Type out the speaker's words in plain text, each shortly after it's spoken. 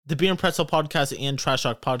The Beer and Pretzel Podcast and Trash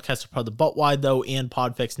Talk Podcast are part of the But Why Though and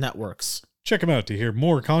Podfix networks. Check them out to hear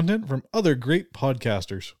more content from other great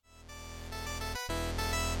podcasters.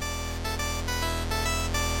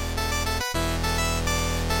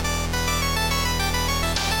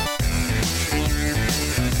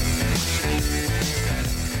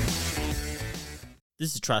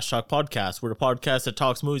 This is Trash Talk Podcast. We're a podcast that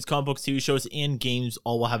talks movies, comic books, TV shows, and games,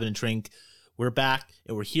 all while having a drink. We're back,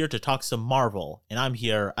 and we're here to talk some Marvel. And I'm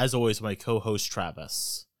here, as always, with my co-host,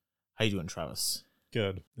 Travis. How you doing, Travis?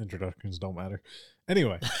 Good. Introductions don't matter.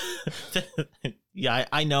 Anyway. Yeah,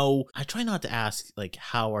 I know. I try not to ask, like,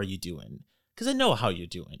 how are you doing? Because I know how you're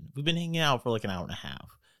doing. We've been hanging out for like an hour and a half.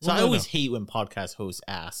 So I always hate when podcast hosts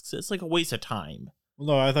ask. It's like a waste of time. Well,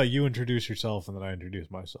 no, I thought you introduced yourself and then I introduced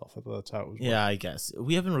myself. I thought that's how it was. Yeah, I guess.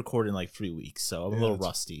 We haven't recorded in like 3 weeks, so I'm a little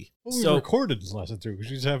rusty. Well, we recorded less than 3 weeks.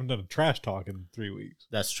 We just haven't done a trash talk in 3 weeks.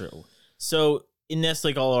 That's true. So in this,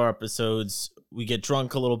 like all our episodes, we get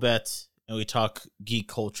drunk a little bit and we talk geek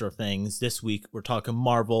culture things. This week, we're talking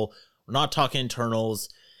Marvel. We're not talking Eternals.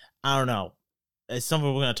 I don't know. It's something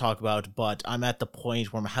we're going to talk about, but I'm at the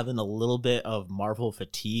point where I'm having a little bit of Marvel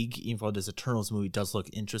fatigue, even though this Eternals movie does look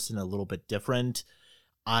interesting and a little bit different.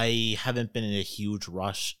 I haven't been in a huge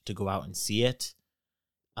rush to go out and see it.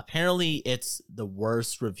 Apparently, it's the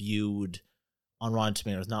worst reviewed on Rotten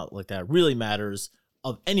Tomatoes, not like that really matters,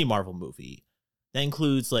 of any Marvel movie. That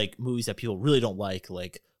includes like movies that people really don't like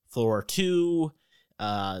Thor 2,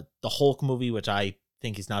 the Hulk movie, which I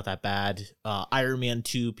think is not that bad. Iron Man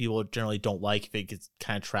 2, people generally don't like, think it's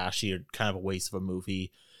kind of trashy or kind of a waste of a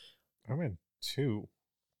movie. Iron Man 2.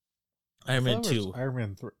 Iron Man 2. Iron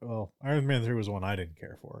Man 3. Well, Iron Man 3 was one I didn't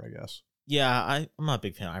care for, I guess. Yeah, I'm not a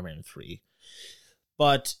big fan of Iron Man 3.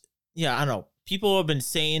 But, yeah, I don't know. People have been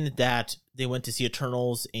saying that they went to see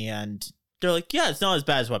Eternals, and they're like, yeah, it's not as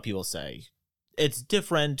bad as what people say. It's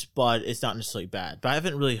different, but it's not necessarily bad. But I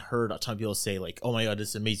haven't really heard a ton of people say, like, oh my god, this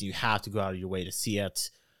is amazing, you have to go out of your way to see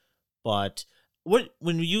it. But when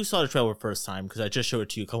you saw the trailer first time, because I just showed it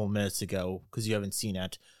to you a couple minutes ago, because you haven't seen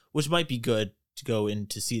it, which might be good to go in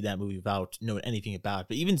to see that movie without knowing anything about it.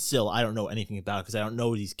 But even still, I don't know anything about it because I don't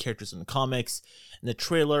know these characters in the comics. And the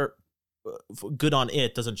trailer, good on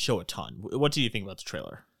it, doesn't show a ton. What do you think about the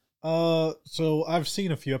trailer? So I've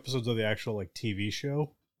seen a few episodes of the actual like TV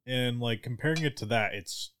show, and like comparing it to that,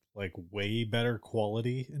 it's like way better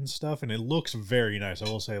quality and stuff, and it looks very nice. I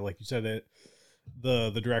will say, like you said, it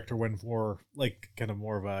the director went for like kind of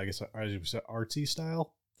more of a, I guess, as you said, artsy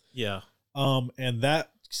style. Yeah. And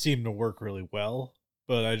that seemed to work really well,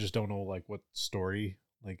 but I just don't know like what story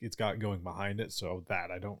like it's got going behind it. So that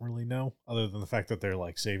I don't really know, other than the fact that they're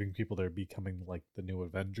like saving people. They're becoming like the new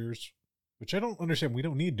Avengers, which I don't understand. We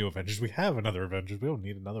don't need new Avengers. We have another Avengers. We don't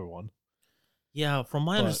need another one. Yeah, from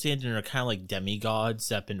my understanding, they're kind of like demigods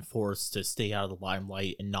that have been forced to stay out of the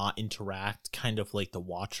limelight and not interact, kind of like the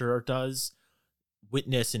Watcher does.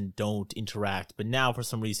 Witness and don't interact, but now for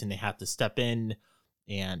some reason they have to step in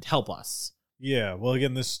and help us. Yeah, well,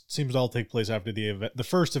 again, this seems to all take place after the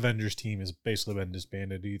first Avengers team has basically been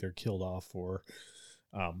disbanded, either killed off or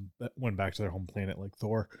went back to their home planet like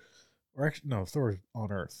Thor. Or actually, no, Thor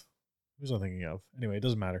on Earth. Who's I thinking of? Anyway, it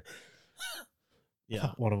doesn't matter.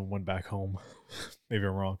 Yeah. One of them went back home. Maybe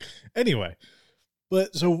I'm wrong. Anyway,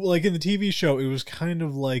 but so like in the TV show, it was kind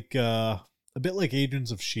of like a bit like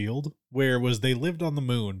Agents of S.H.I.E.L.D., where it was they lived on the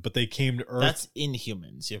moon, but they came to Earth. That's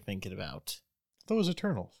Inhumans you're thinking about. That was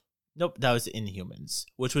Eternals. Nope, that was Inhumans,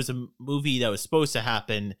 which was a movie that was supposed to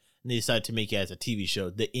happen, and they decided to make it as a TV show,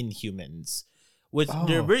 The Inhumans.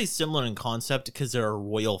 They're very similar in concept because they're a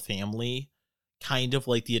royal family, kind of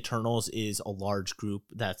like the Eternals is a large group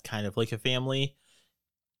that's kind of like a family,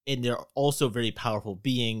 and they're also very powerful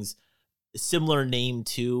beings. Similar name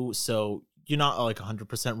too, so you're not like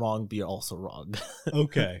 100% wrong, but you're also wrong.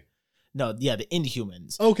 Okay. No, yeah, the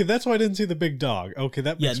Inhumans. Okay, that's why I didn't see the big dog. Okay,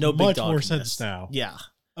 that makes much more sense now. Yeah.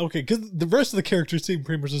 Okay, because the rest of the characters seem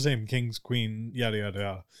pretty much the same. Kings, Queen, yada, yada,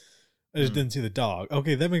 yada. I just didn't see the dog.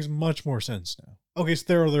 Okay, that makes much more sense now. Okay, so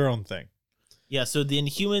they're their own thing. Yeah, so the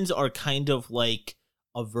Inhumans are kind of like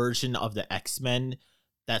a version of the X-Men.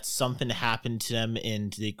 That something happened to them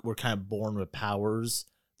and they were kind of born with powers.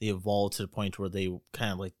 They evolved to the point where they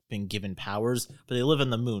kind of like been given powers, but they live on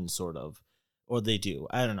the moon, sort of. Or they do.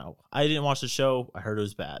 I don't know. I didn't watch the show. I heard it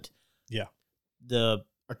was bad. Yeah. The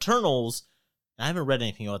Eternals, I haven't read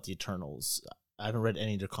anything about the Eternals. I haven't read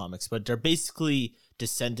any of their comics, but they're basically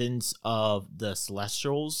descendants of the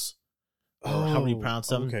Celestials, or however you pronounce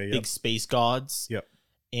them, big space gods. Yep.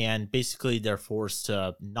 And basically they're forced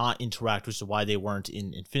to not interact, which is why they weren't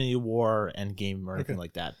in Infinity War, Endgame, or anything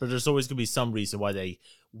like that. But there's always going to be some reason why they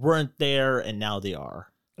weren't there, and now they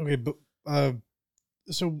are. Okay, but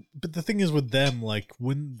the thing is with them, like,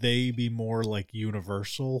 wouldn't they be more like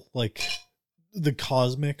universal, like the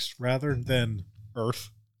cosmics rather than Earth?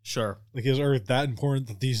 Sure. Like, is Earth that important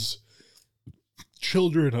that these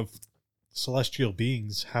children of celestial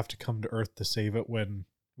beings have to come to Earth to save it when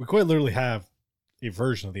we quite literally have a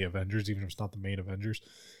version of the Avengers, even if it's not the main Avengers,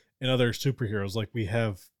 and other superheroes? Like, we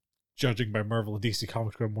have, judging by Marvel and DC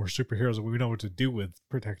Comics, we have more superheroes and we know what to do with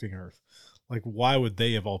protecting Earth. Like, why would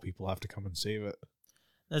they, of all people, have to come and save it?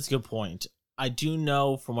 That's a good point. I do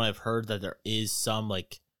know from what I've heard that there is some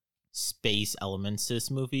like space elements to this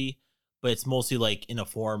movie, but it's mostly like in a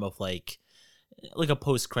form of like a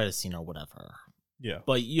post-credit scene or whatever. Yeah.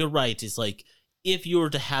 But you're right. It's like if you were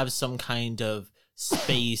to have some kind of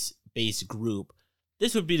space-based group,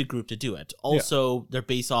 this would be the group to do it. Also, they're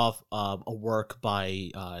based off a work by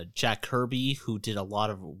Jack Kirby, who did a lot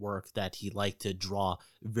of work that he liked to draw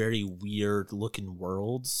very weird-looking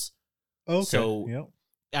worlds. Okay. So, yep.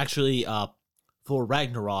 Actually, for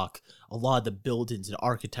Ragnarok, a lot of the buildings and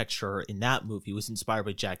architecture in that movie was inspired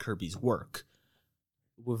by Jack Kirby's work,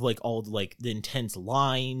 with like all like the intense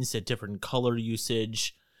lines, the different color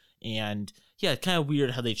usage, and yeah, it's kind of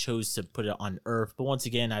weird how they chose to put it on Earth. But once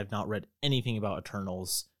again, I've not read anything about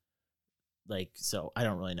Eternals, like, so I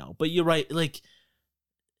don't really know. But you're right, like,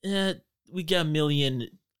 we get a million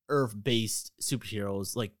Earth-based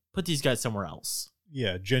superheroes. Like, put these guys somewhere else.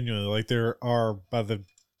 Yeah, genuinely, like there are,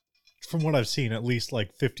 from what I've seen, at least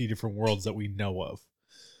like 50 different worlds that we know of.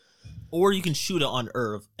 Or you can shoot it on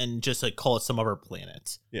Earth and just like call it some other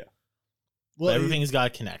planet. Yeah. Well, but everything's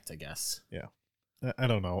got to connect, I guess. Yeah. I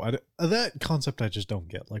don't know. That concept I just don't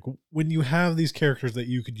get. Like, when you have these characters that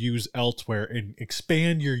you could use elsewhere and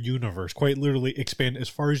expand your universe, quite literally expand as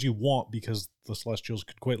far as you want, because the Celestials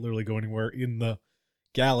could quite literally go anywhere in the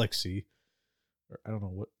galaxy. I don't know.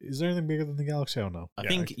 What is there anything bigger than the galaxy? I don't know. I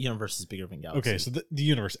think universe is bigger than galaxy. Okay, so the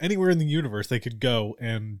universe, anywhere in the universe, they could go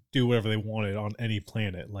and do whatever they wanted on any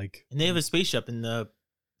planet. Like, and they have a spaceship in the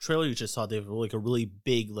trailer you just saw. They have like a really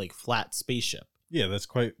big, like flat spaceship. Yeah, that's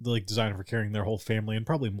quite like designed for carrying their whole family and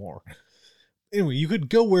probably more. Anyway, you could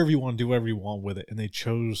go wherever you want, do whatever you want with it, and they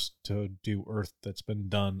chose to do Earth that's been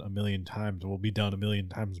done a million times, will be done a million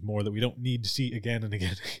times more, that we don't need to see again and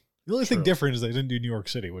again. The only thing different is they didn't do New York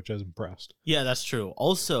City, which I was impressed. Yeah, that's true.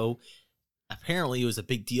 Also, apparently it was a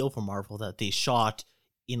big deal for Marvel that they shot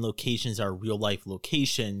in locations that are real life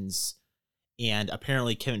locations. And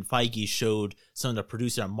apparently Kevin Feige showed some of the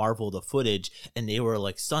producers at Marvel the footage, and they were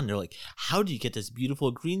like stunned. They're like, how do you get this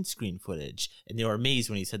beautiful green screen footage? And they were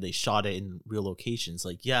amazed when he said they shot it in real locations.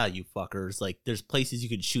 Like, yeah, you fuckers. Like, there's places you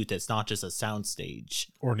could shoot that's not just a soundstage.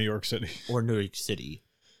 Or New York City. Or New York City.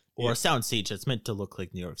 Or a soundstage that's meant to look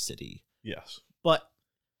like New York City. Yes. But,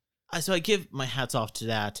 so I give my hats off to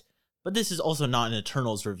that. But this is also not an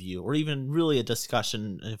Eternals review, or even really a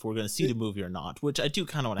discussion if we're going to see the movie or not, which I do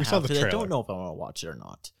kind of want to have, because I don't know if I want to watch it or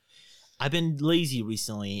not. I've been lazy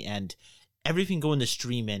recently, and everything going to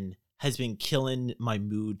streaming has been killing my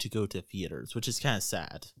mood to go to theaters, which is kind of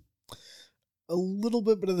sad. A little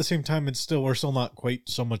bit, but at the same time, we're still not quite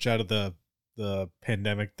so much out of the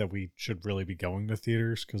pandemic that we should really be going to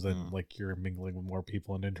theaters, because then like you're mingling with more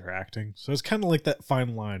people and interacting. So it's kind of like that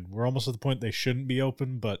fine line. We're almost at the point they shouldn't be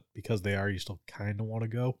open, but because they are, you still kind of want to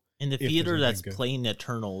go. And the theater that's playing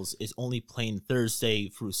Eternals is only playing Thursday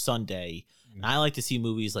through Sunday. And I like to see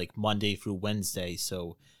movies like Monday through Wednesday,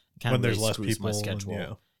 so kind of there's less people, my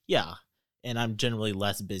schedule. Yeah. And I'm generally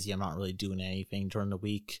less busy. I'm not really doing anything during the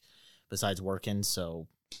week besides working, so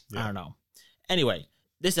I don't know. Anyway,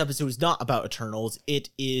 this episode is not about Eternals.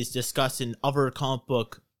 It is discussing other comic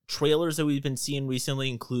book trailers that we've been seeing recently,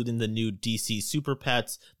 including the new DC Super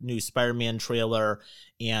Pets, the new Spider-Man trailer,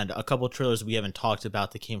 and a couple of trailers we haven't talked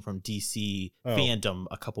about that came from DC fandom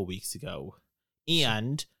a couple weeks ago.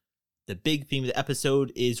 And the big theme of the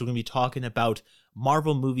episode is we're going to be talking about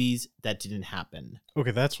Marvel movies that didn't happen.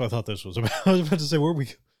 Okay, that's what I thought this was about. I was about to say,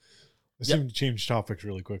 I seem to change topics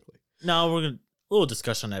really quickly. No, we're going to a little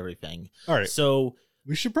discussion on everything. All right. So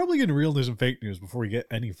we should probably get into real news and fake news before we get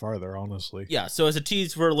any farther, honestly. Yeah, so as a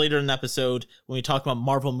tease for later in the episode, when we talk about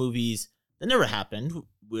Marvel movies that never happened,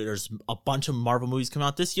 there's a bunch of Marvel movies come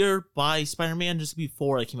out this year by Spider-Man just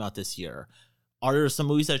before it came out this year. Are there some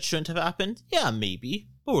movies that shouldn't have happened? Yeah, maybe,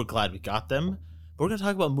 but we're glad we got them. But we're going to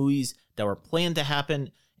talk about movies that were planned to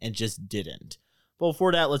happen and just didn't. But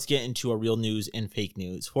before that, let's get into our real news and fake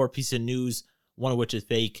news. 4 pieces of news, one of which is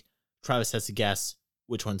fake. Travis has to guess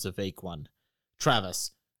which one's the fake one. Travis,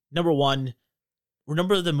 number one,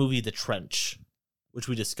 remember the movie The Trench, which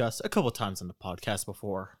we discussed a couple times on the podcast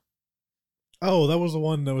before? Oh, that was the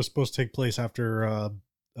one that was supposed to take place after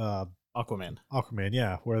Aquaman.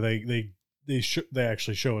 Yeah, where they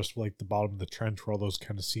actually show us like the bottom of the trench where all those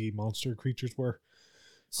kind of sea monster creatures were.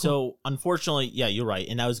 So unfortunately, yeah, you're right,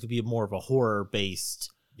 and that was gonna be more of a horror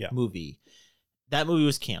based movie. That movie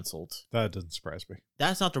was canceled. That doesn't surprise me.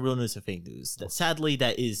 That's not the real news of fake news. That sadly,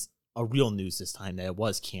 that is a real news this time that it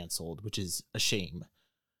was canceled, which is a shame.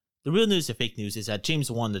 The real news of fake news is that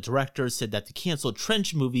James Wan, the director, said that the canceled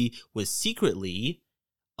Trench movie was secretly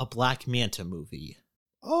a Black Manta movie.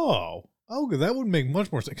 Oh, that would make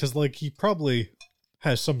much more sense because like he probably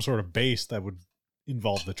has some sort of base that would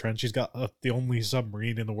involve the Trench. He's got the only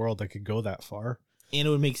submarine in the world that could go that far, and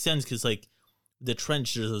it would make sense because like the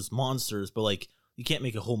Trench, there's those monsters, but like you can't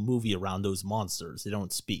make a whole movie around those monsters. They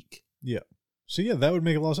don't speak. Yeah. So yeah, that would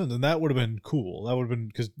make a lot of sense, and that would have been cool. That would have been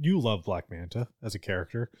because you love Black Manta as a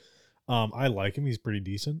character. I like him; he's pretty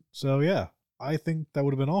decent. So yeah, I think that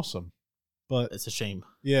would have been awesome. But it's a shame.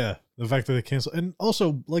 Yeah, the fact that they canceled, and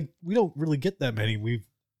also like we don't really get that many. We've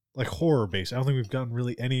like horror based. I don't think we've gotten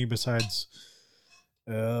really any besides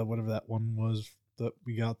whatever that one was that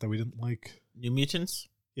we got that we didn't like. New Mutants.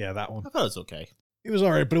 Yeah, that one. I thought it was okay. It was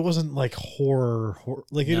all right, but it wasn't like horror.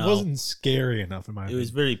 Like it wasn't scary enough in my opinion. It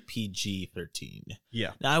was very PG-13.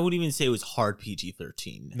 Yeah. Now I wouldn't even say it was hard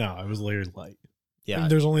PG-13. No, it was layered light. Yeah.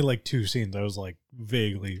 And there's only like 2 scenes that was like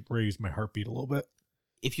vaguely raised my heartbeat a little bit.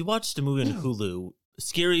 If you watch the movie on Hulu,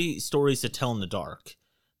 Scary Stories to Tell in the Dark,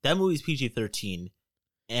 that movie's PG-13,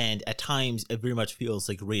 and at times it very much feels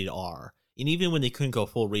like rated R. And even when they couldn't go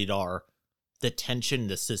full rated R, the tension,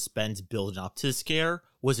 the suspense building up to the scare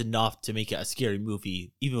was enough to make it a scary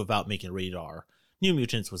movie, even without making it rated R. New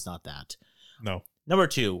Mutants was not that. No. Number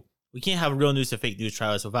 2, we can't have real news or fake news,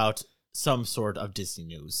 Travis, without some sort of Disney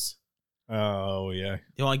news. Oh, yeah.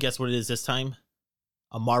 You want to guess what it is this time?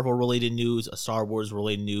 A Marvel-related news, a Star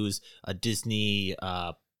Wars-related news, a Disney,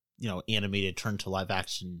 animated turn to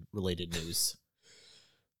live-action related news.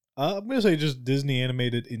 I'm going to say just Disney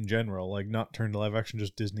animated in general, like not turned to live action,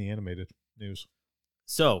 just Disney animated news.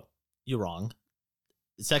 So, you're wrong.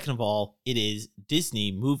 Second of all, it is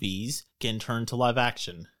Disney movies getting turned to live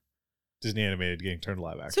action. Disney animated getting turned to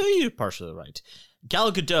live action. So you're partially right.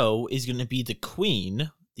 Gal Gadot is going to be the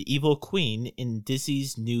queen, the evil queen, in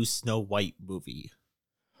Disney's new Snow White movie.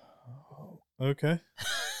 Okay.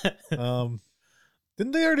 Didn't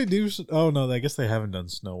they already do... Oh, no, I guess they haven't done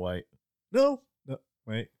Snow White. No,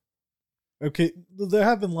 wait. Okay, there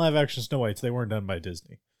have been live action Snow Whites. They weren't done by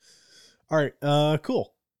Disney. All right,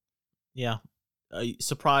 cool. Yeah.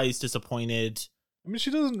 Surprised, disappointed. I mean,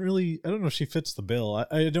 she doesn't really... I don't know if she fits the bill.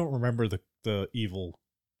 I don't remember the evil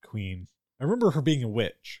queen. I remember her being a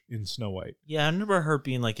witch in Snow White. Yeah, I remember her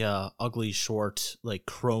being like a ugly, short, like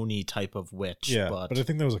crony type of witch. Yeah, but I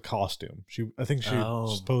think that was a costume. I think she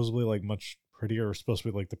was supposedly like much prettier, or supposed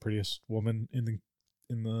to be like the prettiest woman in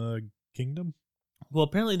the kingdom. Well,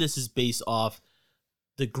 apparently this is based off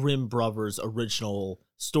the Grimm brothers' original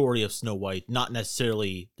story of Snow White, not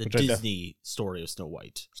necessarily the Disney story of Snow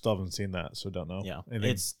White. Still haven't seen that, so don't know. Yeah,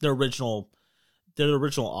 it's the original. They're the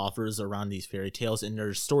original authors around these fairy tales, and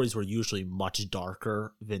their stories were usually much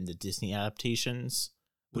darker than the Disney adaptations,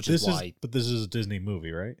 which is why. But this is a Disney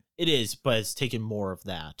movie, right? It is, but it's taken more of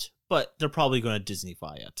that. But they're probably going to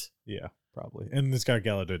Disneyfy it. Yeah, probably. And it's got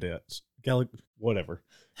Gal Gadot. Whatever.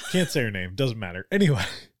 Can't say her name. Doesn't matter. Anyway.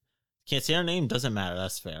 Can't say her name? Doesn't matter.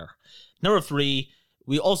 That's fair. Number 3,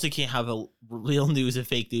 we also can't have a real news and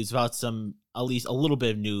fake news without some, at least a little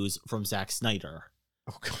bit of news from Zack Snyder.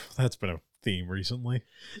 Oh, God, that's been a theme recently.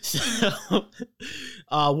 So,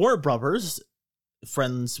 Warner Brothers,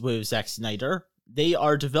 friends with Zack Snyder, they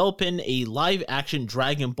are developing a live-action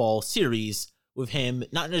Dragon Ball series with him,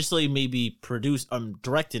 not necessarily maybe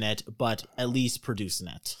directing it, but at least producing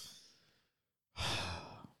it.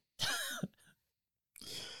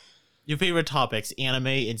 Your favorite topics, anime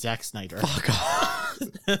and Zack Snyder. Fuck off.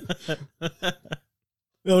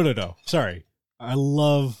 No. Sorry. I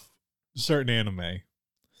love certain anime.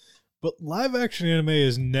 But live action anime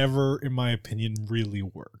has never, in my opinion, really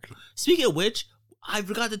worked. Speaking of which, I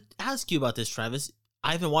forgot to ask you about this, Travis.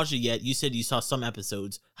 I haven't watched it yet. You said you saw some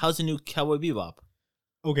episodes. How's the new Cowboy Bebop?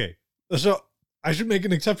 Okay. So I should make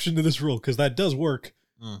an exception to this rule because that does work.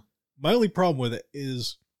 My only problem with it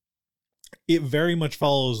is it very much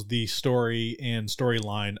follows the story and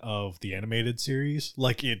storyline of the animated series.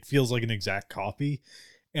 Like, it feels like an exact copy.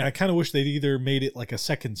 And I kind of wish they'd either made it like a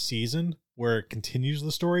second season where it continues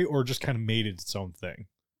the story, or just kind of made it its own thing.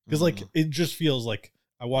 Because like it just feels like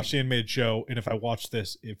I watched the animated show, and if I watch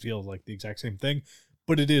this, it feels like the exact same thing.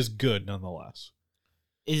 But it is good nonetheless.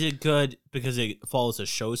 Is it good because it follows the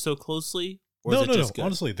show so closely? Or no, is it just good?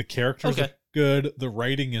 Honestly, the characters good. The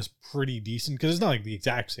writing is pretty decent because it's not like the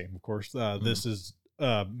exact same, of course. This is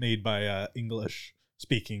made by English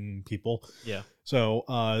speaking people. Yeah. So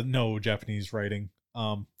no Japanese writing.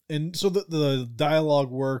 And so the dialogue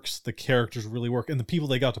works, the characters really work, and the people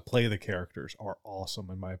they got to play the characters are awesome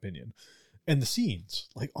in my opinion. And the scenes,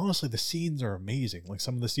 like honestly, the scenes are amazing. Like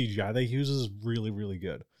some of the CGI they use is really, really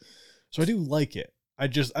good. So I do like it. I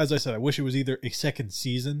just, as I said, I wish it was either a second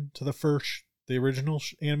season to the original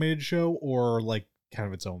animated show, or like kind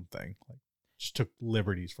of its own thing. Like just took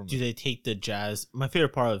liberties from. Do they take the jazz? My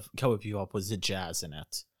favorite part of Cowboy Bebop was the jazz in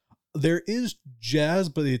it. There is jazz,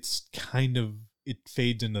 but it's kind of, it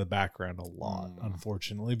fades into the background a lot,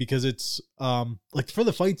 unfortunately, because it's like for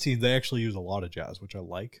the fight scenes they actually use a lot of jazz, which I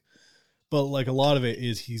like. But like a lot of it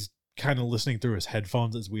is he's kind of listening through his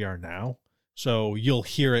headphones as we are now. So you'll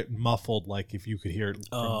hear it muffled, like if you could hear it.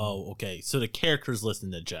 Okay. So the characters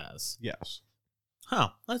listen to jazz. Yes.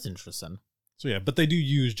 Huh. That's interesting. So yeah, but they do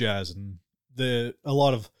use jazz, and a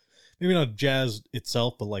lot of, maybe not jazz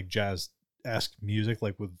itself, but like jazz-esque music,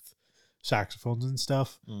 like with saxophones and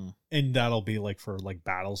stuff. And that'll be like for like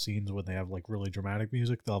battle scenes when they have like really dramatic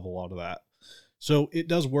music. They'll have a lot of that. So it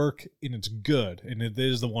does work, and it's good, and it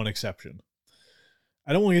is the one exception.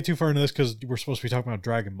 I don't want to get too far into this because we're supposed to be talking about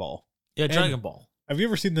Dragon Ball. Yeah, Dragon Ball. Have you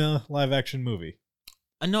ever seen the live-action movie?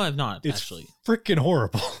 No, I've not, it's actually. Freaking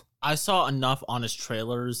horrible. I saw enough honest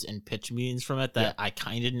trailers and pitch meetings from it that I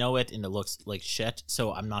kind of know it, and it looks like shit,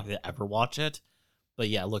 so I'm not going to ever watch it. But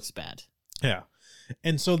yeah, it looks bad. Yeah.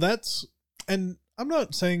 And so and I'm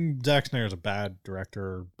not saying Zack Snyder is a bad director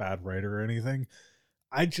or bad writer or anything.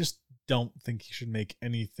 I just don't think he should make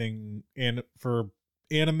anything for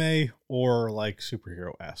anime or like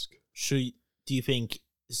superhero-esque. Do you think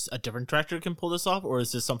a different director can pull this off, or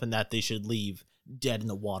is this something that they should leave dead in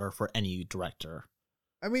the water for any director?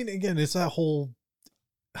 I mean, again, it's that whole,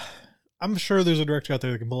 I'm sure there's a director out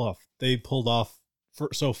there that can pull off. They pulled off,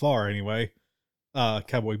 so far anyway,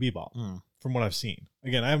 Cowboy Bebop, from what I've seen.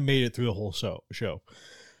 Again, I haven't made it through the whole show.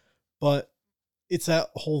 But it's that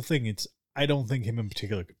whole thing. I don't think him in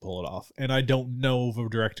particular could pull it off. And I don't know of a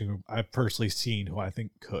director who I've personally seen who I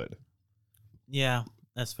think could. Yeah,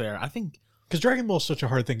 that's fair. I think... Because Dragon Ball is such a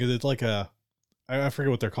hard thing, because it's like I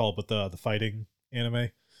forget what they're called, but the fighting anime.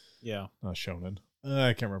 Yeah. Shonen.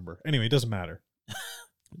 I can't remember. Anyway, it doesn't matter.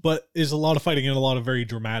 But there's a lot of fighting and a lot of very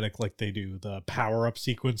dramatic, like they do the power-up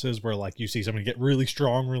sequences where like you see somebody get really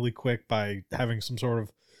strong really quick by having some sort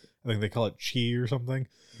of, I think they call it chi or something,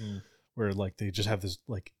 where like they just have this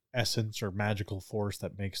like essence or magical force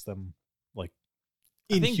that makes them like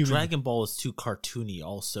inhuman. I think Dragon Ball is too cartoony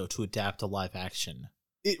also to adapt to live action.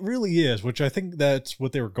 It really is, which I think that's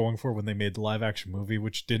what they were going for when they made the live action movie,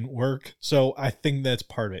 which didn't work. So I think that's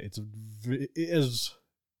part of it.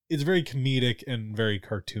 It's very comedic and very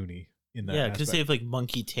cartoony in that. Yeah, because they have like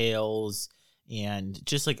monkey tails and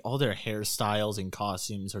just like all their hairstyles and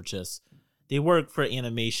costumes are just, they work for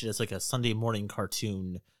animation as like a Sunday morning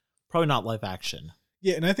cartoon, probably not live action.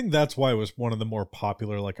 Yeah, and I think that's why it was one of the more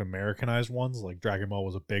popular like Americanized ones. Like Dragon Ball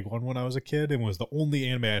was a big one when I was a kid and was the only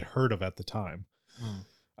anime I'd heard of at the time.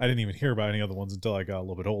 I didn't even hear about any other ones until I got a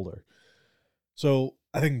little bit older. So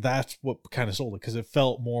I think that's what kind of sold it, because it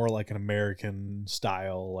felt more like an American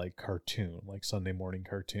style, like cartoon, like Sunday morning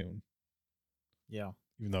cartoon. Yeah.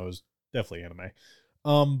 Even though it was definitely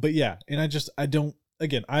anime. But yeah, and I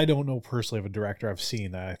don't know personally of a director I've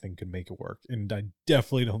seen that I think could make it work. And I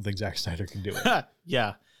definitely don't think Zack Snyder can do it.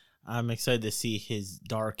 Yeah. I'm excited to see his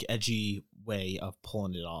dark, edgy way of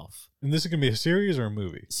pulling it off. And this is going to be a series or a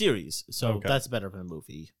movie? Series. So that's better than a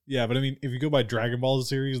movie. Yeah, but I mean, if you go by Dragon Ball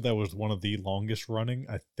series, that was one of the longest running.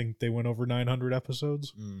 I think they went over 900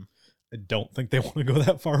 episodes. I don't think they want to go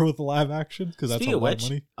that far with the live action, because that's a lot of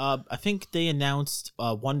money. I think they announced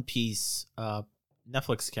One Piece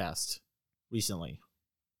Netflix cast recently.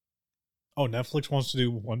 Oh, Netflix wants to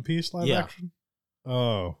do One Piece live action?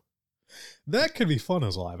 Oh. That could be fun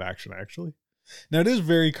as live action, actually. Now, it is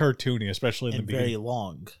very cartoony, especially in the beginning. Very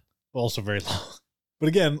long. Also very long. But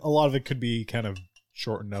again, a lot of it could be kind of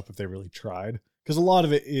shortened up if they really tried. Because a lot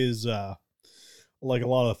of it is, like a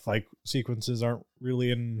lot of the fight sequences aren't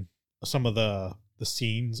really in, some of the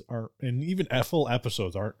scenes aren't, and even full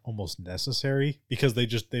episodes aren't almost necessary, because they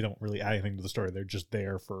don't really add anything to the story. They're just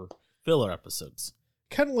there for filler episodes.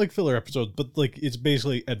 Kind of like filler episodes, but like it's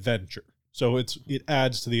basically adventure. So it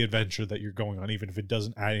adds to the adventure that you're going on, even if it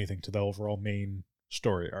doesn't add anything to the overall main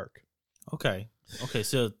story arc. Okay,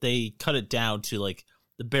 so they cut it down to like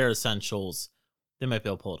the bare essentials. They might be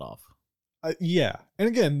able to pull it off. Yeah, and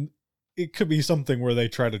again, it could be something where they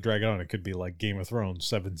try to drag it on. It could be like Game of Thrones,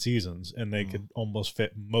 7 seasons, and they could almost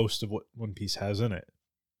fit most of what One Piece has in it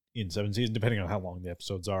in 7 seasons, depending on how long the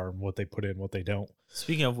episodes are and what they put in, what they don't.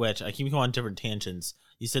 Speaking of which, I keep going on different tangents.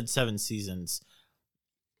 You said 7 seasons.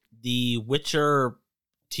 The Witcher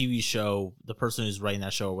TV show, the person who's writing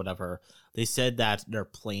that show or whatever, they said that their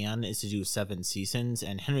plan is to do 7 seasons,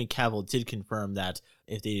 and Henry Cavill did confirm that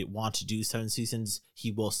if they want to do 7 seasons,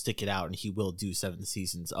 he will stick it out and he will do 7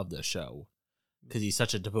 seasons of the show because he's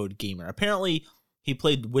such a devoted gamer. Apparently, he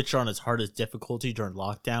played Witcher on his hardest difficulty during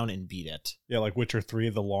lockdown and beat it. Yeah, like Witcher 3,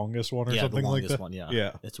 the longest one or something like that. One, yeah.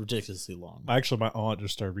 Yeah. It's ridiculously long. Actually, my aunt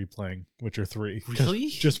just started replaying Witcher 3. Really?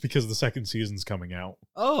 Just because the second season's coming out.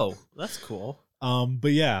 Oh, that's cool.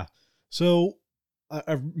 But yeah. So,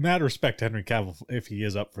 I mad respect to Henry Cavill if he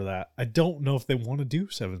is up for that. I don't know if they want to do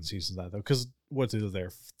 7 seasons of that, though, because what's it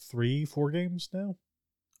there? 4 games now?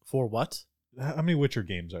 For what? How many Witcher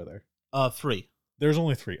games are there? 3. There's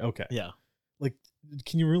only 3. Okay. Yeah. Like,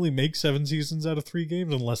 can you really make 7 seasons out of 3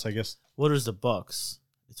 games? Unless, I guess... What is the books?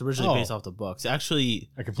 It's originally based off the books. Actually,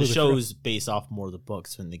 the show's based off more of the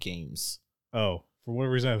books than the games. Oh, for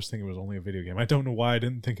whatever reason, I was thinking it was only a video game. I don't know why I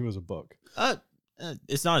didn't think it was a book.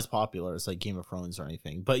 It's not as popular as like Game of Thrones or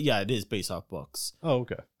anything, but yeah, it is based off books. Oh,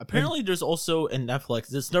 okay. Apparently, there's also a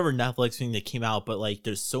Netflix. It's never a Netflix thing that came out, but like,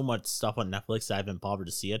 there's so much stuff on Netflix that I haven't bothered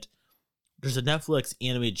to see it. There's a Netflix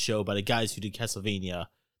animated show by the guys who did Castlevania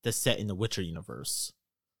that's set in the Witcher universe.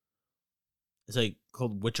 It's like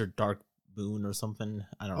called Witcher Dark Moon or something.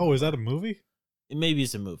 I don't know. Oh, is that a movie? Maybe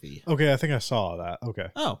it's a movie. Okay, I think I saw that. Okay.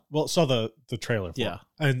 Oh. Well, saw the trailer for yeah.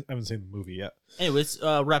 it. I haven't seen the movie yet. Anyways,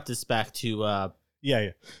 wrap this back to... Yeah.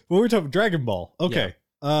 Well, we're talking Dragon Ball. Okay.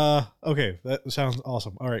 Yeah. Okay, that sounds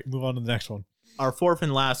awesome. All right, move on to the next one. Our fourth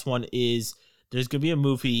and last one is there's going to be a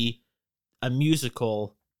movie, a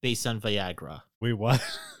musical based on Viagra. Wait, what?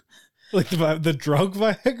 Like the drug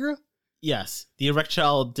Viagra? Yes, the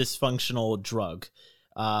erectile dysfunctional drug.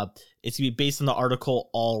 It's going to be based on the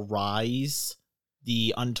article All Rise,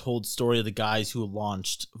 the untold story of the guys who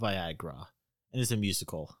launched Viagra. And it's a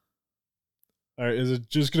musical. All right, is it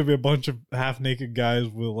just going to be a bunch of half-naked guys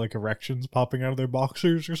with like erections popping out of their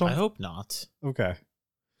boxers or something? I hope not. Okay.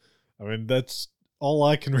 I mean, that's all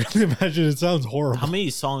I can really imagine. It sounds horrible. How many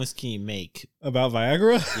songs can you make? About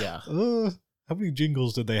Viagra? Yeah. How many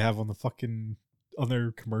jingles did they have on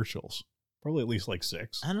their commercials? Probably at least like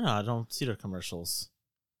 6. I don't know. I don't see their commercials.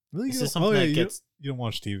 Really? Is this something that gets... You don't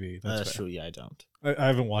watch TV. That's true. Yeah, I don't. I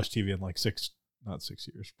haven't watched TV in like not 6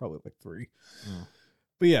 years, probably like 3. Mm.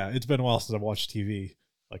 But yeah, it's been a while since I've watched TV,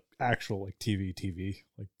 like actual like TV,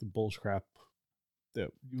 like the bullcrap,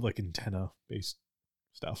 like antenna-based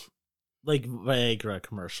stuff. Like Viagra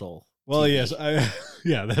commercial. Well, TV. yes,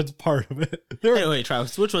 yeah, that's part of it. Anyway,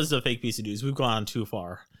 Travis, which was the fake piece of news? We've gone on too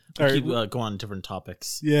far. Keep going on different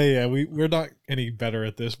topics. Yeah, we're not any better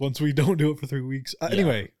at this once we don't do it for 3 weeks.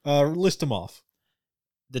 Anyway, list them off.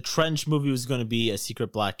 The Trench movie was going to be a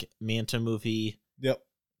secret Black Manta movie. Yep.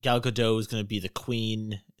 Gal Gadot is going to be the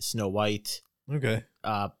Queen, Snow White. Okay.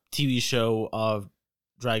 TV show of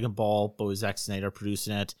Dragon Ball, but with Zack Snyder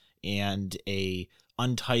producing it, and a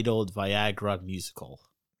untitled Viagra musical.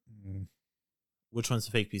 Mm. Which one's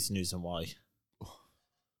the fake piece of news and why?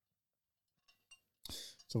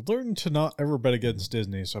 So learn to not ever bet against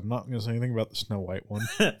Disney, so I'm not going to say anything about the Snow White one.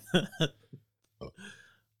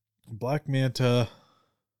 Black Manta,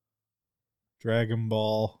 Dragon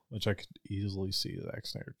Ball, which I could easily see Zack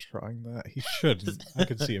Snyder trying that. He shouldn't. I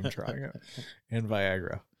could see him trying it. And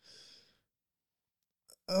Viagra.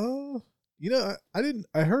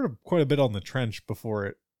 I heard quite a bit on The Trench before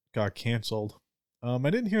it got canceled. I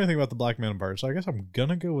didn't hear anything about the Black Manta part, so I guess I'm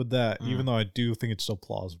gonna go with that, even though I do think it's still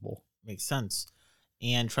plausible. Makes sense.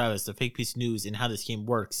 And Travis, the fake piece of news and how this game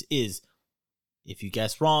works is, if you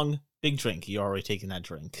guess wrong, big drink. You're already taking that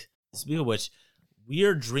drink. Speaking of which, we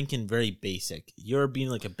are drinking very basic. You're being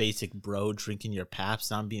like a basic bro drinking your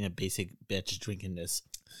Paps. I'm being a basic bitch drinking this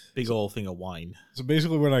big old thing of wine. So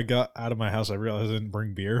basically when I got out of my house, I realized I didn't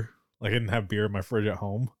bring beer. Like I didn't have beer in my fridge at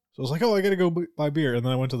home. So I was like, oh, I gotta go buy beer. And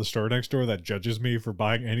then I went to the store next door that judges me for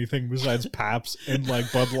buying anything besides Paps and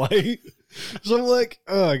like Bud Light. So I'm like,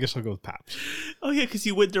 oh, I guess I'll go with Paps. Oh yeah, because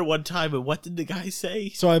you went there one time, and what did the guy say?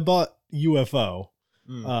 So I bought UFO,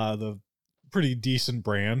 the pretty decent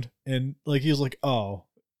brand, and like he was like, oh,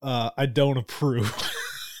 I don't approve.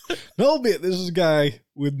 No, but this is a guy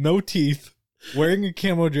with no teeth, wearing a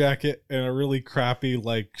camo jacket and a really crappy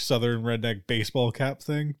like southern redneck baseball cap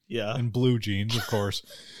thing. Yeah. And blue jeans, of course.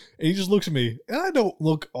 And he just looks at me, and I don't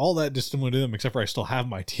look all that dissimilar to him, except for I still have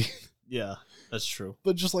my teeth. Yeah, that's true.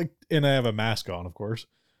 But just like, and I have a mask on, of course.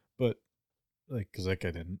 But like, because that guy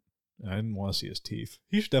I didn't want to see his teeth.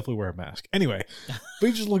 He should definitely wear a mask. Anyway, but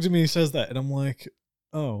he just looks at me and he says that, and I'm like,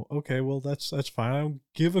 Oh, okay. Well, that's fine. I don't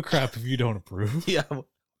give a crap if you don't approve. Yeah,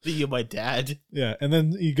 you my dad. Yeah, and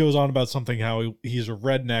then he goes on about something how he's a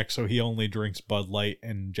redneck, so he only drinks Bud Light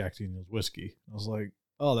and Jack Daniel's whiskey. I was like,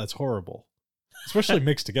 oh, that's horrible. Especially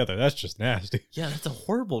mixed together. That's just nasty. Yeah, that's a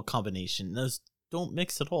horrible combination. Those don't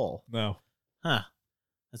mix at all. No. Huh.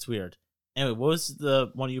 That's weird. Anyway, what was the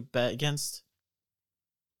one you bet against?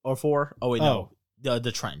 Or for? Oh, wait, no.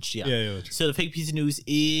 The trench, yeah. Yeah. So the fake piece of news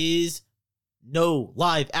is no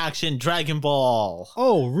live action Dragon Ball.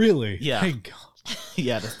 Oh, really? Yeah. Thank God.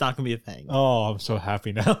 Yeah, that's not going to be a thing. Oh, I'm so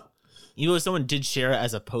happy now. You know, someone did share it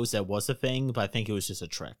as a post that was a thing, but I think it was just a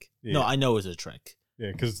trick. Yeah. No, I know it was a trick.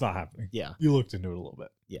 Yeah, because it's not happening. Yeah. You looked into it a little bit.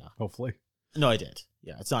 Yeah. Hopefully. No, I did.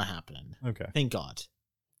 Yeah, it's not happening. Okay. Thank God.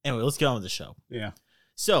 Anyway, let's get on with the show. Yeah.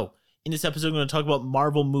 So, in this episode, I'm going to talk about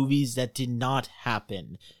Marvel movies that did not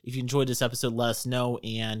happen. If you enjoyed this episode, let us know,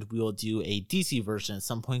 and we will do a DC version at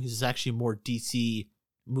some point, because there's actually more DC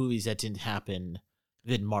movies that didn't happen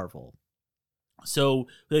than Marvel. So,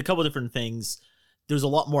 with a couple different things, there's a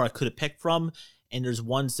lot more I could have picked from, and there's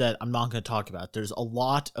ones that I'm not going to talk about. There's a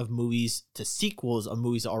lot of movies to sequels of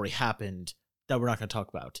movies that already happened that we're not going to talk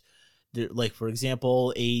about. Like, for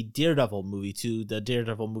example, a Daredevil movie to the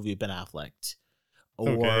Daredevil movie of Ben Affleck. Or,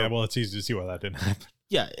 okay, well, it's easy to see why that didn't happen.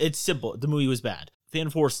 Yeah, it's simple. The movie was bad. Fan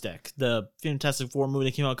Four Stick, the Fantastic Four movie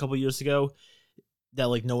that came out a couple years ago, that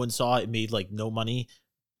like no one saw. It made like no money.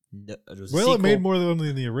 It made more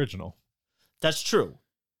than the original. That's true.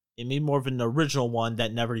 It made more of an original one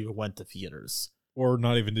that never even went to theaters. Or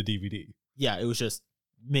not even to DVD. Yeah, it was just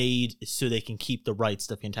made so they can keep the rights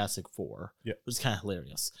to Fantastic Four. Yeah. It was kind of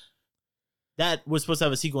hilarious. That was supposed to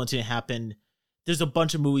have a sequel and didn't happen. There's a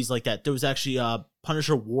bunch of movies like that. There was actually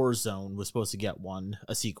Punisher Warzone was supposed to get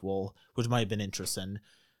a sequel, which might have been interesting.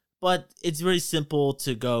 But it's very simple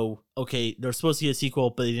to go, okay, they're supposed to get a sequel,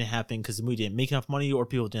 but it didn't happen because the movie didn't make enough money or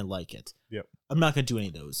people didn't like it. Yep. I'm not going to do any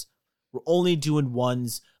of those. We're only doing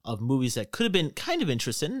ones of movies that could have been kind of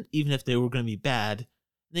interesting, even if they were going to be bad.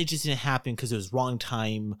 They just didn't happen because it was wrong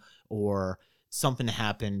time or something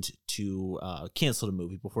happened to cancel the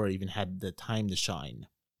movie before it even had the time to shine.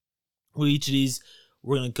 With each of these,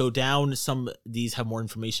 we're going to go down. Some of these have more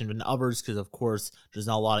information than others because, of course, there's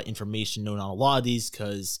not a lot of information known on a lot of these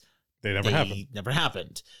because they never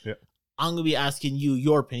happened. Yeah. I'm going to be asking you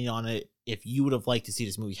your opinion on it, if you would have liked to see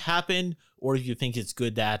this movie happen, or if you think it's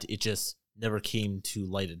good that it just never came to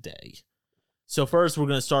light of day. So first, we're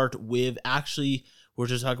going to start with, we're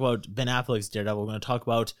just talking about Ben Affleck's Daredevil. We're going to talk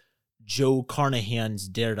about Joe Carnahan's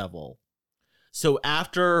Daredevil. So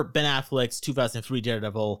after Ben Affleck's 2003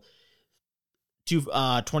 Daredevil,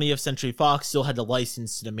 20th Century Fox still had the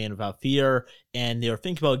license to The Man Without Fear, and they were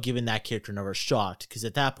thinking about giving that character another shot, because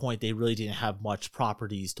at that point, they really didn't have much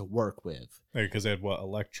properties to work with. Because they had,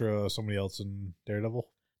 Elektra, somebody else in Daredevil?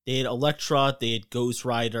 They had Elektra, they had Ghost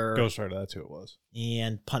Rider. Ghost Rider, that's who it was.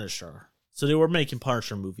 And Punisher. So they were making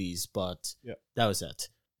Punisher movies, but that was it.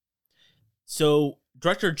 So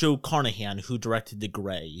director Joe Carnahan, who directed The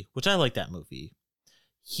Grey, which I like that movie,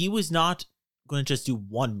 he was not going to just do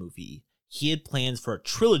one movie. He had plans for a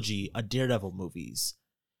trilogy of Daredevil movies.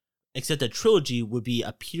 Except the trilogy would be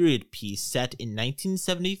a period piece set in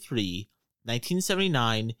 1973,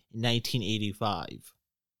 1979, and 1985.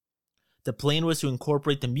 The plan was to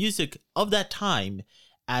incorporate the music of that time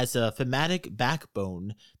as a thematic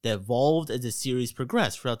backbone that evolved as the series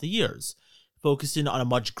progressed throughout the years, focusing on a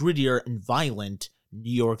much grittier and violent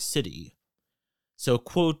New York City. So a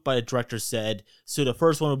quote by the director said, so the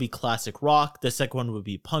first one would be classic rock, the second one would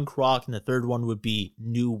be punk rock, and the third one would be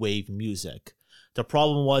new wave music. The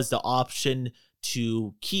problem was the option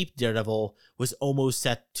to keep Daredevil was almost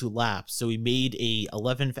set to lapse, so he made a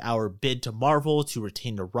 11th hour bid to Marvel to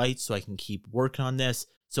retain the rights so I can keep working on this,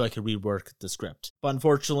 so I could rework the script. But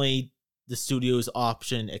unfortunately, the studio's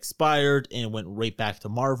option expired and went right back to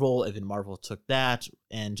Marvel, and then Marvel took that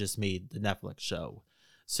and just made the Netflix show.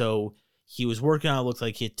 So he was working on it. Looked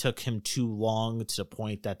like it took him too long to the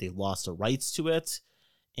point that they lost the rights to it,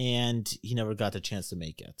 and he never got the chance to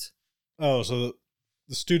make it. Oh, so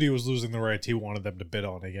the studio was losing the rights he wanted them to bid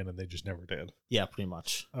on again, and they just never did. Yeah, pretty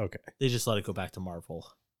much. Okay. They just let it go back to Marvel.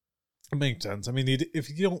 It makes sense. I mean, if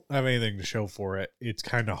you don't have anything to show for it, it's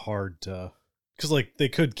kind of hard to... Because, they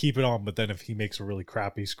could keep it on, but then if he makes a really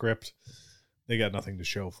crappy script, they got nothing to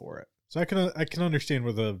show for it. So I can understand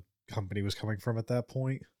where the company was coming from at that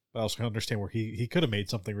point. But I also can understand where he could have made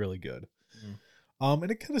something really good. Mm.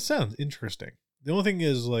 And it kind of sounds interesting. The only thing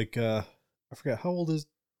is, I forgot, how old is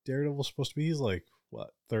Daredevil supposed to be? He's 30s,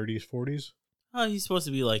 40s? He's supposed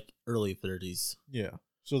to be early 30s. Yeah.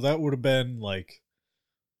 So that would have been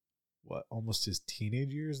almost his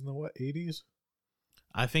teenage years in the 80s?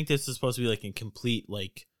 I think this is supposed to be like a complete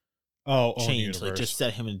like own change, like universe. just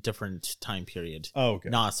set him in a different time period. Oh, okay.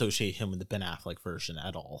 Not associate him with the Ben Affleck version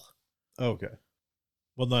at all. Okay.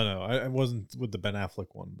 Well, no, I wasn't with the Ben Affleck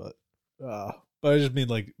one, but I just mean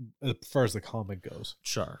like as far as the comic goes.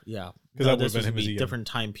 Sure, yeah. Because that would have been him as a different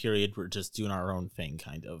time period. We're just doing our own thing,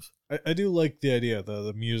 kind of. I do like the idea,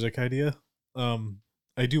 the music idea.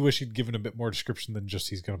 I do wish he'd given a bit more description than just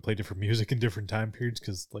he's going to play different music in different time periods,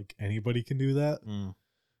 because like anybody can do that.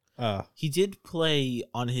 He did play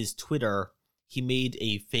on his Twitter. He made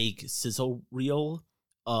a fake sizzle reel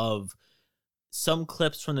of some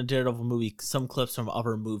clips from the Daredevil movie, some clips from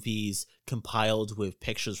other movies compiled with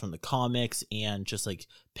pictures from the comics and just like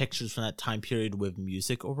pictures from that time period with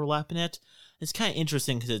music overlapping it. It's kind of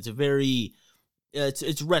interesting because it's very,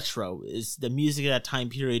 it's retro. It's the music of that time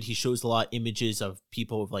period. He shows a lot of images of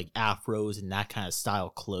people with like afros and that kind of style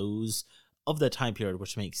clothes of that time period,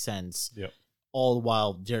 which makes sense. Yep. All the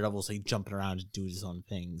while Daredevil's like jumping around and doing his own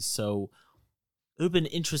things. So it would have been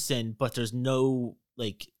interesting, but there's no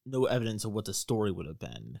evidence of what the story would have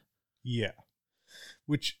been. Yeah.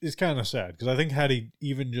 Which is kind of sad, because I think had he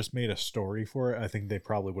even just made a story for it, I think they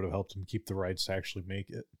probably would have helped him keep the rights to actually make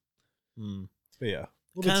it. But yeah,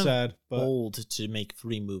 a little bit sad. But bold to make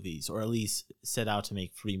 3 movies, or at least set out to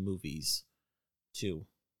make 3 movies, too.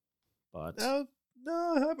 But no,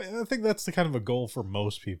 I mean, I think that's the kind of a goal for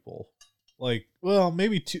most people. Like, well,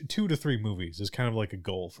 maybe 2 to 3 movies is kind of like a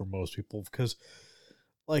goal for most people, because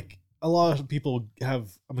like a lot of people have,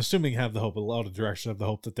 I'm assuming, have the hope, a lot of directors have the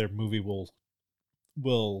hope that their movie will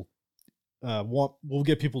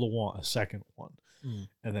get people to want a second one.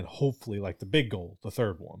 And then hopefully, like, the big goal, the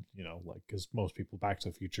third one, you know, like, because most people, Back to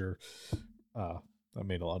the Future, that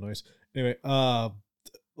made a lot of noise. Anyway,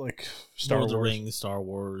 like Star Wars, Lord of the Rings, Star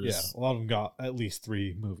Wars, yeah, a lot of them got at least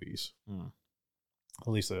 3 movies, at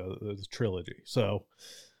least the trilogy. So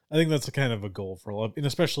I think that's a kind of a goal for a lot, and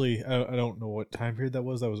especially I don't know what time period that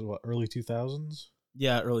was. That was what, early 2000s.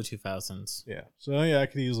 Yeah, early 2000s. Yeah, so yeah, I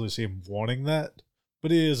could easily see him wanting that,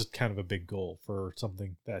 but it is kind of a big goal for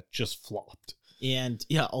something that just flopped. And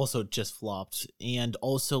yeah, also just flopped. And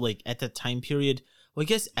also, like, at that time period, well, I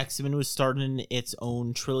guess X-Men was starting its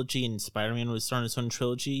own trilogy and Spider-Man was starting its own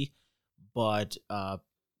trilogy, but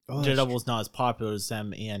Daredevil's not as popular as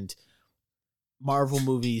them, and Marvel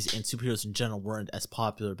movies and superheroes in general weren't as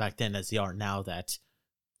popular back then as they are now that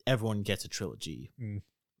everyone gets a trilogy.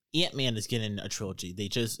 Ant-Man is getting a trilogy. They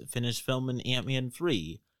just finished filming Ant-Man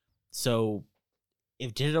 3. So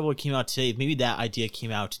if Daredevil came out today, maybe that idea came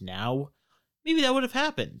out now, maybe that would have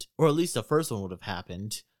happened. Or at least the first one would have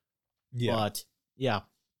happened. Yeah. But, yeah.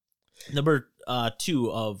 Number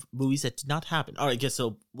 2 of movies that did not happen. All right, I guess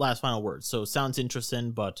so. Last final word. So sounds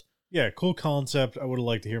interesting, but yeah, cool concept. I would have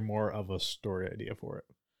liked to hear more of a story idea for it.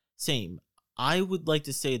 Same. I would like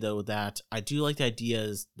to say, though, that I do like the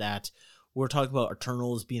ideas that we're talking about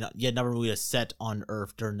Eternals being yet another movie that's set on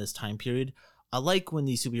Earth during this time period. I like when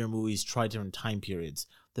these superhero movies try different time periods.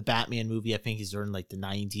 The Batman movie, I think, is during like the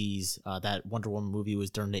 90s. That Wonder Woman movie was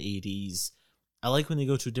during the 80s. I like when they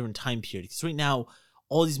go to a different time period, because right now,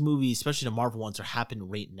 all these movies, especially the Marvel ones, are happening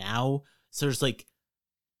right now. So there's like,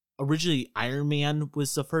 originally Iron Man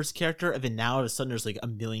was the first character, and then now all of a sudden there's like a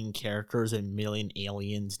million characters and a million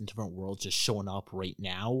aliens in different worlds just showing up right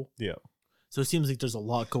now. Yeah. So it seems like there's a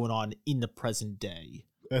lot going on in the present day.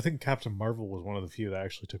 I think Captain Marvel was one of the few that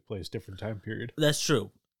actually took place different time period. That's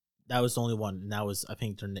true. That was the only one, and that was, I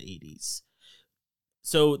think, during the 80s.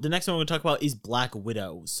 So the next one we're going to talk about is Black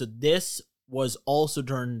Widow. So this was also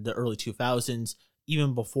during the early 2000s,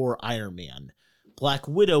 even before Iron Man. Black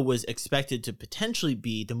Widow was expected to potentially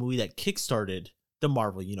be the movie that kickstarted the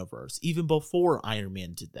Marvel Universe, even before Iron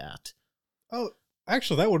Man did that. Oh,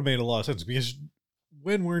 actually, that would have made a lot of sense, because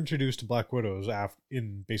when we're introduced to Black Widow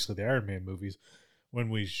in basically the Iron Man movies,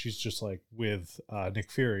 when she's just like with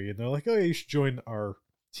Nick Fury, and they're like, "Oh yeah, you should join our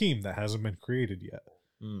team that hasn't been created yet,"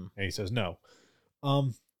 and he says no.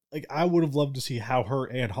 Like, I would have loved to see how her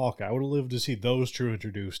and Hawkeye, I would have loved to see those two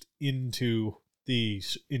introduced into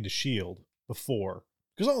Shield before,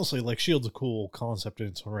 because honestly, like, Shield's a cool concept in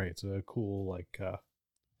its own right. It's a cool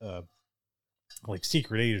like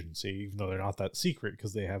secret agency, even though they're not that secret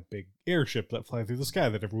because they have big airships that fly through the sky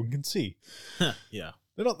that everyone can see. Yeah,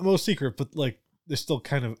 they're not the most secret, but like, they're still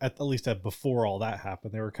kind of at least before all that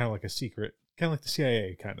happened, they were kind of like a secret, kind of like the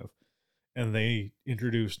CIA kind of. And they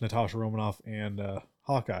introduced Natasha Romanoff and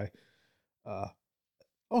Hawkeye.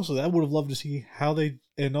 Also, I would have loved to see how they,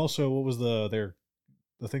 and also what was the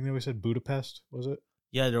thing that we said, Budapest, was it?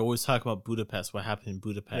 Yeah, they're always talking about Budapest. What happened in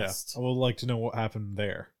Budapest? Yeah, I would like to know what happened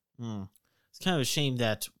there. It's kind of a shame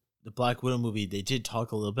that the Black Widow movie, they did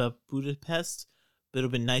talk a little bit about Budapest, but it would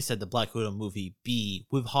have been nice that the Black Widow movie be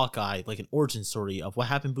with Hawkeye, like an origin story of what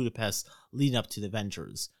happened in Budapest leading up to the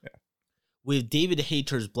Avengers. Yeah. With David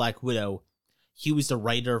Hayter's Black Widow, he was the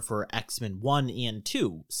writer for X-Men 1 and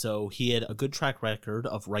 2, so he had a good track record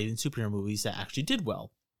of writing superhero movies that actually did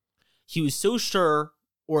well. He was so sure,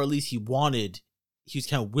 or at least he was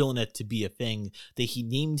kind of willing it to be a thing, that he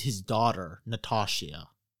named his daughter Natasha,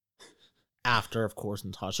 after, of course,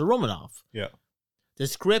 Natasha Romanoff. Yeah. The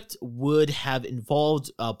script would have involved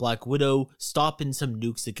Black Widow stopping some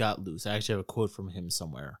nukes that got loose. I actually have a quote from him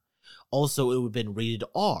somewhere. Also, it would have been rated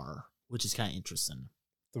R, which is kind of interesting.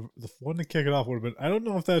 The one to kick it off would have been, I don't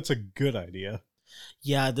know if that's a good idea.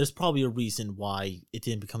 Yeah, there's probably a reason why it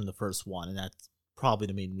didn't become the first one, and that's probably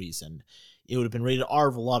the main reason. It would have been rated R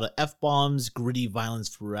with a lot of F-bombs, gritty violence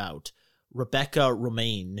throughout. Rebecca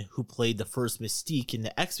Romaine, who played the first Mystique in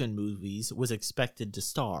the X-Men movies, was expected to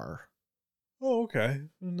star. Oh, okay.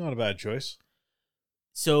 Not a bad choice.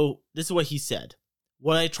 So, this is what he said.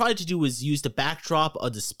 What I tried to do was use the backdrop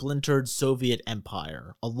of the splintered Soviet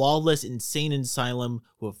Empire, a lawless, insane asylum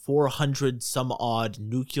with 400 some odd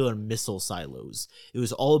nuclear missile silos. It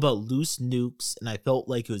was all about loose nukes, and I felt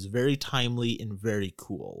like it was very timely and very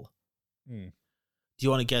cool. Do you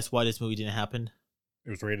want to guess why this movie didn't happen? It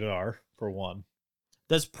was rated R, for one.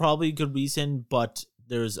 That's probably a good reason, but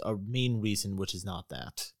there's a main reason, which is not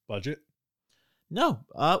that. Budget? No,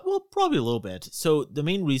 well, probably a little bit. So the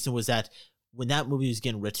main reason was that when that movie was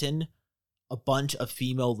getting written, a bunch of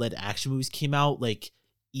female-led action movies came out, like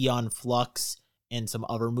Aeon Flux and some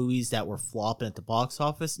other movies that were flopping at the box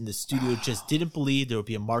office, and the studio just didn't believe there would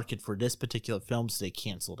be a market for this particular film, so they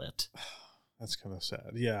canceled it. That's kind of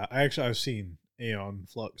sad. Yeah, I've seen Aeon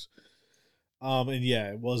Flux. And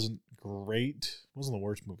yeah, it wasn't great. It wasn't the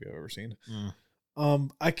worst movie I've ever seen.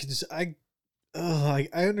 I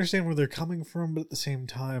understand where they're coming from, but at the same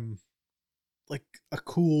time, like a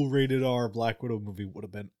cool rated R Black Widow movie would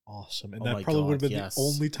have been awesome, and that probably would have been the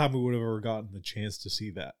only time we would have ever gotten the chance to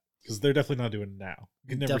see that, because they're definitely not doing it now. You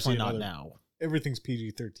can never definitely see not now. Everything's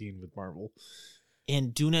PG-13 with Marvel,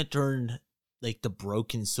 and doing it during like the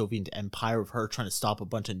broken Soviet Empire with her trying to stop a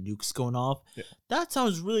bunch of nukes going off. Yeah. That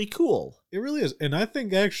sounds really cool. It really is, and I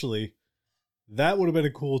think actually that would have been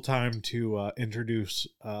a cool time to introduce.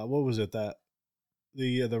 What was it that?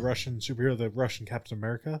 The Russian superhero, the Russian Captain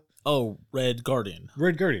America. Oh, Red Guardian.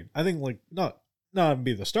 Red Guardian. I think like not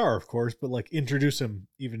be the star, of course, but like introduce him.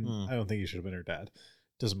 Even I don't think he should have been her dad.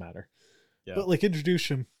 Doesn't matter. Yeah. But like introduce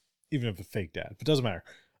him, even if a fake dad, but doesn't matter.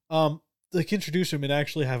 Like introduce him and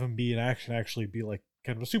actually have him be in action. Actually be like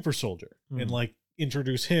kind of a super soldier, and like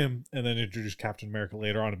introduce him, and then introduce Captain America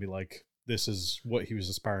later on, and be like, this is what he was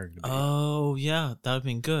aspiring to be. Oh yeah, that would have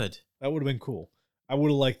been good. That would have been cool. I would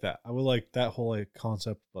have liked that. I would like that whole like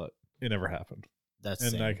concept, but it never happened.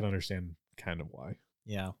 I can understand kind of why.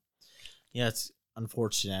 Yeah, it's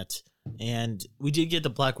unfortunate. And we did get the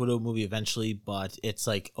Black Widow movie eventually, but it's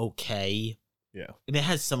like okay. Yeah, and it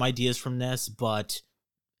has some ideas from this, but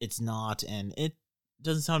it's not, and it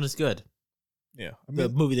doesn't sound as good. Yeah, I mean, the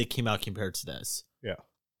movie that came out compared to this. Yeah,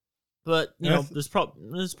 but you know, there's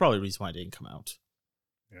probably a reason why it didn't come out.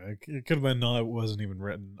 Yeah, it could have been it wasn't even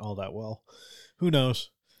written all that well. Who knows?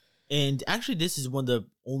 And actually, this is one of the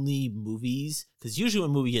only movies, because usually when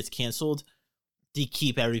a movie gets canceled, they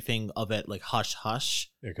keep everything of it like hush hush.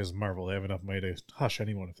 Yeah, because Marvel, they have enough money to hush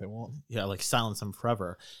anyone if they want. Yeah, like silence them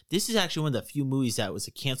forever. This is actually one of the few movies that was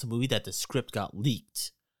a canceled movie that the script got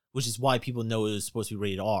leaked, which is why people know it was supposed to be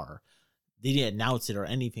rated R. They didn't announce it or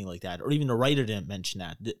anything like that, or even the writer didn't mention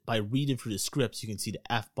that. By reading through the scripts, you can see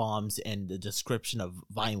the F-bombs and the description of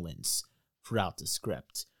violence throughout the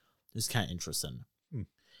script. It's kind of interesting.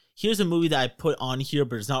 Here's a movie that I put on here,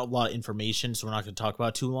 but there's not a lot of information, so we're not going to talk about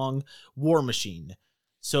it too long. War Machine.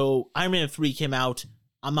 So Iron Man 3 came out.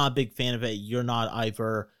 I'm not a big fan of it. You're not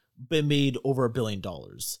either. But it made over $1 billion.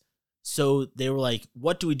 So they were like,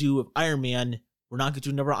 what do we do with Iron Man? We're not going to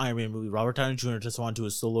do another Iron Man movie. Robert Downey Jr. just wanted to do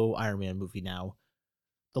a solo Iron Man movie now.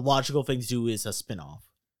 The logical thing to do is a spin-off.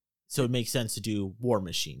 So it makes sense to do War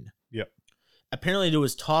Machine. Yep. Apparently there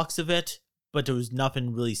was talks of it, but there was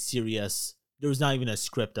nothing really serious. There was not even a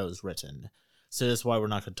script that was written. So that's why we're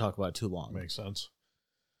not going to talk about it too long. Makes sense.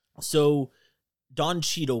 So Don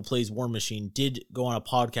Cheadle plays War Machine, did go on a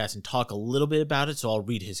podcast and talk a little bit about it, so I'll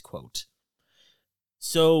read his quote.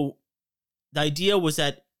 So the idea was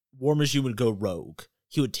that War Machine would go rogue.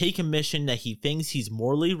 He would take a mission that he thinks he's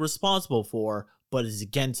morally responsible for, but is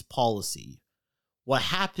against policy. What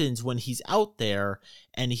happens when he's out there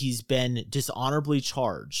and he's been dishonorably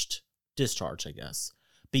discharged, I guess,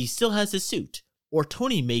 but he still has a suit, or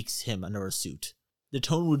Tony makes him another suit. The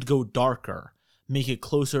tone would go darker. make it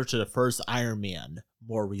closer to the first Iron Man,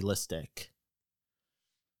 more realistic.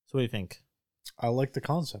 So what do you think? I like the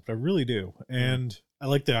concept. I really do. And I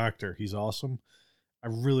like the actor. He's awesome. I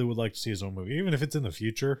really would like to see his own movie, even if it's in the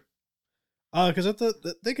future. Because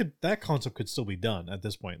that concept could still be done at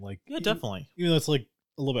this point. Like, Yeah, definitely. Even though it's like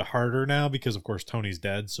a little bit harder now because, of course, Tony's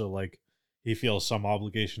dead. So like he feels some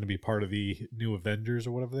obligation to be part of the new Avengers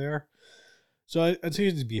or whatever they are. So I'd say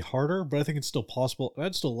it'd be harder, but I think it's still possible.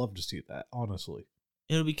 I'd still love to see that, honestly.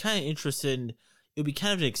 It'll be kind of interesting. It would be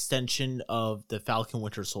kind of an extension of the Falcon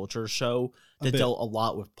Winter Soldier show that dealt a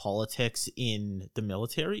lot with politics in the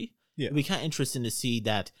military. Yeah. It'd be kind of interesting to see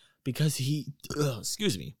that because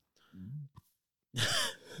excuse me.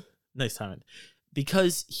 Nice timing.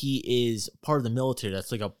 Because he is part of the military,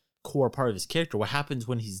 that's like a core part of his character. What happens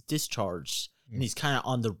when he's discharged and he's kind of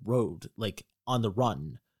on the road, like on the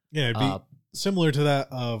run? Yeah, it'd be similar to that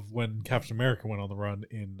of when Captain America went on the run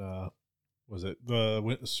in, was it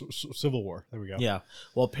the Civil War? There we go. Yeah.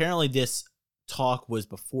 Well, apparently this talk was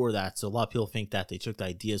before that, so a lot of people think that they took the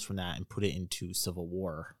ideas from that and put it into Civil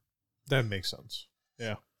War. That makes sense.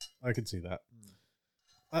 Yeah, I can see that.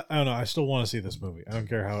 I don't know. I still want to see this movie. I don't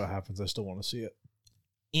care how it happens. I still want to see it.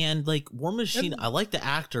 And like War Machine, I like the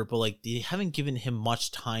actor, but like they haven't given him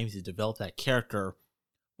much time to develop that character,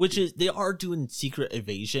 which is they are doing Secret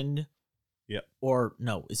Invasion. Yeah. Or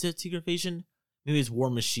no, is it Secret Invasion? Maybe it's War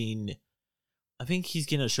Machine. I think he's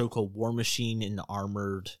getting a show called War Machine and the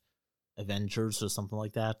Armored Avengers or something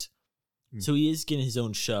like that. So he is getting his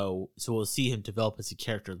own show. So we'll see him develop as a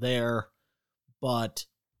character there. But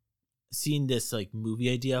seeing this like movie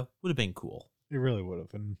idea would have been cool. It really would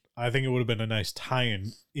have, and I think it would have been a nice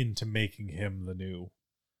tie-in into making him the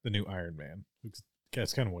new Iron Man.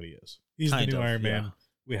 That's kind of what he is. He's the new Iron Man.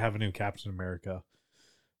 We have a new Captain America,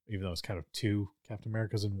 even though it's kind of two Captain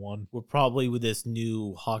Americas in one. We're probably with this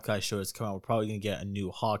new Hawkeye show that's come out. We're probably gonna get a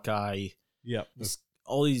new Hawkeye. Yep.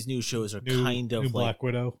 All these new shows are kind of new like Black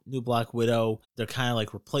Widow. New Black Widow. They're kind of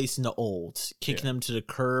like replacing the old, kicking them to the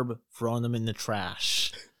curb, throwing them in the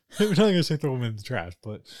trash. We're not going to say throw them in the trash,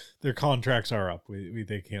 but their contracts are up.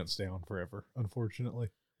 They can't stay on forever, unfortunately.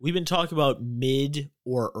 We've been talking about mid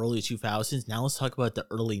or early 2000s. Now let's talk about the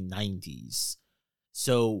early 90s.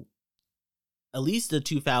 So at least the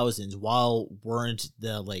 2000s, while weren't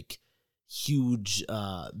the like huge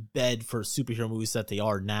bed for superhero movies that they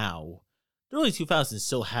are now, the early 2000s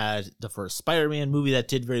still had the first Spider-Man movie that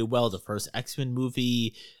did very well, the first X-Men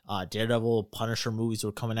movie, Daredevil, Punisher movies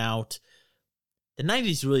were coming out. The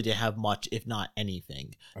 90s really didn't have much, if not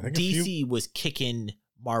anything. DC was kicking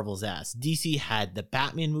Marvel's ass. DC had the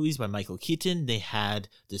Batman movies by Michael Keaton. They had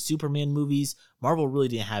the Superman movies. Marvel really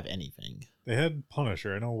didn't have anything. They had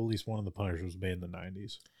Punisher. I know at least one of the Punishers was made in the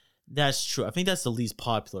 90s. That's true. I think that's the least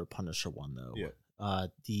popular Punisher one, though. Yeah.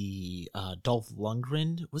 The Dolph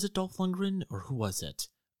Lundgren. Was it Dolph Lundgren? Or who was it?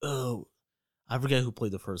 Oh, I forget who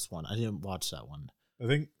played the first one. I didn't watch that one. I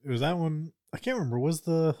think it was that one. I can't remember. Was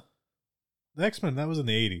the X-Men, that was in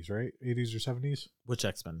the 80s, right? 80s or 70s? Which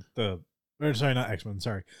X-Men? Sorry, not X-Men,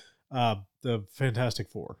 sorry. The Fantastic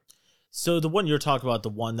Four. So the one you're talking about, the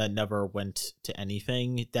one that never went to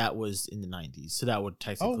anything, that was in the 90s. So that would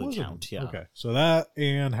technically count, yeah. Okay, so that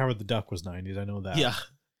and Howard the Duck was 90s, I know that. Yeah.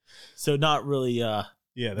 So not really, not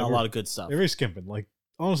a lot of good stuff. They're very skimping. Like,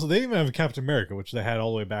 honestly, they even have Captain America, which they had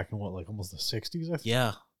all the way back in, almost the 60s, I think?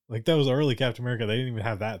 Yeah. Like, that was the early Captain America. They didn't even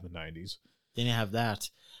have that in the 90s. They didn't have that.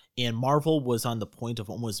 And Marvel was on the point of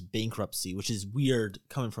almost bankruptcy, which is weird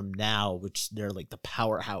coming from now, which they're like the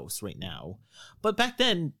powerhouse right now. But back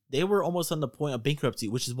then, they were almost on the point of bankruptcy,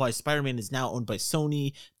 which is why Spider-Man is now owned by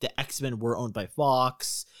Sony. The X-Men were owned by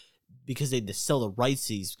Fox because they had to sell the rights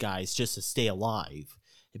to these guys just to stay alive.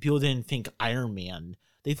 If people didn't think Iron Man,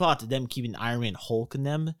 they thought them keeping Iron Man, Hulk in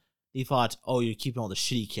them, they thought, oh, you're keeping all the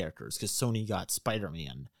shitty characters because Sony got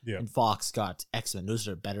Spider-Man and Fox got X-Men. Those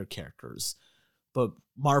are better characters. But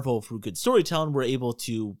Marvel, through good storytelling, were able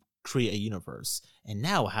to create a universe and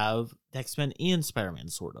now have X-Men and Spider-Man,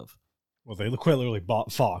 sort of. Well, they quite literally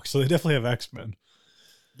bought Fox, so they definitely have X-Men.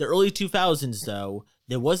 The early 2000s, though,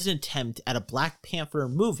 there was an attempt at a Black Panther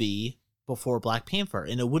movie before Black Panther,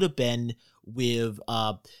 and it would have been with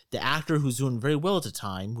the actor who's doing very well at the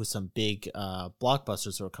time with some big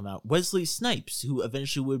blockbusters that were coming out, Wesley Snipes, who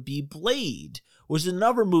eventually would be Blade, which is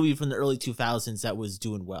another movie from the early 2000s that was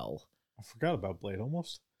doing well. I forgot about Blade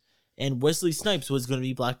almost. And Wesley Snipes was going to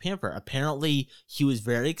be Black Panther. Apparently, he was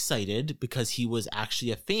very excited because he was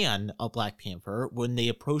actually a fan of Black Panther. When they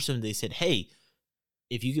approached him, they said, hey,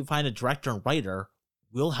 if you can find a director and writer,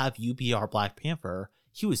 we'll have you be our Black Panther.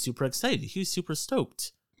 He was super excited. He was super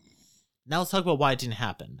stoked. Now let's talk about why it didn't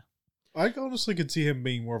happen. I honestly could see him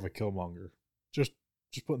being more of a Killmonger. Just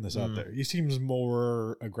putting this out there. He seems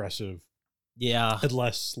more aggressive. Yeah. And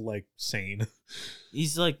less, like, sane.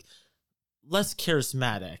 He's, like, less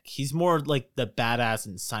charismatic. He's more like the badass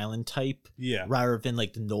and silent type. Yeah. Rather than,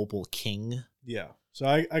 like, the noble king. Yeah. So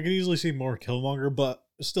I could easily see more Killmonger, but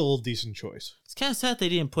still a decent choice. It's kind of sad they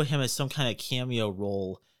didn't put him as some kind of cameo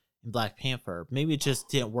role in Black Panther. Maybe it just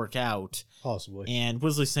didn't work out. Possibly. And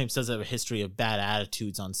Wesley Snipes does have a history of bad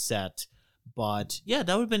attitudes on set. But, yeah,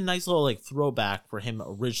 that would have been a nice little, like, throwback for him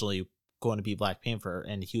originally going to be Black Panther,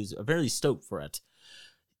 and he was very stoked for it.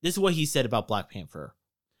 This is what he said about Black Panther.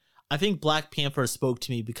 I think Black Panther spoke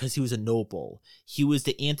to me because he was a noble. He was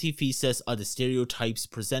the antithesis of the stereotypes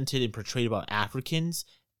presented and portrayed about Africans,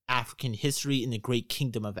 African history, and the great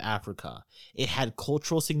kingdom of Africa. It had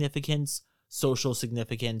cultural significance, social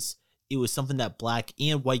significance. It was something that Black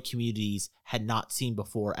and white communities had not seen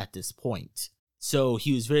before at this point. So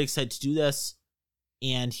he was very excited to do this,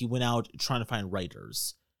 and he went out trying to find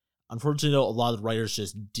writers. Unfortunately, though, a lot of the writers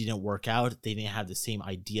just didn't work out. They didn't have the same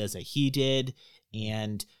ideas that he did.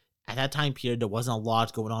 And at that time period, there wasn't a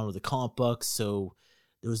lot going on with the comic books, so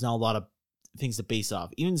there was not a lot of things to base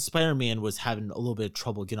off. Even Spider-Man was having a little bit of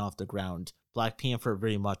trouble getting off the ground. Black Panther,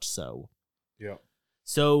 very much so. Yeah.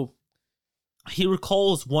 So he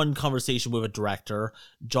recalls one conversation with a director,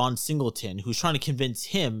 John Singleton, who's trying to convince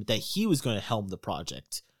him that he was going to helm the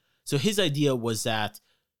project. So his idea was that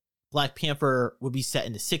Black Panther would be set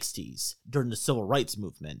in the 60s during the civil rights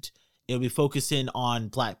movement. It would be focusing on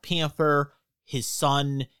Black Panther, his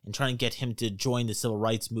son, and trying to get him to join the civil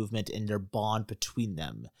rights movement and their bond between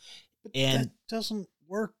them. But and that doesn't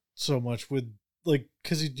work so much with, like,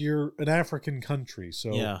 because you're an African country.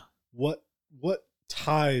 So yeah. What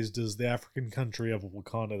ties does the African country of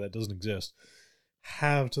Wakanda that doesn't exist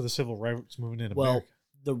have to the civil rights movement in America?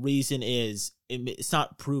 The reason is, it's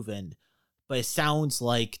not proven, but it sounds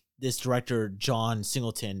like this director, John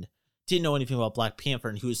Singleton, didn't know anything about Black Panther,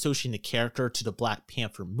 and he was associating the character to the Black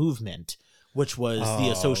Panther movement, which was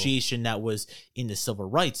the association that was in the civil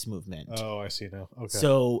rights movement. Oh, I see now. Okay.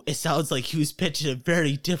 So it sounds like he was pitching a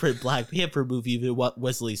very different Black Panther movie than what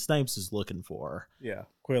Wesley Snipes was looking for. Yeah,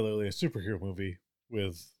 clearly a superhero movie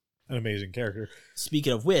with an amazing character.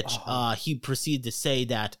 Speaking of which, he proceeded to say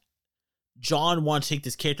that John wanted to take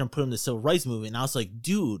this character and put him in the civil rights movement, and I was like,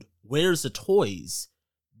 dude, where's the toys?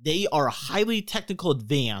 They are a highly technical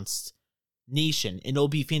advanced nation, and it'll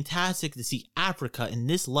be fantastic to see Africa in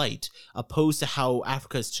this light opposed to how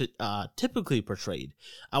Africa is typically portrayed.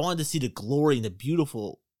 I wanted to see the glory and the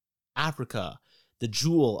beautiful Africa, the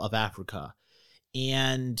jewel of Africa.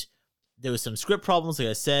 And there was some script problems, like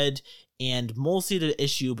I said, and mostly the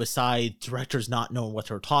issue, besides directors not knowing what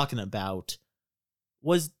they were talking about,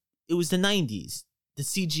 was it was the 90s. The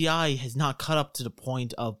CGI has not caught up to the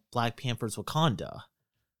point of Black Panther's Wakanda.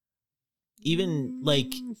 Even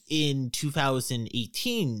like in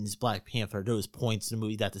 2018's Black Panther, there was points in the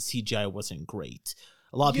movie that the CGI wasn't great.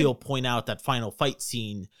 A lot of people point out that final fight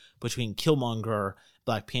scene between Killmonger,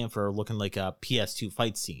 Black Panther, looking like a PS2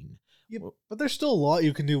 fight scene. Yeah, but there's still a lot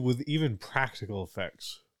you can do with even practical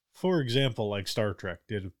effects. For example, like Star Trek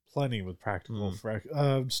did plenty with practical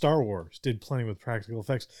effects. Star Wars did plenty with practical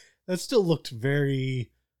effects. That still looked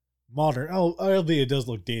very modern. Oh, albeit it does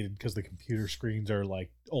look dated because the computer screens are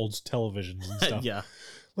like old televisions and stuff. Yeah.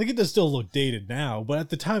 Like, it does still look dated now, but at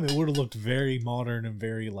the time it would have looked very modern and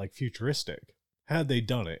very, like, futuristic had they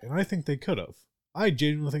done it. And I think they could have. I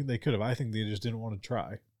genuinely think they could have. I think they just didn't want to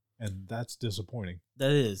try. And that's disappointing.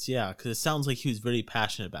 That is, yeah, because it sounds like he was very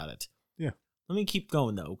passionate about it. Yeah. Let me keep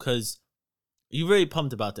going, though, because you're very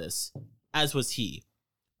pumped about this, as was he.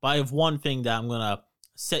 But I have one thing that I'm going to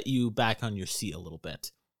set you back on your seat a little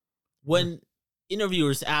bit. When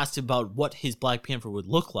interviewers asked about what his Black Panther would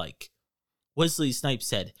look like, Wesley Snipes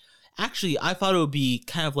said, actually, I thought it would be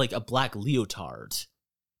kind of like a black leotard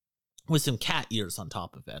with some cat ears on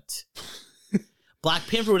top of it. Black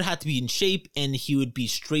Panther would have to be in shape, and he would be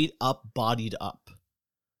straight up bodied up.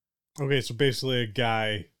 Okay, so basically a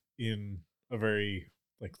guy in a very,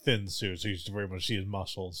 like, thin suit, so you just very much see his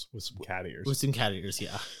muscles with some cat ears. With some cat ears,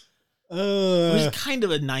 yeah. It was kind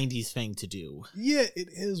of a 90s thing to do. Yeah, it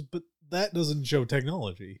is, but that doesn't show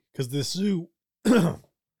technology. Because the suit,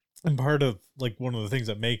 and part of, like, one of the things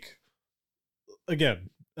that make, again,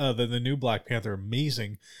 the new Black Panther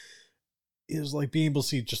amazing is, like, being able to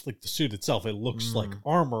see just, like, the suit itself. It looks like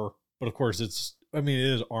armor, but of course it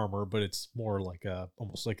is armor, but it's more like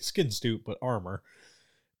almost like a skin suit, but armor.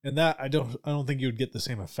 And that I don't think you would get the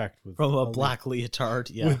same effect with from a black leotard,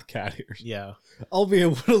 yeah, with cat ears. Yeah, albeit it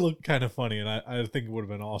would have looked kind of funny, and I think it would have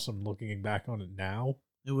been awesome looking back on it now.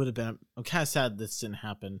 It would have been. I'm kind of sad this didn't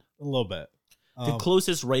happen. A little bit. The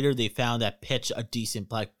closest writer they found that pitched a decent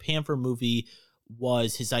Black Panther movie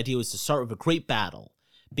was his idea was to start with a great battle.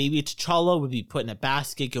 Baby T'Challa would be put in a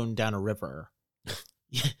basket going down a river.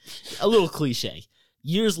 A little cliche.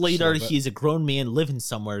 Years later, he's a grown man living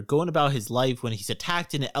somewhere, going about his life when he's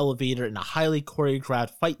attacked in an elevator in a highly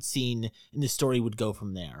choreographed fight scene, and the story would go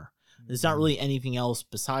from there. There's not really anything else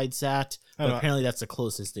besides that, but apparently that's the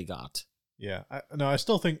closest they got. Yeah, I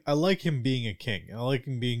still think I like him being a king. I like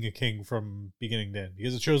him being a king from beginning to end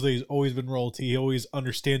because it shows that he's always been royalty. He always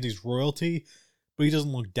understands he's royalty, but he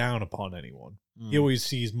doesn't look down upon anyone. He always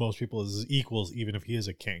sees most people as equals, even if he is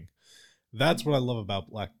a king. That's what I love about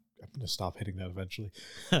Black. I'm going to stop hitting that eventually.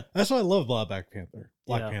 That's what I love about Black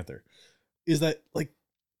Panther, is that like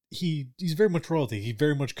he's very much royalty. He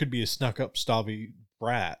very much could be a snuck up, stabby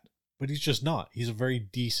brat. But he's just not. He's a very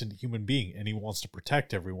decent human being, and he wants to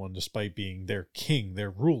protect everyone despite being their king, their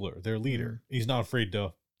ruler, their leader. He's not afraid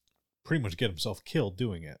to pretty much get himself killed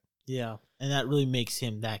doing it. Yeah, and that really makes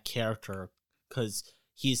him that character because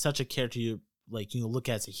he's such a character you look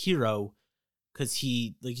at as a hero because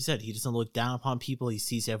he, like you said, he doesn't look down upon people. He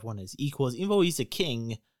sees everyone as equals. Even though he's a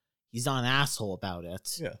king, he's not an asshole about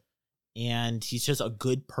it. Yeah. And he's just a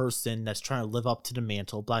good person that's trying to live up to the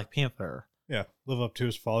mantle of Black Panther. Yeah, live up to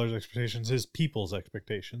his father's expectations, his people's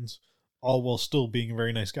expectations, all while still being a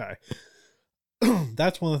very nice guy.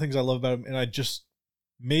 That's one of the things I love about him, and I just,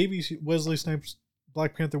 maybe Wesley Snipes'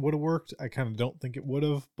 Black Panther would have worked. I kind of don't think it would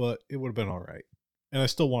have, but it would have been all right. And I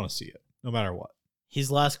still want to see it, no matter what.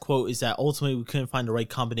 His last quote is that ultimately we couldn't find the right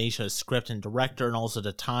combination of script and director, and also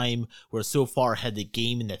the time we're so far ahead of the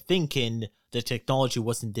game in the thinking, the technology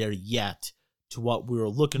wasn't there yet to what we were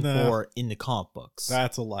looking for in the comic books.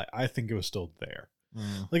 That's a lie. I think it was still there.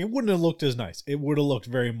 Like, it wouldn't have looked as nice. It would have looked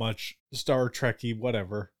very much Star Trek-y,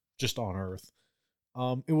 whatever, just on Earth.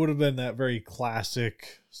 It would have been that very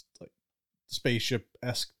classic, like,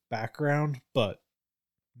 spaceship-esque background, but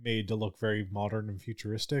made to look very modern and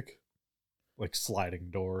futuristic. Like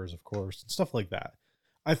sliding doors, of course, and stuff like that.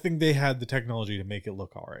 I think they had the technology to make it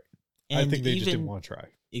look all right. I think they just didn't want to try.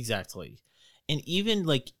 Exactly. And even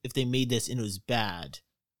like if they made this and it was bad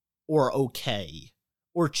or okay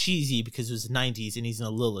or cheesy because it was the 90s and he's in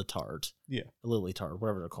a leotard. Yeah. A leotard,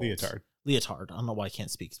 whatever they're called. Leotard. I don't know why I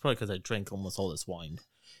can't speak. It's probably because I drank almost all this wine.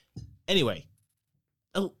 Anyway,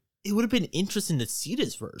 it would have been interesting to see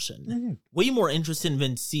this version. Mm-hmm. Way more interesting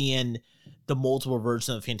than seeing the multiple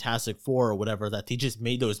versions of Fantastic Four or whatever that they just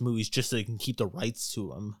made those movies just so they can keep the rights to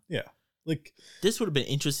them. Yeah. Like, this would have been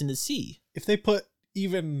interesting to see. If they put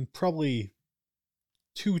even probably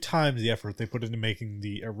 2 times the effort they put into making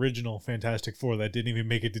the original Fantastic Four that didn't even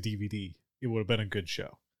make it to DVD, it would have been a good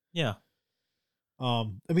show. Yeah. I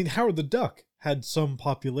mean, Howard the Duck had some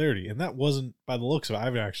popularity, and that wasn't, by the looks of it, I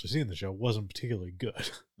haven't actually seen the show, wasn't particularly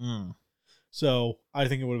good. So I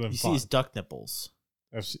think it would have been fun. You see his duck nipples.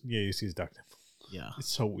 You see his duck nipples. Yeah. It's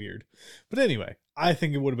so weird. But anyway, I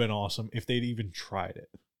think it would have been awesome if they'd even tried it.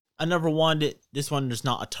 I never wanted it. This one, there's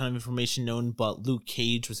not a ton of information known, but Luke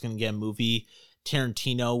Cage was going to get a movie.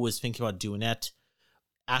 Tarantino was thinking about doing it.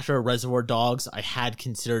 After Reservoir Dogs, I had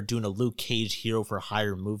considered doing a Luke Cage Hero for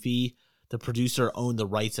Hire movie. The producer owned the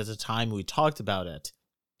rights at the time. We talked about it.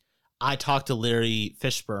 I talked to Larry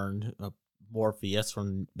Fishburne, Morpheus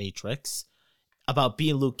from Matrix, about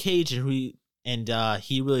being Luke Cage, and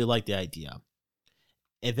he really liked the idea.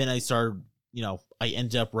 And then I started, I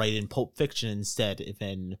ended up writing Pulp Fiction instead, and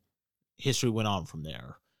then history went on from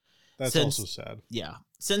there. That's also sad. Yeah.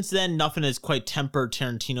 Since then, nothing has quite tempered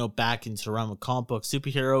Tarantino back into the realm of comic book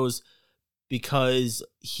superheroes because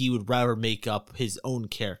he would rather make up his own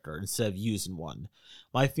character instead of using one.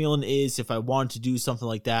 My feeling is if I wanted to do something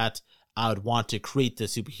like that, I would want to create the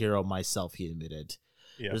superhero myself, he admitted.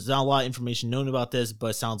 Yeah. There's not a lot of information known about this, but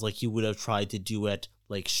it sounds like he would have tried to do it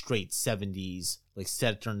like straight 70s, like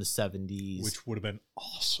set it during the 70s. Which would have been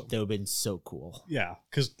awesome. That would have been so cool. Yeah,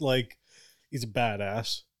 because he's a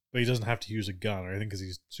badass, but he doesn't have to use a gun or anything because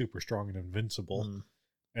he's super strong and invincible.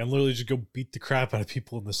 And literally just go beat the crap out of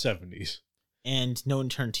people in the 70s. And knowing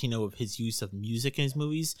Tarantino of his use of music in his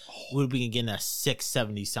movies, would be getting a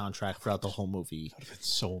 670 soundtrack throughout the whole movie. That would have been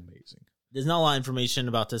so amazing. There's not a lot of information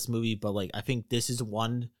about this movie, but I think this is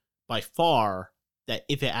one by far that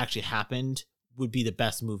if it actually happened would be the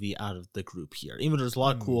best movie out of the group here. Even though there's a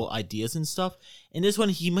lot of cool ideas and stuff. And this one,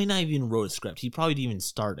 he might not even wrote a script. He probably didn't even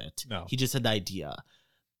start it. No. He just had the idea.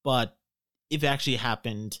 But if it actually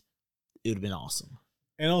happened, it would have been awesome.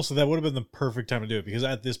 And also, that would have been the perfect time to do it, because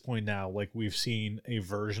at this point now, we've seen a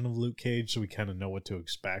version of Luke Cage, so we kind of know what to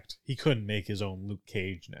expect. He couldn't make his own Luke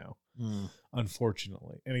Cage now,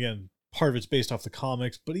 unfortunately. And again, part of it's based off the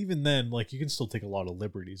comics, but even then, you can still take a lot of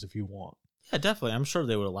liberties if you want. Yeah, definitely. I'm sure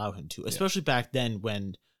they would allow him to, especially back then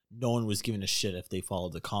when no one was giving a shit if they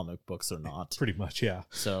followed the comic books or not. Pretty much, yeah.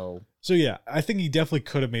 So yeah, I think he definitely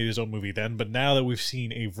could have made his own movie then, but now that we've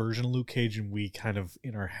seen a version of Luke Cage and we kind of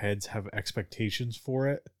in our heads have expectations for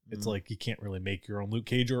it, it's like you can't really make your own Luke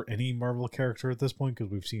Cage or any Marvel character at this point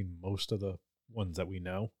because we've seen most of the ones that we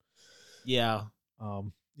know. Yeah.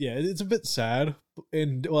 Yeah, it's a bit sad,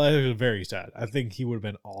 and well, it was very sad. I think he would have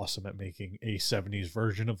been awesome at making a 70s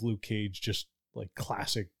version of Luke Cage, just like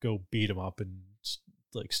classic, go beat him up and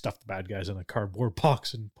like stuff the bad guys in a cardboard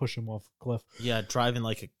box and push them off a cliff. Yeah, driving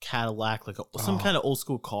like a Cadillac, like some kind of old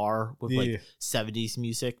school car with like 70s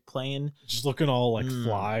music playing. Just looking all like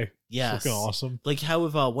fly. Yes. Looking awesome. Like how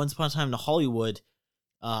with Once Upon a Time in Hollywood,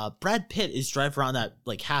 Brad Pitt is driving around that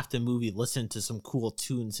like half the movie listening to some cool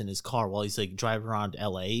tunes in his car while he's like driving around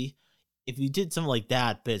LA. If you did something like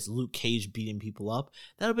that, but it's Luke Cage beating people up,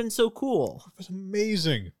 that would have been so cool. It was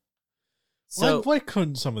amazing. So why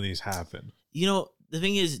couldn't some of these happen? You know, the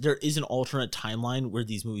thing is, there is an alternate timeline where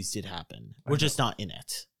these movies did happen. We're just not in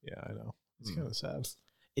it. Yeah, I know. It's kind of sad.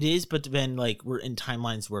 It is, but then like we're in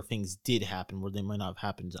timelines where things did happen where they might not have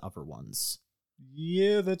happened to other ones.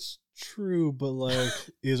 Yeah, that's true, but like,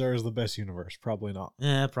 is ours the best universe? Probably not.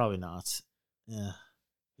 Yeah, probably not.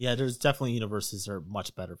 Yeah, there's definitely universes that are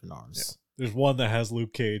much better than ours. Yeah. There's one that has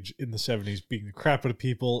Luke Cage in the 70s beating the crap out of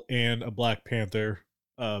people and a Black Panther.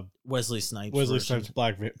 Wesley Snipes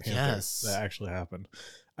Black Panther. Yes, that actually happened.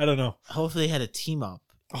 I don't know. Hopefully they had a team up.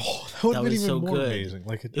 Oh, that would have been even so more amazing.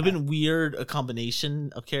 Like it would have been weird, a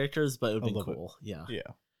combination of characters, but it would have been cool. Yeah.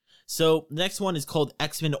 So the next one is called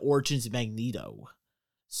X-Men Origins Magneto.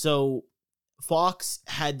 So Fox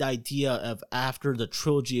had the idea of after the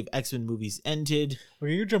trilogy of X-Men movies ended.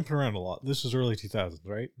 Okay, you're jumping around a lot. This is early 2000s,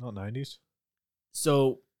 right? Not 90s?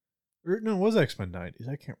 So... no, it was X-Men 90s.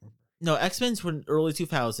 I can't remember. No, X-Men's were in early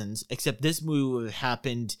 2000s, except this movie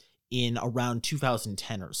happened in around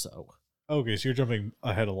 2010 or so. Okay, so you're jumping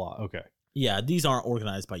ahead a lot. Okay. Yeah, these aren't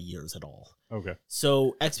organized by years at all. Okay.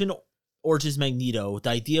 So X-Men Origins Magneto, the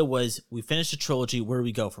idea was we finished a trilogy, where do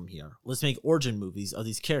we go from here? Let's make origin movies of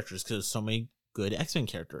these characters because there's so many good X-Men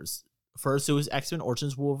characters. First it was X-Men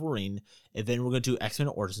Origins Wolverine, and then we're going to do X-Men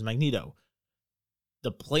Origins Magneto.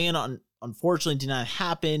 The plan unfortunately did not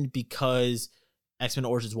happen because X-Men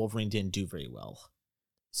Origins Wolverine didn't do very well.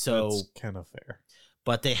 So that's kind of fair.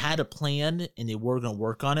 But they had a plan and they were going to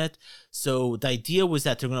work on it. So the idea was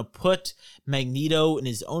that they're going to put Magneto in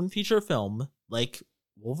his own feature film, like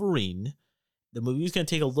Wolverine. The movie was going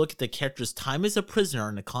to take a look at the character's time as a prisoner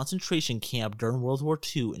in a concentration camp during World War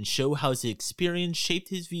II and show how his experience shaped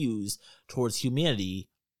his views towards humanity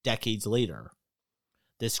decades later.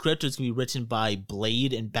 The script was going to be written by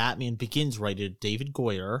Blade and Batman Begins writer David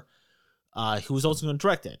Goyer, who was also going to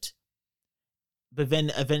direct it. But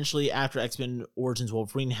then eventually after X-Men Origins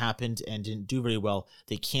Wolverine happened and didn't do very well,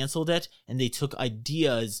 they canceled it and they took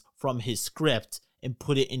ideas from his script and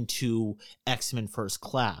put it into X-Men First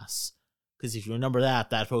Class. Because if you remember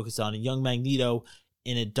that focused on a young Magneto,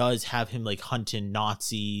 and it does have him like hunting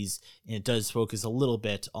Nazis, and it does focus a little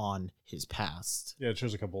bit on his past. Yeah, it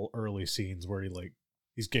shows a couple early scenes where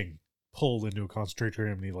he's getting pulled into a concentration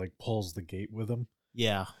camp and he like pulls the gate with him.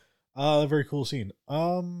 Yeah. A very cool scene.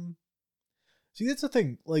 See, that's the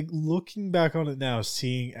thing. Like, looking back on it now,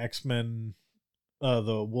 seeing X-Men,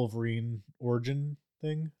 the Wolverine origin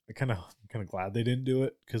thing, I'm kind of glad they didn't do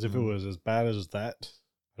it, because if it was as bad as that,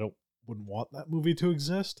 wouldn't want that movie to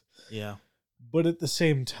exist. Yeah. But at the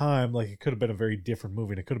same time, like, it could have been a very different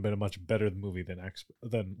movie, and it could have been a much better movie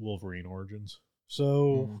than Wolverine Origins.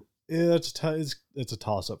 So yeah, it's a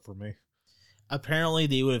toss up for me. Apparently,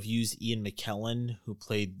 they would have used Ian McKellen, who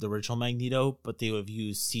played the original Magneto, but they would have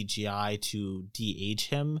used CGI to de-age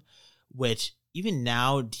him, which even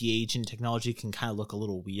now, de-aging technology can kind of look a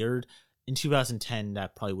little weird. In 2010,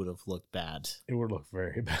 that probably would have looked bad. It would look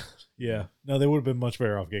very bad. Yeah. No, they would have been much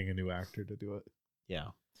better off getting a new actor to do it. Yeah.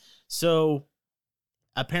 So,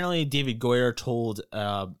 apparently, David Goyer told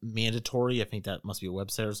Mandatory, I think that must be a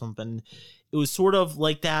website or something, it was sort of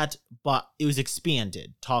like that, but it was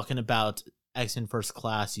expanded, talking about X-Men First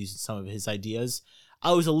Class using some of his ideas.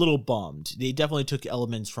 I was a little bummed. They definitely took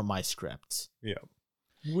elements from my script. Yeah.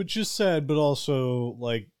 Which is sad, but also,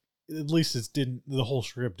 like, at least the whole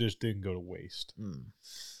script just didn't go to waste.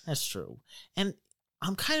 That's true. And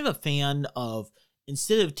I'm kind of a fan of,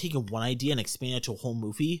 instead of taking one idea and expand it to a whole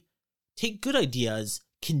movie, take good ideas,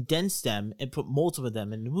 condense them, and put multiple of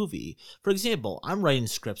them in the movie. For example, I'm writing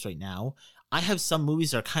scripts right now. I have some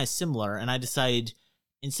movies that are kind of similar, and I decided,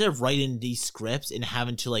 instead of writing these scripts and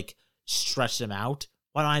having to, like, stretch them out,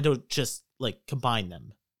 why don't I just, like, combine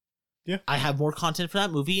them? Yeah. I have more content for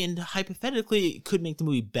that movie, and hypothetically, it could make the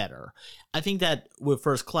movie better. I think that with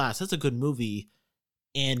First Class, that's a good movie,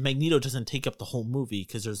 and Magneto doesn't take up the whole movie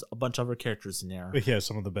because there's a bunch of other characters in there. But he has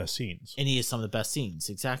some of the best scenes. And he has some of the best scenes,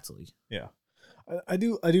 exactly. Yeah. I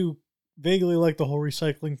do vaguely like the whole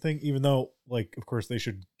recycling thing, even though, like, of course, they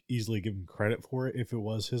should easily give him credit for it if it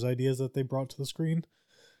was his ideas that they brought to the screen.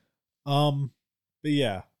 But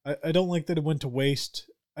yeah, I don't like that it went to waste.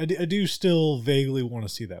 I do still vaguely want to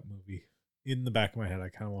see that movie. In the back of my head, I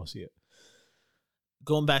kind of want to see it.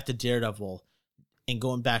 Going back to Daredevil and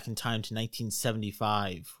going back in time to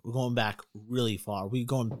 1975, we're going back really far. We're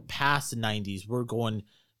going past the 90s. We're going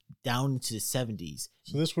down to the 70s.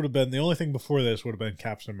 So this would have been, the only thing before this would have been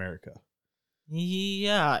Captain America.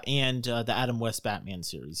 Yeah, and the Adam West Batman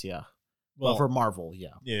series, yeah. Well, for Marvel,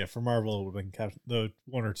 yeah. Yeah, for Marvel, it would have been the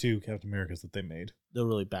one or two Captain Americas that they made. The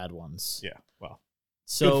really bad ones. Yeah, well,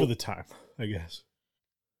 so good for the time, I guess.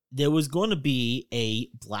 There was going to be a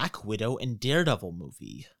Black Widow and Daredevil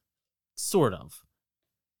movie. Sort of.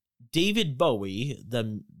 David Bowie,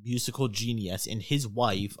 the musical genius, and his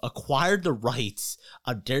wife acquired the rights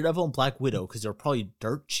of Daredevil and Black Widow because they're probably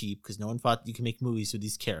dirt cheap because no one thought you could make movies with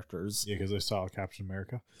these characters. Yeah, because they saw Captain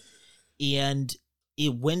America. And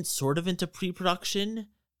it went sort of into pre-production.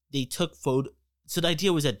 They took photo. So the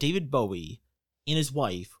idea was that David Bowie and his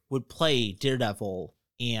wife would play Daredevil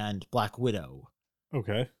and Black Widow.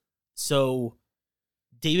 Okay. So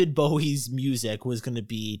David Bowie's music was going to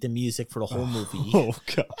be the music for the whole movie. Oh,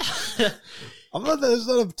 God. That's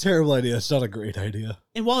not a terrible idea. It's not a great idea.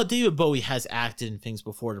 And while David Bowie has acted in things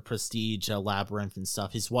before, The Prestige, Labyrinth and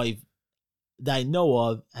stuff, his wife that I know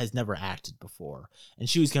of has never acted before. And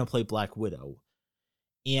she was going to play Black Widow.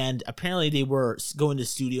 And apparently they were going to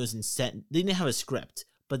studios and they didn't have a script,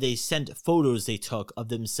 but they sent photos they took of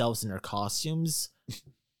themselves in their costumes.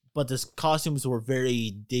 But the costumes were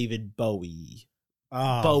very David Bowie.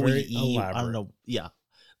 Bowie, I don't know. Yeah.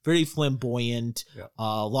 Very flamboyant, yeah.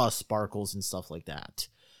 A lot of sparkles and stuff like that.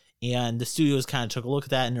 And the studios kind of took a look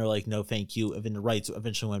at that and they're like, no, thank you. And then the rights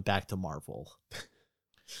eventually went back to Marvel.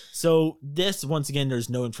 So this, once again, there's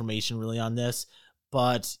no information really on this,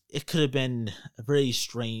 but it could have been a very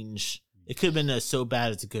strange. It could have been so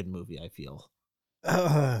bad it's a good movie, I feel.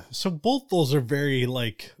 So both those are very,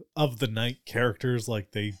 like, of the night characters.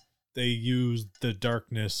 Like, they use the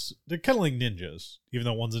darkness. They're kind of like ninjas, even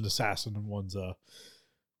though one's an assassin and one's a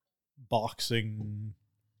boxing,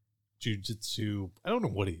 jujitsu. I don't know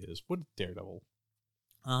what he is. What is Daredevil?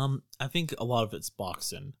 I think a lot of it's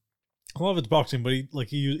boxing. A lot of it's boxing, but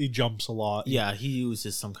he jumps a lot. Yeah, he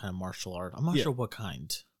uses some kind of martial art. I'm not sure what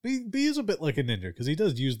kind. But he is a bit like a ninja because he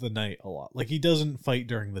does use the night a lot. Like, he doesn't fight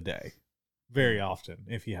during the day very often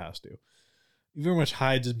if he has to. He very much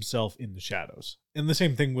hides himself in the shadows. And the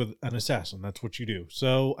same thing with an assassin. That's what you do.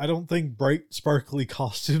 So I don't think bright, sparkly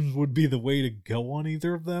costumes would be the way to go on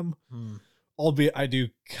either of them. Albeit I do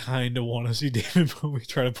kind of want to see David Bowie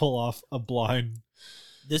try to pull off a blind.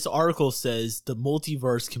 This article says the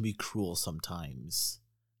multiverse can be cruel sometimes.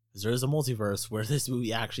 Because there is a multiverse where this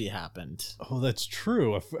movie actually happened. Oh, that's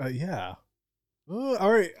true. Yeah.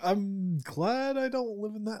 All right. I'm glad I don't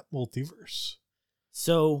live in that multiverse.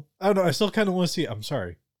 So I don't know. I still kind of want to see it. I'm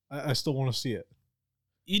sorry. I still want to see it.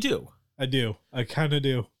 You do? I do. I kind of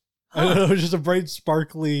do. Huh. I don't know. It's just a bright,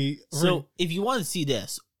 sparkly. So if you want to see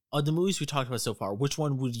this, of the movies we talked about so far, which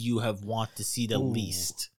one would you have want to see the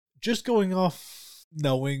least? Just going off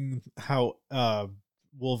knowing how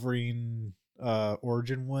Wolverine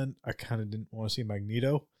origin went, I kind of didn't want to see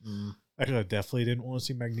Magneto. Actually, I definitely didn't want to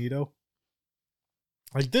see Magneto.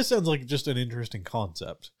 Like, this sounds like just an interesting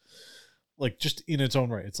concept. Like, just in its own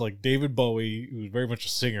right. It's like David Bowie, who's very much a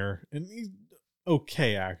singer, and he's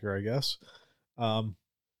okay actor, I guess. Kind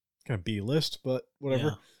of B-list, but whatever.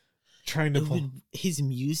 Yeah. Trying to his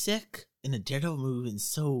music in a Daredevil movie is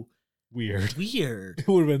so weird. It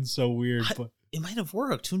would have been so weird, but it might have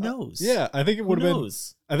worked. Who knows? Yeah, I think it would have been.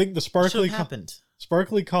 I think the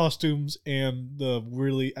sparkly costumes and the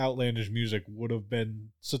really outlandish music would have been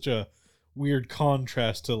such a weird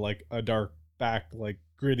contrast to, like, a dark back, like,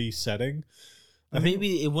 gritty setting.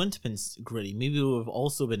 Maybe it wouldn't have been gritty. Maybe it would have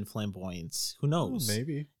also been flamboyant. Who knows?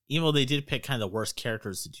 Maybe. Even though they did pick kind of the worst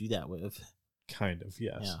characters to do that with. Kind of,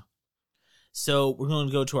 yes. Yeah. So we're going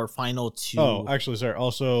to go to our final two. Oh, actually, sorry.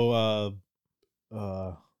 Also,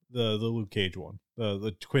 the Luke Cage one,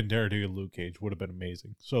 the Quentin Tarantino Luke Cage would have been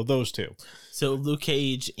amazing. So those two. So Luke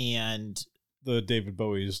Cage and the David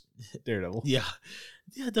Bowie's Daredevil. Yeah,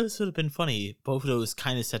 those would have been funny. Both of those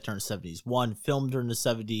kind of set during the 70s. One filmed during the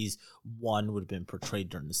 70s. One would have been portrayed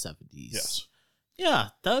during the 70s. Yes. Yeah,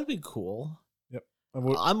 that would be cool. Yep.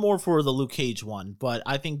 I'm more for the Luke Cage one, but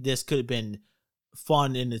I think this could have been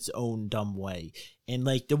fun in its own dumb way. And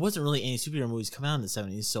like, there wasn't really any superhero movies coming out in the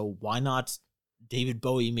 70s, so why not David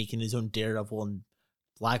Bowie making his own Daredevil and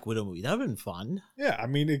Black Widow movie? That would have been fun. Yeah, I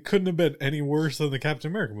mean, it couldn't have been any worse than the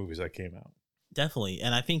Captain America movies that came out. Definitely.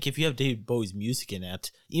 And I think if you have David Bowie's music in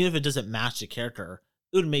it, even if it doesn't match the character,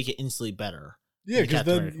 it would make it instantly better. Yeah, because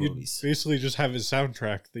then you basically just have his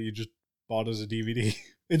soundtrack that you just bought as a DVD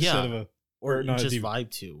instead of a... Or not just vibe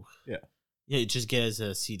to. Yeah. Yeah, you just get it as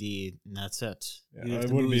a CD and that's it. Yeah, it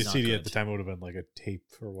wouldn't be a CD at the time. It would have been like a tape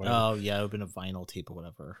or whatever. Oh, yeah, it would have been a vinyl tape or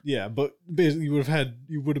whatever. Yeah, but basically you would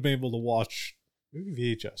have been able to watch, maybe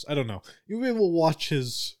VHS, I don't know. You would be able to watch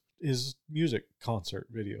his music concert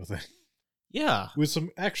video thing. Yeah. With some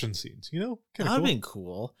action scenes, you know? That would have been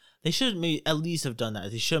cool. They should have at least have done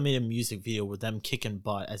that. They should have made a music video with them kicking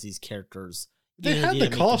butt as these characters. They had the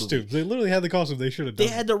costumes. They literally had the costumes. They should have done.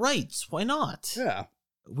 They had the rights. Why not? Yeah.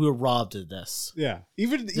 We were robbed of this. Yeah.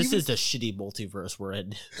 This is the shitty multiverse we're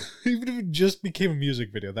in. Even if it just became a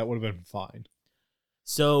music video, that would have been fine.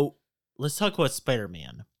 So let's talk about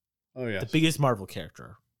Spider-Man. Oh, yeah. The biggest Marvel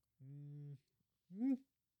character.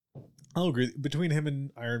 I'll agree. Between him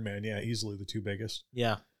and Iron Man, yeah, easily the two biggest.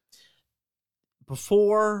 Yeah.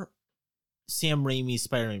 Before Sam Raimi's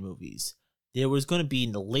Spider-Man movies, there was going to be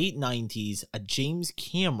in the late 90s a James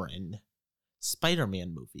Cameron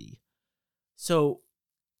Spider-Man movie. So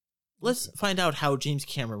let's find out how James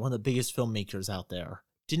Cameron, one of the biggest filmmakers out there,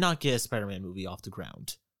 did not get a Spider-Man movie off the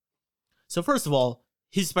ground. So first of all,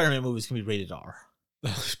 his Spider-Man movies can be rated R.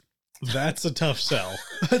 That's a tough sell.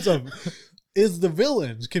 The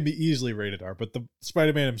villains can be easily rated R, but the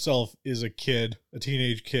Spider-Man himself is a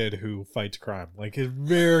teenage kid who fights crime. Like, it's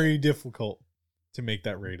very difficult to make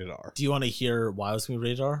that rated R. Do you want to hear why it was going to be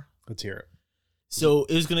rated R? Let's hear it. So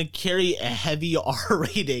it was going to carry a heavy R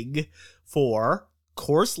rating for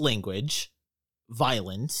coarse language,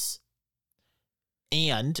 violence,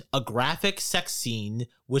 and a graphic sex scene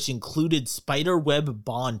which included spiderweb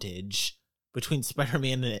bondage between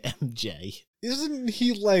Spider-Man and MJ. Isn't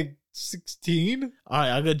he like 16? All right,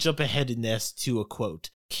 I'm going to jump ahead in this to a quote.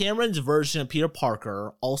 Cameron's version of Peter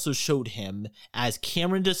Parker also showed him as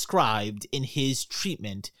Cameron described in his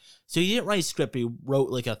treatment. So he didn't write a script, he wrote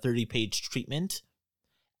like a 30-page treatment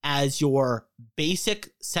as your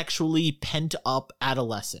basic sexually pent-up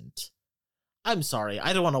adolescent. I'm sorry,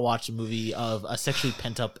 I don't want to watch a movie of a sexually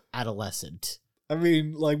pent-up adolescent. I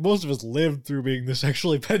mean, like, most of us lived through being the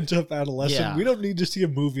sexually pent-up adolescent. Yeah. We don't need to see a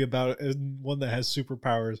movie about it and one that has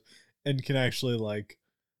superpowers and can actually, like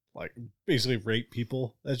basically rape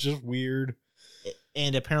people. That's just weird.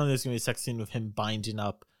 And apparently there's going to be a sex scene with him binding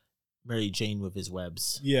up Mary Jane with his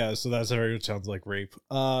webs. Yeah, so that's very, it sounds like rape.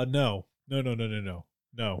 No. So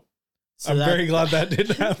I'm very glad that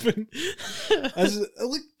didn't happen.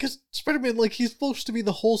 Because Spider-Man, like, he's supposed to be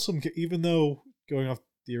the wholesome kid, even though going off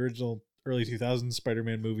the original early 2000s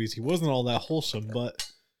Spider-Man movies, he wasn't all that wholesome, but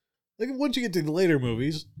like once you get to the later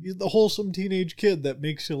movies, he's the wholesome teenage kid that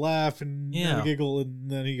makes you laugh and have a giggle,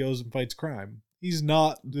 and then he goes and fights crime. He's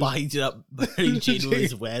not binds up Mary Jane with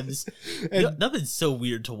his webs. And nothing's so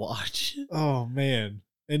weird to watch. Oh man.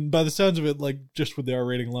 And by the sounds of it, like, just with the R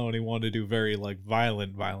rating alone, he wanted to do very like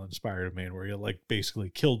violent Spider-Man, where he like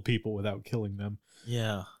basically killed people without killing them.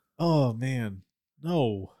 Yeah. Oh man.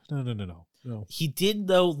 No. He did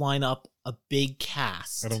though line up a big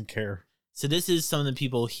cast. I don't care. So this is some of the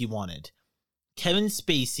people he wanted. Kevin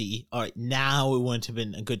Spacey. All right, now it wouldn't have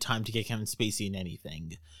been a good time to get Kevin Spacey in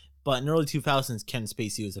anything. But in the early 2000s, Kevin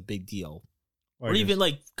Spacey was a big deal. Or even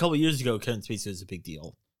like a couple years ago, Kevin Spacey was a big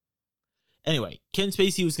deal. Anyway, Kevin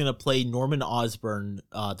Spacey was going to play Norman Osborn,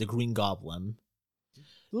 the Green Goblin. A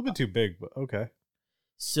little bit too big, but okay.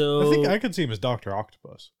 So I think I could see him as Dr.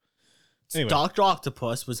 Octopus. Anyway. Dr.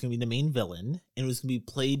 Octopus was going to be the main villain, and it was going to be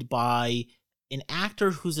played by an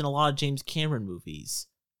actor who's in a lot of James Cameron movies.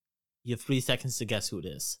 You have 3 seconds to guess who it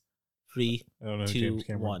is. 3, I don't know 2, James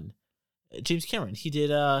Cameron. 1. James Cameron. He did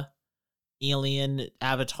Alien,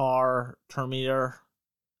 Avatar, Terminator,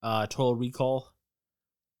 Total Recall.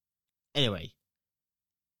 Anyway,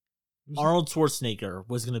 Arnold Schwarzenegger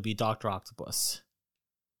was going to be Dr. Octopus.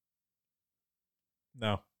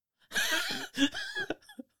 No.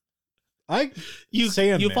 You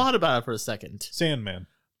thought about it for a second. Sandman,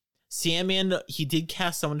 he did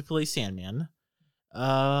cast someone to play Sandman. No,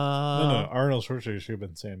 Arnold Schwarzenegger should have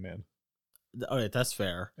been Sandman. All right, that's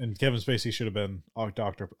fair. And Kevin Spacey should have been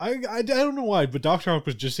Doctor. I don't know why, but Dr.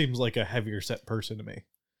 Octopus just seems like a heavier set person to me.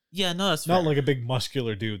 Yeah, no, that's fair. Not like a big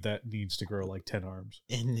muscular dude that needs to grow like 10 arms.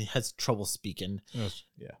 And has trouble speaking.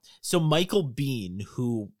 Yeah. So Michael Biehn,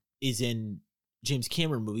 who is in James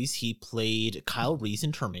Cameron movies, he played Kyle Reese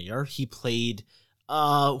in Terminator. He played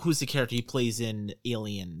who's the character he plays in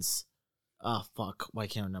Aliens? Oh fuck, why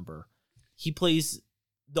can't I remember? He plays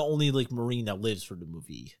the only like Marine that lives for the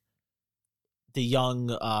movie. The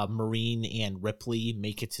young Marine and Ripley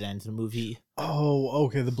make it to the end of the movie. Oh,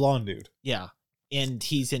 okay, the blonde dude. Yeah. And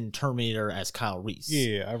he's in Terminator as Kyle Reese.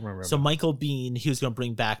 Yeah, I remember. So Michael Biehn, he was going to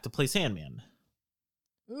bring back to play Sandman.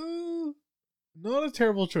 Not a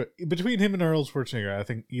terrible choice. Between him and Arnold Schwarzenegger, I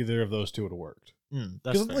think either of those two would have worked.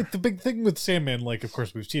 That's like the big thing with Sandman, like of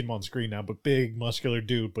course we've seen him on screen now, but big muscular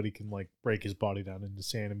dude, but he can like break his body down into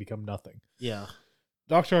sand and become nothing. Yeah.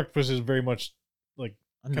 Dr. Octopus is very much like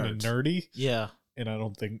kind of nerdy. Yeah. And I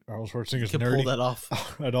don't think Arnold Schwarzenegger's can nerdy pull that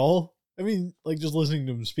off at all. I mean, like just listening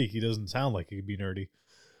to him speak, he doesn't sound like he could be nerdy.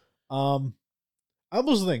 I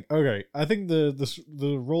almost think, okay, I think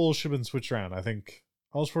the roles should have been switched around. I think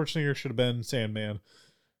Arnold Schwarzenegger should have been Sandman,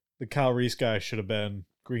 the Kyle Reese guy should have been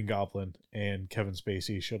Green Goblin, and Kevin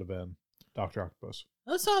Spacey should have been Dr. Octopus.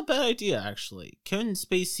 That's not a bad idea, actually. Kevin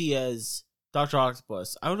Spacey as Dr.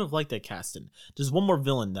 Octopus. I would have liked that casting. There's one more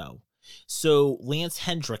villain, though. So, Lance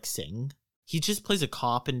Hendrickson, he just plays a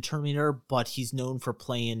cop in Terminator, but he's known for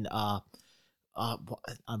playing, I'm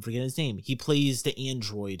forgetting his name. He plays the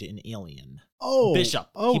android in Alien. Oh, Bishop.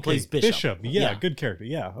 Okay. He plays Bishop. Bishop. Yeah, good character.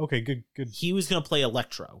 Yeah, okay, good. He was going to play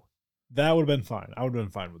Electro. That would have been fine. I would have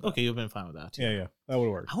been fine with that. Okay, you've been fine with that. Too. Yeah, that would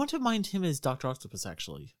have worked. I wouldn't mind him as Dr. Octopus,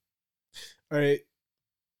 actually. All right.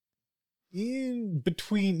 In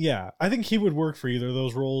between, yeah, I think he would work for either of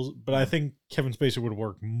those roles, but I think Kevin Spacey would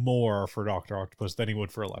work more for Dr. Octopus than he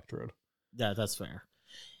would for Electrode. Yeah, that's fair.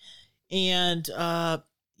 And,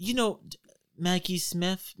 Maggie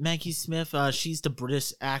Smith, she's the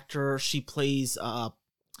British actor. She plays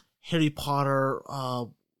Harry Potter.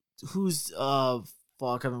 Who's, fuck,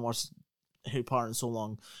 I haven't watched Harry Potter in so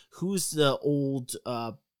long. Who's the old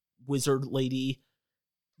wizard lady?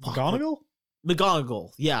 McGonagall?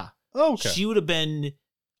 McGonagall, yeah. Oh, okay. She would have been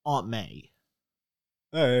Aunt May.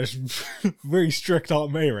 Very strict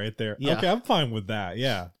Aunt May right there. Yeah. Okay, I'm fine with that,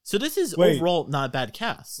 yeah. So this is overall not a bad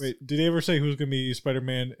cast. Wait, did they ever say who's going to be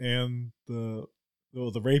Spider-Man and the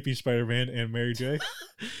rapey Spider-Man and Mary J?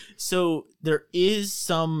 So there is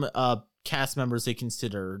some cast members they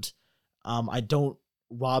considered.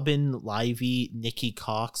 Robin Lively, Nikki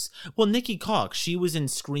Cox. Well, Nikki Cox, she was in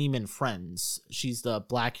Scream and Friends. She's the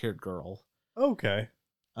black-haired girl. Okay.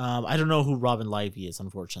 I don't know who Robin Lively is,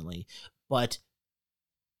 unfortunately. But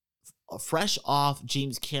fresh off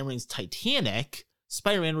James Cameron's Titanic,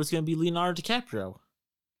 Spider-Man was going to be Leonardo DiCaprio.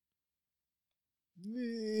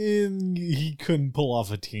 He couldn't pull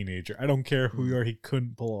off a teenager. I don't care who you are, he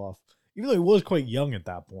couldn't pull off. Even though he was quite young at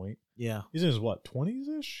that point. Yeah. He's in his,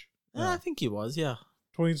 20s-ish? I think he was, yeah.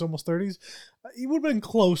 20s, almost 30s. He would have been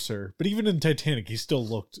closer, but even in Titanic, he still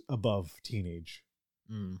looked above teenage.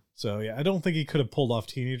 So, yeah, I don't think he could have pulled off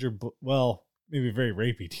teenager, but, well, maybe a very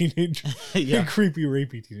rapey teenage. Yeah. Creepy,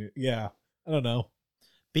 rapey teenage. Yeah, I don't know.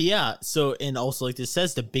 But yeah, so, and also, like this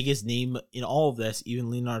says, the biggest name in all of this,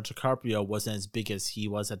 even Leonardo DiCaprio wasn't as big as he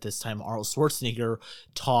was at this time. Arnold Schwarzenegger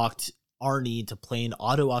talked Arnie into playing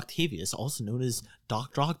Otto Octavius, also known as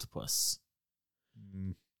Dr. Octopus.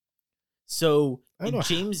 So, in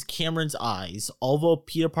James Cameron's eyes, although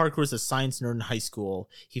Peter Parker was a science nerd in high school,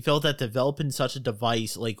 he felt that developing such a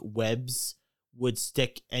device like webs would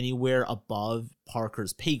stick anywhere above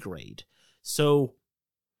Parker's pay grade. So,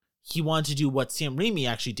 he wanted to do what Sam Raimi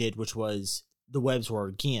actually did, which was the webs were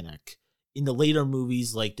organic. In the later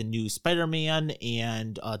movies, like the new Spider-Man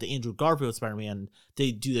and the Andrew Garfield Spider-Man,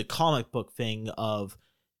 they do the comic book thing of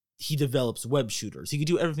he develops web shooters. He could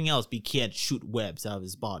do everything else, but he can't shoot webs out of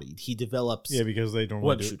his body. He develops because they don't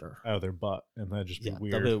web do shooter it out of their butt, and that'd just be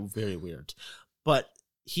weird. That'd be very weird. But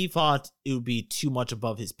he thought it would be too much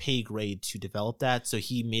above his pay grade to develop that, so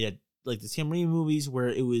he made it like the Sam Raimi movies where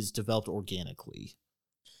it was developed organically.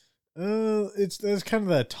 There's kind of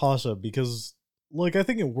that toss up because, like, I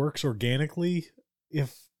think it works organically.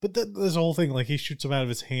 But there's a whole thing like he shoots them out of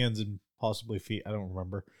his hands and possibly feet. I don't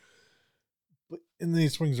remember. And then he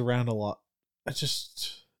swings around a lot. I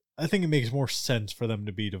think it makes more sense for them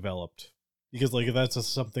to be developed. Because, like, if that's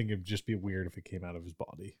something, it'd just be weird if it came out of his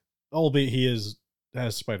body. Albeit he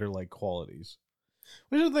has spider-like qualities.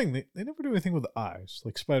 Which is the thing, they never do anything with eyes.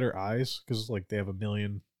 Like, spider eyes, because, like, they have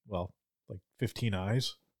 15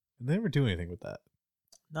 eyes. And they never do anything with that.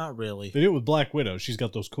 Not really. They do it with Black Widow. She's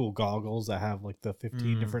got those cool goggles that have, like, the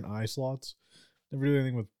 15 different eye slots. Never do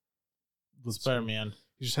anything with Spider-Man.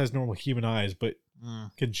 He just has normal human eyes, but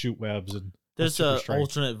can shoot webs and there's an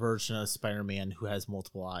alternate version of Spider-Man who has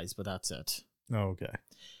multiple eyes, but that's it. Oh, okay.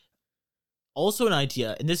 Also an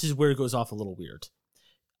idea, and this is where it goes off a little weird.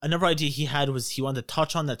 Another idea he had was he wanted to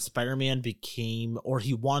touch on that Spider-Man he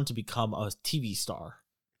wanted to become a TV star.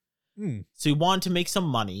 So he wanted to make some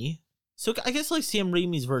money. So I guess like Sam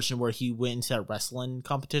Raimi's version where he went into that wrestling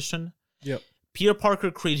competition. Yep. Peter Parker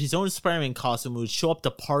created his own Spider-Man costume and would show up to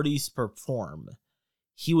parties to perform.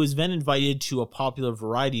 He was then invited to a popular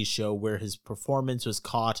variety show where his performance was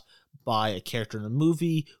caught by a character in the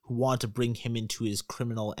movie who wanted to bring him into his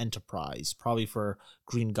criminal enterprise, probably for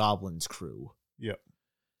Green Goblin's crew. Yep.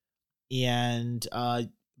 And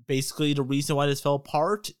basically the reason why this fell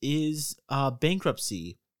apart is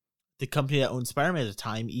bankruptcy. The company that owned Spider-Man at the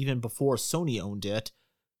time, even before Sony owned it,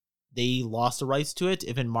 they lost the rights to it.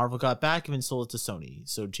 Even Marvel got back, even sold it to Sony.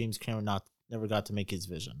 So James Cameron never got to make his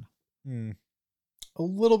vision. A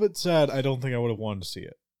little bit sad. I don't think I would have wanted to see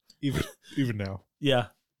it, even now. Yeah,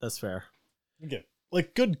 that's fair. Okay,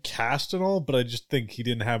 like good cast and all, but I just think he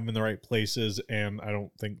didn't have him in the right places, and I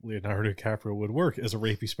don't think Leonardo DiCaprio would work as a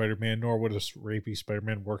rapey Spider-Man, nor would a rapey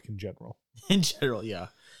Spider-Man work in general. In general, yeah.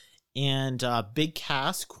 And big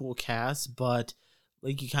cast, cool cast, but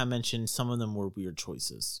like you kind of mentioned, some of them were weird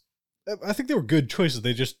choices. I think they were good choices.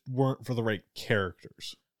 They just weren't for the right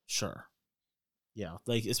characters. Sure. Yeah,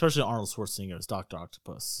 like especially Arnold Schwarzenegger as Dr.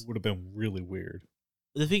 Octopus. Would have been really weird.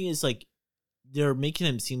 The thing is, like, they're making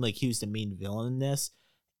him seem like he was the main villain in this,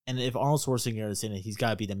 and if Arnold Schwarzenegger is in it, he's got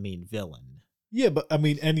to be the main villain. Yeah, but I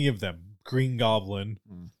mean, any of them, Green Goblin,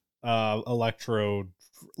 Electro,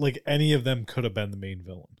 like any of them could have been the main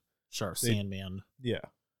villain. Sure, Sandman. Yeah,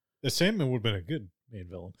 the Sandman would have been a good main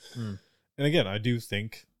villain. And again, I do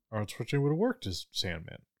think Arnold Schwarzenegger would have worked as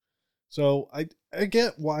Sandman. So I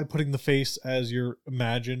get why putting the face as your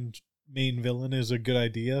imagined main villain is a good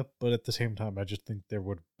idea, but at the same time, I just think there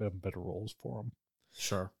would have been better roles for him.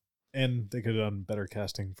 Sure. And they could have done better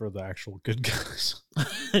casting for the actual good guys.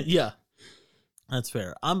 Yeah. That's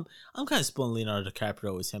fair. I'm kind of splitting Leonardo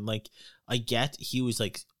DiCaprio as him. Like, I get he was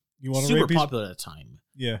like super popular at the time.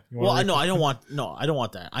 Yeah. Well, I don't want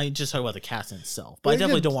that. I just talk about the cast in itself. But I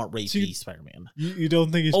definitely don't want rapey Spider-Man. You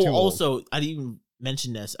don't think he's too old? Also, I didn't even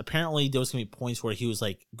mention this. Apparently, there was gonna be points where he was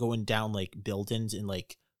like going down like buildings and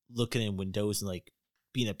like looking in windows and like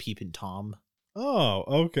being a peeping Tom. Oh,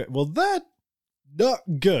 okay. Well, that not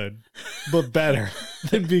good, but better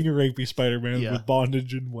than being a rapey Spider-Man with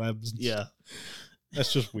bondage and webs. Yeah.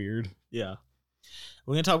 That's just weird. Yeah.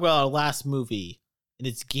 We're going to talk about our last movie, and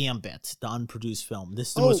it's Gambit, the unproduced film. This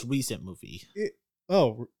is the most recent movie.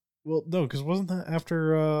 Well, no, because wasn't that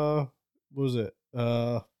after, what was it?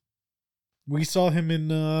 We saw him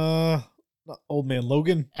in, Old Man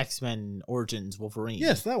Logan? X-Men Origins Wolverine.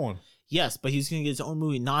 Yes, that one. Yes, but he was going to get his own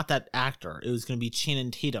movie, not that actor. It was going to be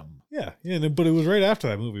Channing Tatum. Yeah, but it was right after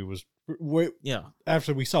that movie was, yeah,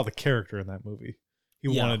 after we saw the character in that movie. He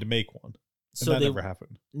wanted to make one. And so that never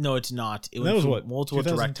happened. No, it's not. It was what, multiple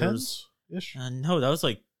directors. No, that was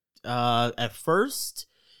like at first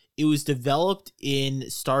it was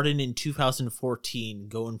started in 2014,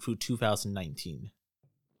 going through 2019.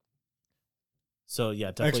 So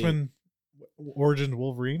yeah, definitely X-Men Origins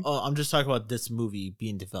Wolverine. Oh, I'm just talking about this movie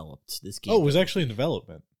being developed. This game. Oh, it was actually in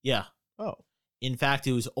development. Yeah. Oh. In fact,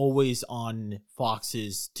 it was always on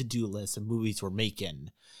Fox's to-do list of movies we're making.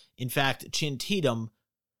 In fact, Channing Tatum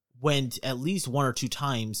went at least one or two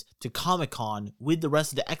times to Comic-Con with the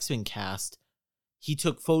rest of the X-Men cast. He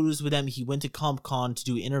took photos with them. He went to Comic-Con to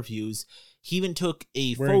do interviews. He even took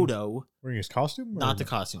a photo. Wearing his costume? Not the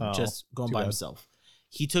costume, just going by himself.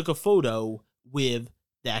 He took a photo with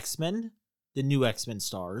the X-Men, the new X-Men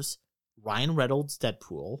stars, Ryan Reynolds,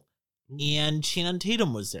 Deadpool, and Channing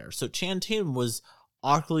Tatum was there. So Channing Tatum was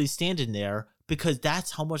awkwardly standing there because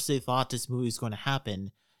that's how much they thought this movie was going to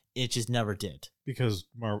happen. It just never did. Because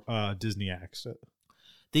Disney axed it.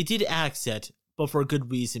 They did axe it, but for a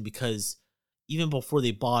good reason, because even before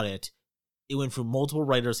they bought it, it went through multiple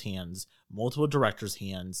writers' hands, multiple directors'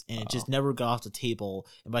 hands, and it just never got off the table.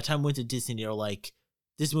 And by the time it went to Disney, they were like,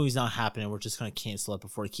 this movie's not happening. We're just going to cancel it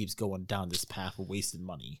before it keeps going down this path of wasting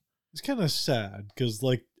money. It's kind of sad, because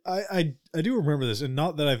like I do remember this, and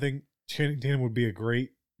not that I think Channing Tatum would be a great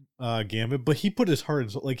Gambit, but he put his heart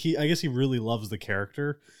and soul, like I guess he really loves the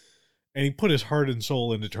character, and he put his heart and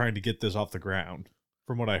soul into trying to get this off the ground,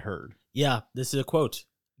 from what I heard. Yeah, this is a quote.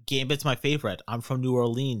 Gambit's my favorite. I'm from New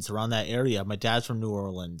Orleans, around that area. My dad's from New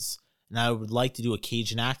Orleans, and I would like to do a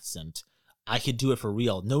Cajun accent. I could do it for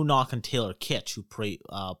real. No knock on Taylor Kitsch, who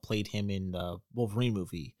played him in the Wolverine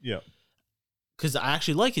movie. Yeah. Because I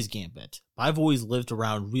actually like his Gambit. I've always lived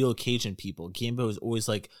around real Cajun people. Gambit was always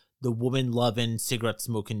like the woman-loving,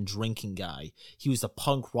 cigarette-smoking, drinking guy. He was the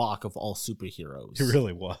punk rock of all superheroes. He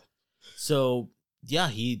really was. So yeah,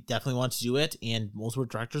 he definitely wanted to do it, and multiple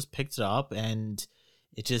directors picked it up, and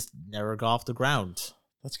it just never got off the ground.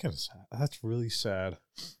 That's kind of sad. That's really sad.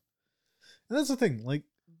 And that's the thing, like,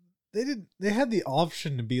 they had the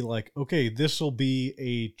option to be like, okay, this will be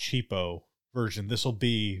a cheapo version. This will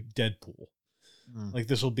be Deadpool. Like,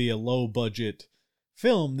 this will be a low budget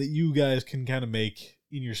film that you guys can kind of make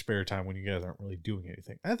in your spare time when you guys aren't really doing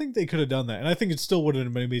anything. I think they could have done that. And I think it still would have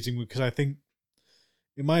been an amazing movie, because I think,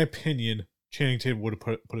 in my opinion, Channing Tatum would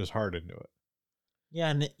have put his heart into it. Yeah,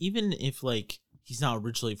 and even if, like, he's not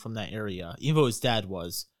originally from that area, even though his dad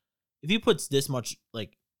was, if he puts this much,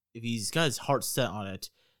 like, if he's got his heart set on it,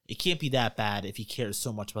 it can't be that bad if he cares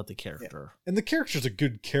so much about the character. Yeah. And the character's a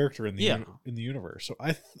good character in the in the universe. So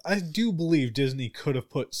I do believe Disney could have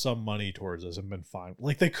put some money towards this and been fine.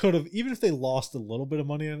 Like, they could have, even if they lost a little bit of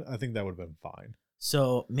money in it, I think that would have been fine.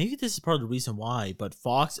 So maybe this is part of the reason why, but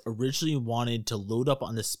Fox originally wanted to load up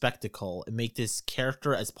on the spectacle and make this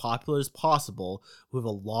character as popular as possible with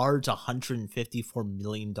a large $154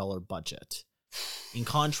 million budget. In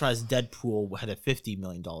contrast, Deadpool had a $50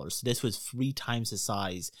 million, so this was 3 times the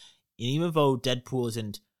size. And even though Deadpool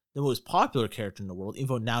isn't the most popular character in the world, even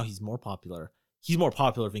though now he's more popular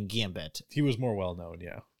than Gambit. He was more well-known,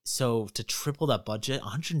 yeah. So to triple that budget,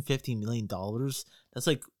 $150 million, that's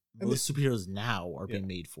like most superheroes now are being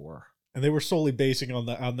made for. And they were solely basing on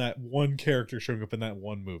that one character showing up in that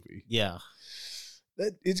one movie. Yeah.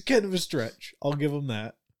 It's kind of a stretch. I'll give them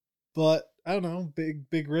that. But I don't know,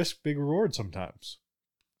 big risk, big reward sometimes.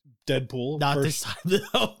 Deadpool. Not this time,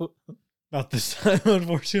 though. Not this time,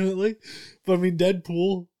 unfortunately. But I mean,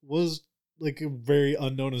 Deadpool was like a very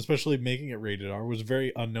unknown, especially making it rated R, was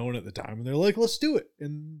very unknown at the time. And they're like, let's do it.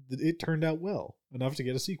 And it turned out well, enough to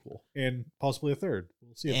get a sequel and possibly a third.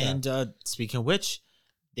 We'll see. And speaking of which,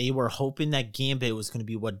 they were hoping that Gambit was going to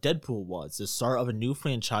be what Deadpool was, the start of a new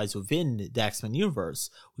franchise within the X-Men universe.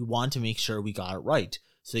 We wanted to make sure we got it right.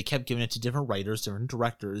 So they kept giving it to different writers, different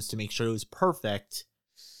directors to make sure it was perfect.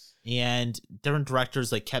 And different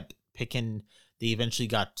directors like kept picking. They eventually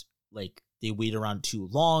got like they waited around too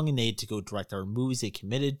long, and they had to go direct our movies they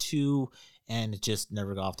committed to, and it just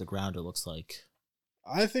never got off the ground. It looks like.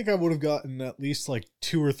 I think I would have gotten at least like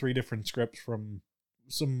 2 or 3 different scripts from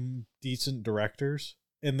some decent directors,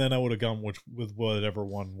 and then I would have gone with whatever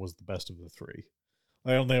one was the best of the 3.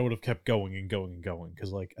 I don't think I would have kept going and going and going,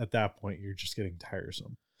 because like at that point you're just getting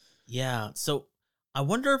tiresome. Yeah, so I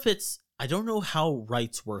wonder if it's, I don't know how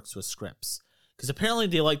rights works with scripts, because apparently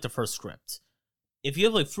they like the first script. If you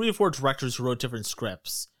have like 3 or 4 directors who wrote different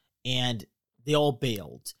scripts and they all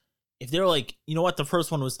bailed, if they're like, you know what, the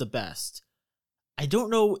first one was the best, I don't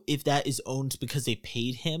know if that is owned because they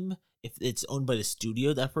paid him, if it's owned by the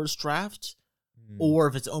studio, that first draft, or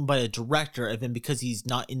if it's owned by a director, and then because he's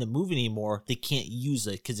not in the movie anymore, they can't use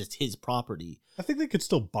it because it's his property. I think they could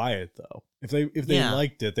still buy it though. If they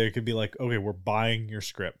liked it, they could be like, okay, we're buying your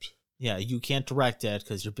script. Yeah, you can't direct it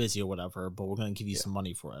because you're busy or whatever, but we're going to give you some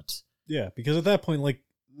money for it. Yeah, because at that point, like,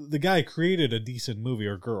 the guy created a decent movie,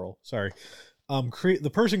 or girl, sorry.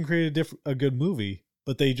 The person created a good movie,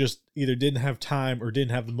 but they just either didn't have time or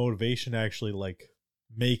didn't have the motivation to actually like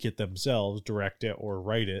make it themselves, direct it or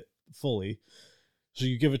write it fully. So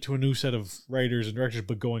you give it to a new set of writers and directors,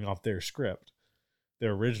 but going off their script,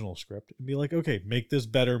 their original script, and be like, okay, make this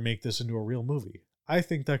better, make this into a real movie. I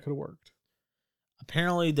think that could have worked.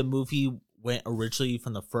 Apparently, the movie went originally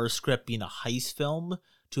from the first script being a heist film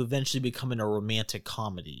to eventually becoming a romantic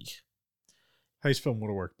comedy. Heist film would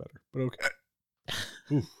have worked better, but okay.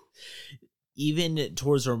 Oof. Even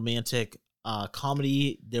towards romantic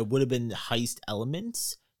comedy, there would have been heist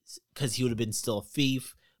elements because he would have been still a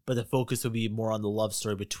thief, but the focus would be more on the love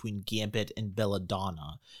story between Gambit and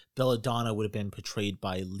Belladonna. Belladonna would have been portrayed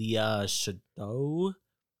by Leah Sado,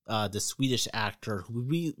 the Swedish actor who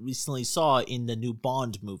we recently saw in the new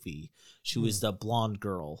Bond movie. She was the blonde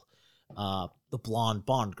girl, the blonde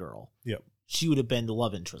Bond girl. Yep. She would have been the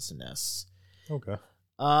love interest in this. Okay.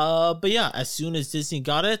 But yeah, as soon as Disney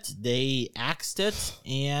got it, they axed it,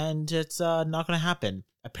 and it's not going to happen.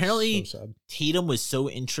 Apparently, so Tatum was so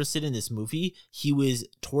interested in this movie, he was,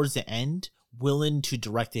 towards the end, willing to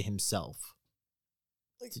direct it himself.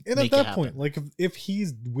 And at that point, like, if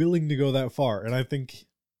he's willing to go that far, and I think,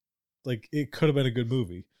 like, it could have been a good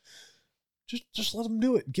movie, just let him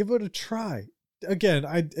do it. Give it a try. Again,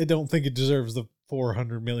 I don't think it deserves the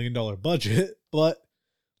 $400 million budget, but,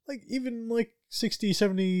 like, even, like, 60,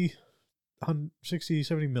 70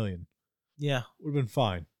 million. Yeah. Would have been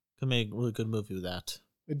fine. Could make a really good movie with that.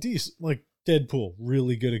 A decent, like, Deadpool,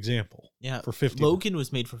 really good example. Yeah. For 50. Logan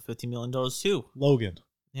was made for $50 million too. Logan.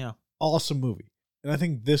 Yeah. Awesome movie. And I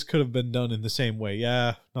think this could have been done in the same way.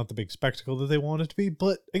 Yeah, not the big spectacle that they want it to be,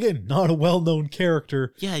 but again, not a well-known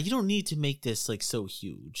character. Yeah, you don't need to make this like so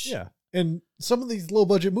huge. Yeah. And some of these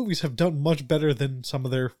low-budget movies have done much better than some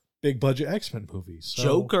of their big-budget X-Men movies. So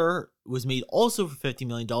Joker was made also for $50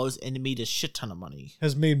 million, and it made a shit ton of money.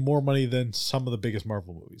 has made more money than some of the biggest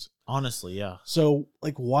Marvel movies. Honestly, yeah. So,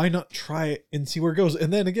 like, why not try it and see where it goes?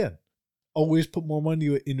 And then again, always put more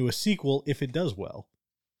money into a sequel if it does well.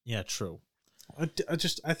 Yeah, true.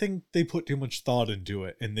 I think they put too much thought into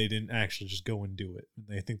it, and they didn't actually just go and do it.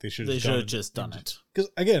 They think they should They should have just done it. Because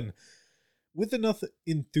again, with enough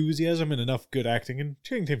enthusiasm and enough good acting, and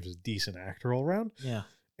Channing Tatum's a decent actor all around. Yeah.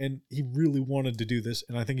 And he really wanted to do this,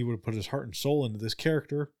 and I think he would have put his heart and soul into this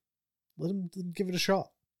character. Let him give it a shot.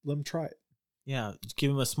 Let him try it. Yeah, give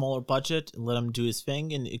him a smaller budget and let him do his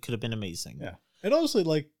thing, and it could have been amazing. Yeah. And honestly,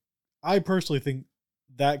 like, I personally think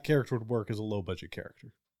that character would work as a low budget character.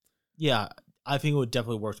 Yeah, I think it would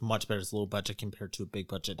definitely work much better as a low budget compared to a big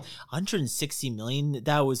budget. 160 million,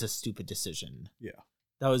 that was a stupid decision. Yeah.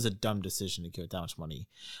 That was a dumb decision to give it that much money.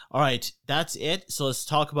 All right, that's it. So let's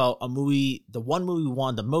talk about a movie, the one movie we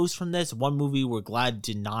wanted the most from this, one movie we're glad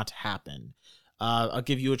did not happen. I'll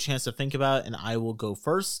give you a chance to think about it, and I will go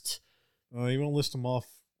first. You want to list them off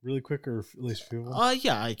really quick, or at least a few of them?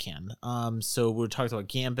 Yeah, I can. So we're talking about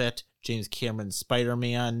Gambit, James Cameron's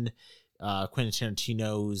Spider-Man, Quentin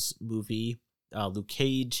Tarantino's movie, Luke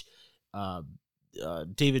Cage,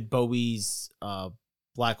 David Bowie's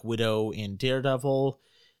Black Widow and Daredevil,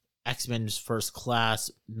 X-Men's First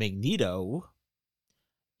Class, Magneto,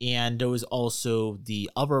 and there was also the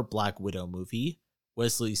other Black Widow movie,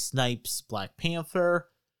 Wesley Snipes' Black Panther,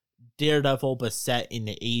 Daredevil, but set in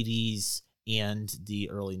the 80s and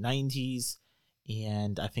the early 90s,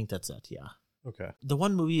 and I think that's it, yeah. Okay. The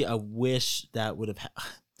one movie I wish that would have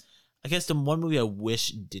I guess the one movie I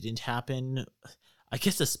wish didn't happen, I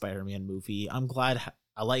guess the Spider-Man movie. I'm glad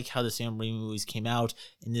I like how the Sam Raimi movies came out,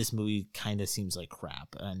 and this movie kind of seems like crap.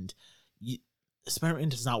 And Spider-Man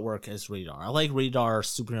does not work as rated R. I like rated R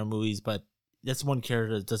superhero movies, but that's one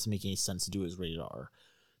character that doesn't make any sense to do as rated R.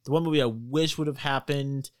 The one movie I wish would have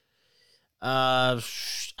happened, I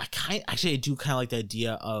do kind of like the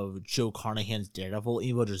idea of Joe Carnahan's Daredevil,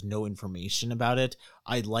 even though there's no information about it.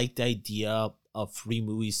 I like the idea of 3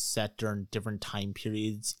 movies set during different time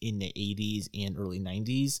periods in the 80s and early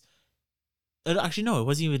 90s. Actually, no, it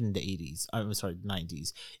wasn't even in the 80s. I'm sorry,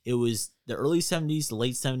 90s. It was the early 70s, the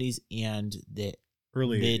late 70s, and the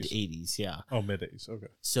Early mid 80s. 80s. Yeah. Oh, mid 80s. Okay.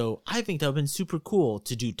 So I think that would have been super cool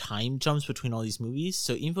to do time jumps between all these movies.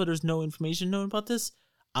 So even though there's no information known about this,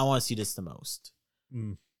 I want to see this the most.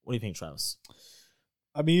 What do you think, Travis?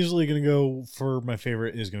 I'm easily going to go for my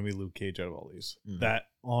favorite is going to be Luke Cage out of all these. That,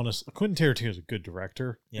 honestly, Quentin Tarantino is a good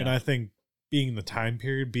director. Yeah. And I think being in the time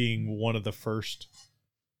period, being one of the first,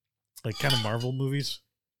 like, kind of Marvel movies.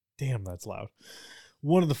 Damn, that's loud.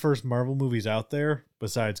 One of the first Marvel movies out there,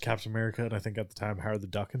 besides Captain America, and I think at the time Howard the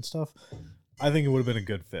Duck and stuff, I think it would have been a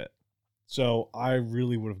good fit. So I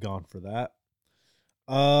really would have gone for that.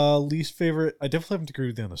 Least favorite, I definitely have to agree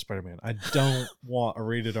with you on the Spider-Man. I don't want a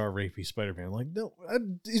rated R rapey Spider-Man. Like, no,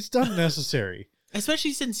 it's not necessary.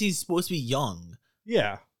 Especially since he's supposed to be young.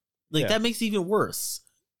 Yeah. Like, that makes it even worse.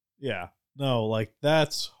 Yeah. No, like,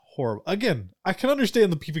 that's horrible. Again, I can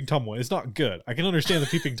understand the Peeping Tom one. It's not good. I can understand the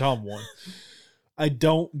Peeping Tom one. I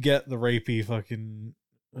don't get the rapey fucking,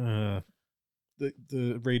 the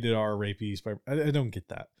rated R rapey Spider-Man. I don't get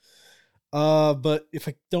that. But if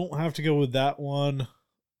I don't have to go with that one,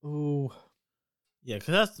 ooh. Yeah,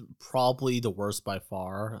 because that's probably the worst by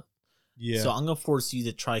far. Yeah. So I'm going to force you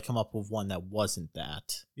to try to come up with one that wasn't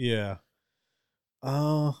that. Yeah.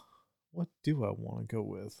 What do I want to go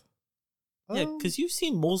with? Yeah, because you've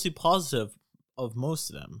seen mostly positive of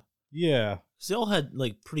most of them. Yeah. Because they all had,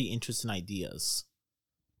 like, pretty interesting ideas.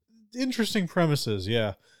 Interesting premises,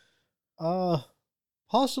 yeah.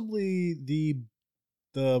 Possibly the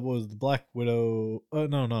Black Widow.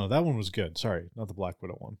 No, that one was good. Sorry, not the Black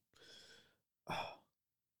Widow one.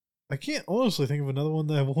 I can't honestly think of another one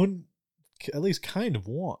that I wouldn't at least kind of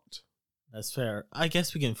want. That's fair. I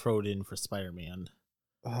guess we can throw it in for Spider-Man.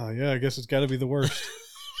 Yeah, I guess it's got to be the worst.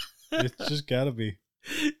 It's just got to be.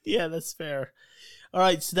 Yeah, that's fair. All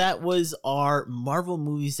right, so that was our Marvel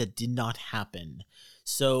movies that did not happen.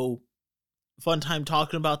 So, fun time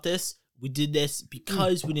talking about this. We did this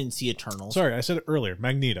because we didn't see Eternals. Sorry, I said it earlier.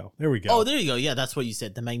 Magneto. There we go. Oh, there you go. Yeah, that's what you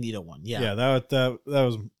said. The Magneto one. Yeah. Yeah, that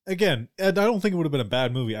was, again, and I don't think it would have been a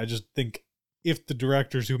bad movie. I just think if the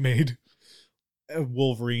directors who made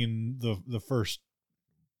Wolverine, the first,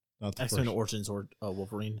 not the X-Men first, Origins or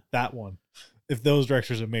Wolverine. that one, if those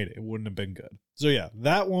directors had made it, it wouldn't have been good. So yeah,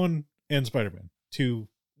 that one and Spider-Man. two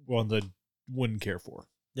ones I wouldn't care for.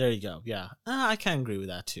 There you go. Yeah, I kind of agree with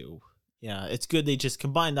that too. Yeah, it's good they just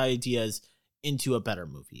combine the ideas into a better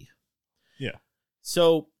movie. Yeah.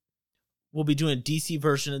 So we'll be doing a DC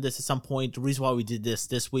version of this at some point. The reason why we did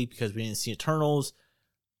this week because we didn't see Eternals.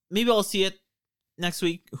 Maybe I'll see it next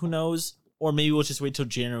week. Who knows? Or maybe we'll just wait till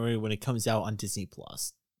January when it comes out on Disney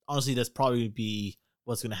Plus. Honestly, that's probably be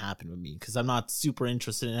what's going to happen with me because I'm not super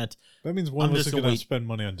interested in it. That means one of us is going to spend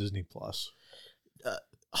money on Disney Plus.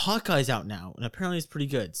 Hawkeye's out now, and apparently it's pretty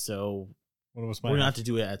good. So one of us we're gonna have to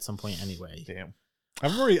do it at some point anyway. Damn,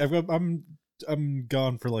 I'm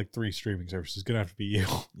gone for like 3 streaming services. Gonna have to be you.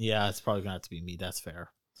 Yeah, it's probably gonna have to be me. That's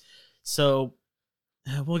fair. So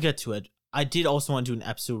we'll get to it. I did also want to do an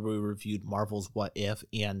episode where we reviewed Marvel's What If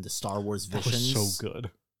and the Star Wars Visions. That was so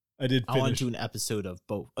good. I want to do an episode of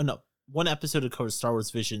both. Oh no, one episode that covers Star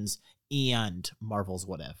Wars Visions and Marvel's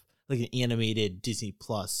What If, like an animated Disney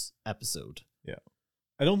Plus episode. Yeah.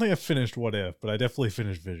 I don't think I finished What If, but I definitely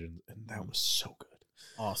finished Visions, and that was so good.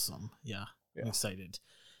 Awesome. Yeah. I'm excited.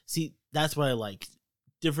 See, that's what I like.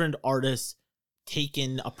 Different artists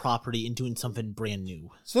taking a property and doing something brand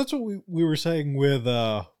new. So that's what we were saying with,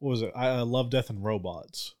 what was it? Love, Death, and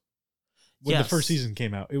Robots. When the first season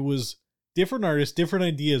came out, it was different artists, different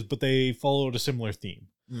ideas, but they followed a similar theme.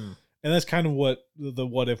 And that's kind of what the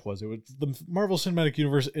What If was. It was the Marvel Cinematic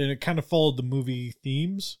Universe, and it kind of followed the movie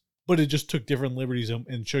themes, but it just took different liberties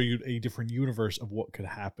and showed you a different universe of what could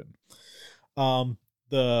happen.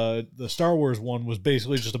 The Star Wars one was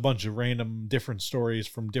basically just a bunch of random different stories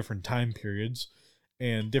from different time periods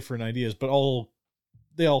and different ideas, but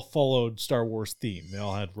they all followed Star Wars theme. They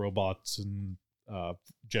all had robots and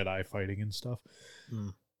Jedi fighting and stuff.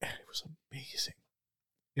 And it was amazing.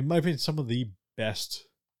 In my opinion, some of the best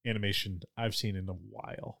animation I've seen in a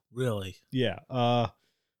while. Really? Yeah.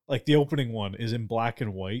 Like the opening one is in black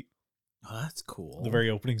and white. Oh, that's cool. The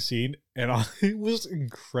very opening scene, and it was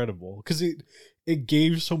incredible because it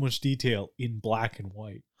gave so much detail in black and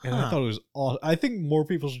white, and I thought it was awesome. I think more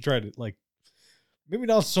people should try to, like, maybe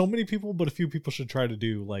not so many people, but a few people should try to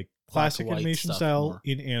do like classic animation style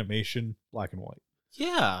in animation, black and white.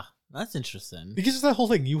 Yeah, that's interesting. Because it's that whole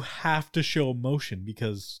thing. You have to show emotion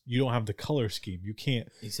because you don't have the color scheme. You can't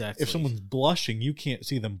exactly. If someone's blushing, you can't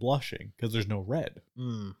see them blushing because there's no red.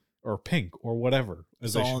 Or pink or whatever.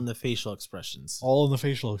 It's all in the facial expressions. All in the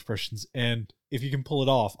facial expressions. And if you can pull it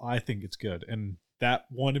off, I think it's good. And that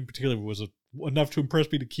one in particular was enough to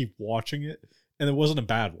impress me to keep watching it. And it wasn't a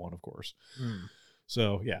bad one, of course.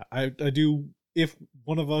 So, yeah, I do. If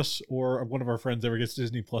one of us or one of our friends ever gets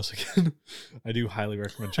Disney Plus again, I do highly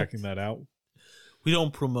recommend checking that out. We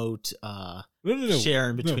don't promote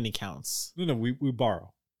sharing between accounts. No, we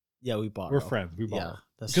borrow. Yeah, we borrow. We're friends. We borrow. Yeah,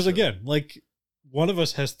 that's because, true. Again, like, one of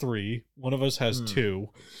us has 3. One of us has 2.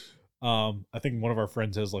 I think one of our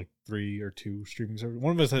friends has like 3 or 2 streaming services.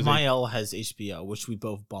 One of us has Mael has HBO, which we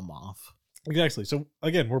both bum off. Exactly. So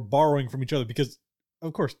again, we're borrowing from each other because,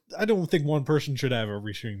 of course, I don't think one person should have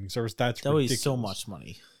every streaming service. That wastes so much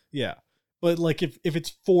money. Yeah, but like if it's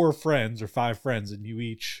 4 friends or 5 friends and you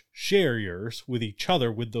each share yours with each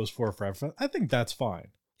other with those 4 or 5 friends, I think that's fine.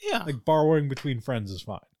 Yeah, like borrowing between friends is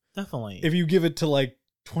fine. Definitely. If you give it to like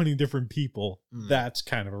 20 different people, that's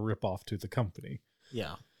kind of a ripoff to the company.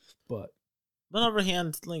 Yeah. But on the other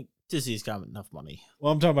hand, like, Disney's got enough money.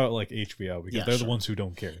 Well, I'm talking about like HBO because they're the ones who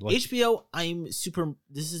don't care. Like, HBO,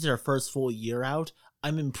 this is their first full year out.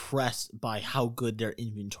 I'm impressed by how good their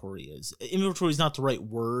inventory is. Inventory is not the right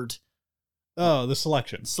word. Oh, the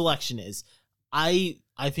selection. Selection is. I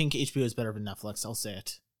think HBO is better than Netflix. I'll say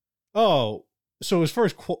it. Oh, so as far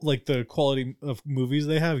as like the quality of movies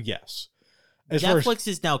they have, yes. Netflix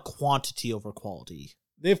is now quantity over quality.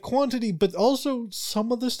 They have quantity, but also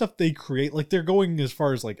some of the stuff they create, like they're going as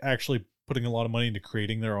far as like actually putting a lot of money into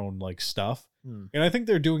creating their own like stuff. And I think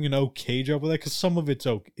they're doing an okay job with that because some of it's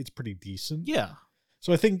pretty decent. Yeah.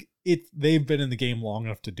 So I think they've been in the game long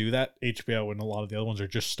enough to do that. HBO and a lot of the other ones are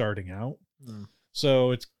just starting out.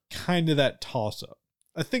 So it's kind of that toss up.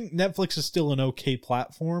 I think Netflix is still an okay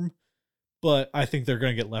platform, but I think they're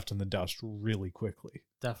going to get left in the dust really quickly.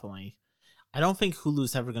 Definitely. I don't think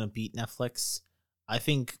Hulu's ever going to beat Netflix. I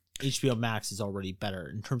think HBO Max is already better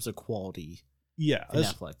in terms of quality. Yeah, than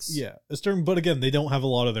Netflix. Yeah, but again, they don't have a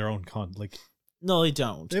lot of their own content. Like, no, they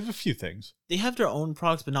don't. They have a few things. They have their own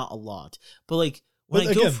products, but not a lot. But like when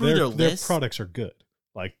I go through their list, their products are good.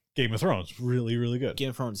 Like Game of Thrones, really, really good. Game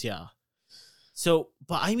of Thrones, yeah. So,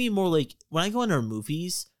 but I mean more like when I go on their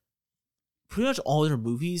movies. Pretty much all their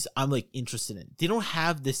movies, I'm like interested in. They don't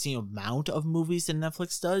have the same amount of movies that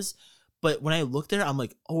Netflix does. But when I look there, I'm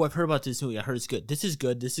like, oh, I've heard about this movie. I heard it's good. This is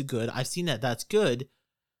good. This is good. I've seen that. That's good.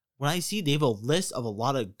 when I see they have a list of a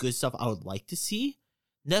lot of good stuff I would like to see,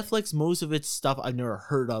 Netflix, most of its stuff I've never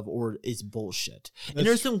heard of or is bullshit. And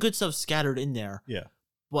there's some good stuff scattered in there. Yeah.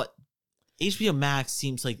 But HBO Max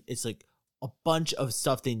seems like it's like a bunch of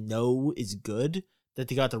stuff they know is good that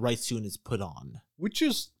they got the rights to and is put on. Which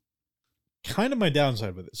is kind of my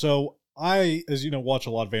downside with it. So I, as you know, watch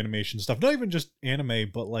a lot of animation stuff. Not even just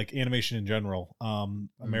anime, but like animation in general.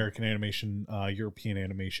 American animation, European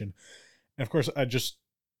animation. And of course, I just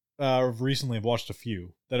recently have watched a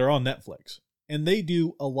few that are on Netflix. And they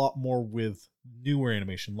do a lot more with newer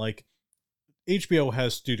animation. Like HBO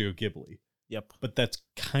has Studio Ghibli. Yep. But that's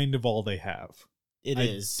kind of all they have. It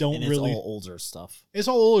is. Don't and really, it's all older stuff. It's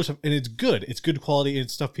all older stuff. And it's good. It's good quality. And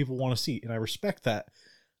it's stuff people want to see. And I respect that.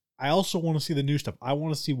 I also want to see the new stuff. I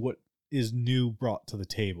want to see what is new brought to the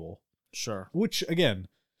table. Sure. Which, again,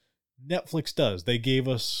 Netflix does. They gave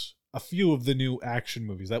us a few of the new action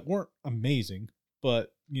movies that weren't amazing.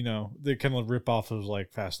 But, you know, they kind of rip off of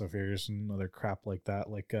like Fast and Furious and other crap like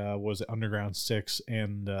that. Like, was it Underground 6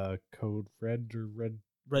 and Code Red or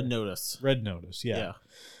Red Notice. Red Notice, yeah.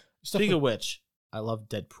 Speaking of which, I love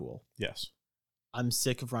Deadpool. Yes. I'm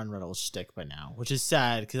sick of Ryan Reynolds' shtick by now, which is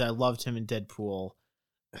sad because I loved him in Deadpool.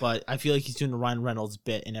 But I feel like he's doing the Ryan Reynolds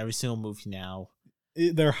bit in every single movie now.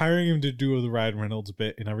 They're hiring him to do the Ryan Reynolds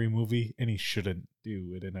bit in every movie, and he shouldn't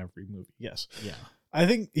do it in every movie. Yes. Yeah. I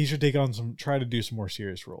think he should try to do some more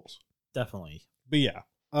serious roles. Definitely. But yeah,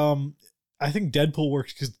 I think Deadpool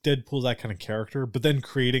works because Deadpool's that kind of character, but then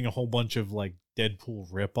creating a whole bunch of like Deadpool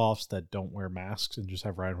ripoffs that don't wear masks and just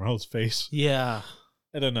have Ryan Reynolds' face. Yeah.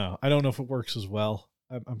 I don't know. I don't know if it works as well.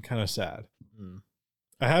 I'm kind of sad.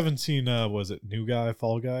 I haven't seen, was it New Guy,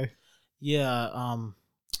 Fall Guy? Yeah.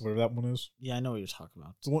 Whatever that one is. Yeah, I know what you're talking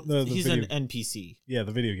about. He's an NPC. Yeah,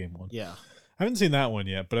 the video game one. Yeah. I haven't seen that one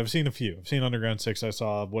yet, but I've seen a few. I've seen Underground 6. I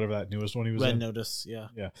saw whatever that newest one he was in. Red Notice, yeah.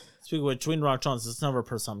 Yeah. Speaking of which, Dwayne Rock Johnson, that's another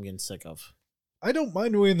person I'm getting sick of. I don't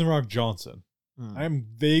mind Dwayne The Rock Johnson. I'm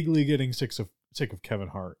vaguely getting sick of Kevin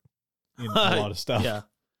Hart in a lot of stuff. Yeah.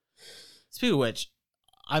 Speaking of which,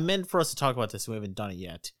 I meant for us to talk about this, and we haven't done it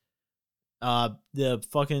yet. The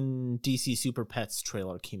fucking DC Super Pets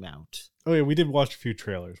trailer came out. Oh yeah, we did watch a few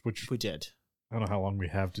trailers, which we did. I don't know how long we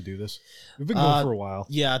have to do this. We've been going for a while.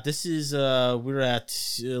 Yeah, this is we're at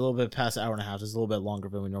a little bit past an hour and a half. It's a little bit longer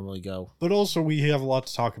than we normally go. But also we have a lot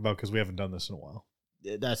to talk about because we haven't done this in a while.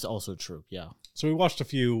 That's also true, yeah. So we watched a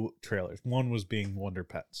few trailers. One was being Wonder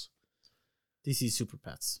Pets. DC Super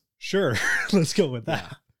Pets. Sure. Let's go with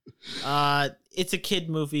that. Yeah. It's a kid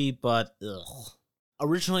movie, but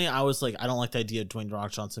originally I was like, I don't like the idea of Dwayne The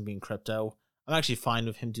Rock Johnson being Crypto. I'm actually fine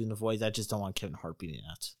with him doing the voice. I just don't want Kevin Hart being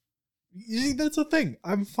it. You see, that's the thing.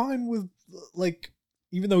 I'm fine with, like,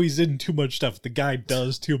 even though he's in too much stuff, the guy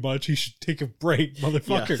does too much. He should take a break,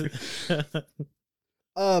 motherfucker.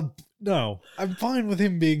 Yeah. No, I'm fine with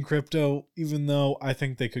him being Crypto, even though I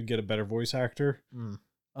think they could get a better voice actor.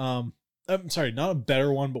 I'm sorry, not a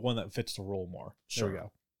better one, but one that fits the role more. Sure. There we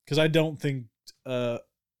go. Because I don't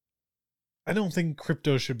think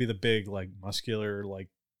Crypto should be the big, like, muscular, like,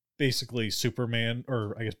 basically Superman,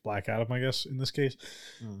 or I guess Black Adam, I guess, in this case,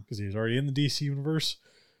 because he's already in the DC universe.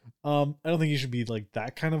 I don't think he should be like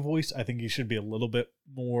that kind of voice. I think he should be a little bit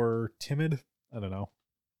more timid. I don't know.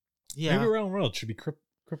 Yeah. Maybe Ryan Reynolds should be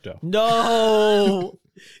Crypto. No!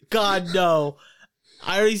 God, no.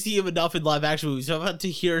 I already see him enough in live action movies, so I'm about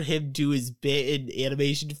to hear him do his bit in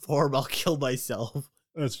animation form. I'll kill myself.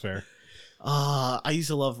 That's fair. I used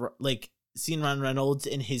to love, like, seeing Ryan Reynolds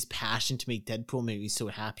and his passion to make Deadpool made me so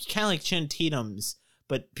happy. Kind of like Channing Tatum's,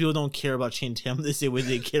 but people don't care about Channing Tatum the same way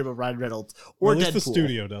they care about Ryan Reynolds or at least Deadpool. The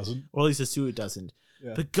studio doesn't. Or at least the studio doesn't.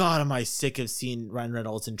 Yeah. But God, am I sick of seeing Ryan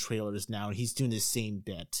Reynolds in trailers now, and he's doing the same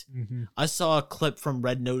bit. Mm-hmm. I saw a clip from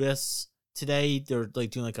Red Notice today. They're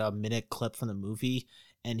like doing like a minute clip from the movie,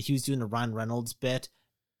 and he was doing the Ryan Reynolds bit.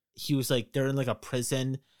 He was like, they're in like a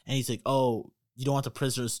prison, and he's like, "Oh, you don't want the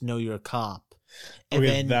prisoners to know you're a cop." And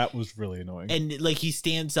then that was really annoying. And like he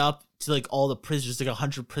stands up to like all the prisoners, like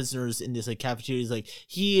 100 prisoners in this like cafeteria. He's like,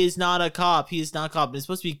 "He is not a cop. He is not a cop." And it's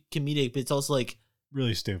supposed to be comedic, but it's also like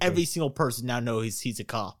really stupid. Every single person now knows he's a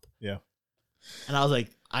cop. Yeah. And I was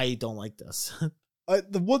like, I don't like this.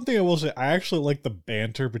 The one thing I will say, I actually like the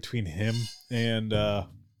banter between him and The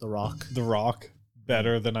Rock. The Rock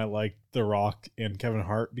better than I like The Rock and Kevin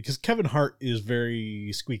Hart, because Kevin Hart is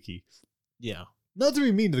very squeaky. Yeah. Not to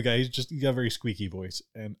be mean to the guy, he's got a very squeaky voice,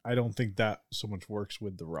 and I don't think that so much works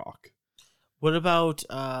with The Rock. What about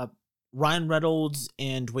Ryan Reynolds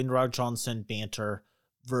and Dwayne The Rock Johnson banter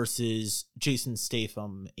versus Jason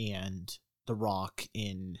Statham and The Rock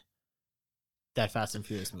in that Fast and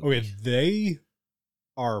Furious movie? Okay, they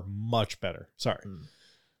are much better. Sorry.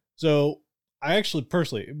 So I actually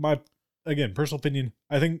personally, personal opinion,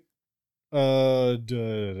 I think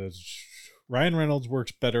Ryan Reynolds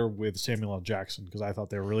works better with Samuel L. Jackson because I thought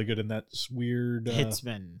they were really good in that weird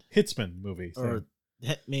Hitsman movie thing. Or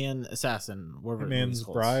Hitman Assassin, whatever Hitman's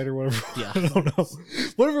Bride or whatever. Yeah. I don't know.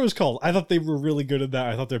 Whatever it was called. I thought they were really good at that.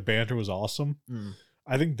 I thought their banter was awesome.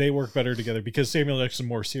 I think they work better together because Samuel L. Jackson's a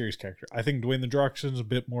more serious character. I think Dwayne The Rock Johnson's a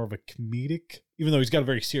bit more of a comedic, even though he's got a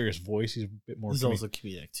very serious voice. He's a bit more. He's also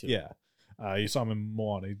comedic too. Yeah. You saw him in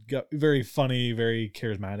Moana. He got very funny, very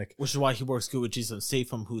charismatic. Which is why he works good with Jason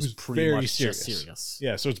Statham, who's pretty very much just serious.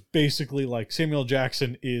 Yeah, so it's basically like Samuel L.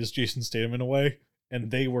 Jackson is Jason Statham in a way, and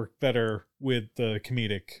they work better with the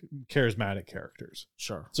comedic, charismatic characters.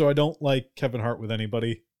 Sure. So I don't like Kevin Hart with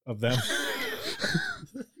anybody of them.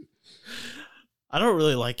 I don't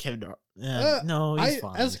really like Kevin Hart. No, he's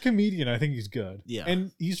fine. As a comedian, I think he's good. Yeah.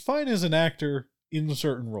 And he's fine as an actor in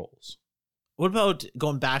certain roles. What about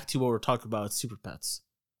going back to what we're talking about, Super Pets?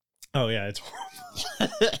 Oh, yeah, it's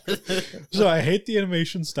horrible. So I hate the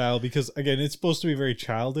animation style because, again, it's supposed to be very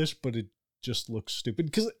childish, but it just looks stupid.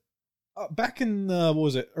 Because back in, what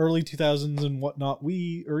was it, early 2000s and whatnot,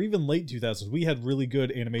 or even late 2000s, we had really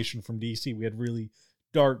good animation from DC. We had really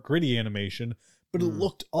dark, gritty animation, but it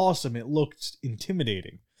looked awesome. It looked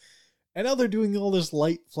intimidating. And now they're doing all this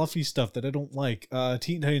light, fluffy stuff that I don't like.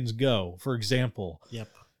 Teen Titans Go, for example. Yep.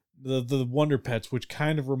 The Wonder Pets, which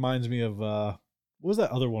kind of reminds me of what was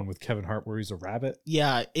that other one with Kevin Hart where he's a rabbit?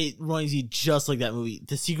 Yeah, it reminds you just like that movie,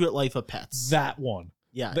 The Secret Life of Pets. That one.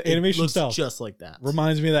 Yeah, the animation looks style just like that.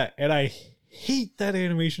 Reminds me of that, and I hate that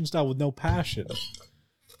animation style with no passion.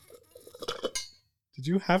 Did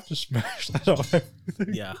you have to smash that on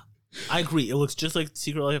everything? Yeah, I agree. It looks just like The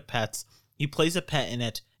Secret Life of Pets. He plays a pet in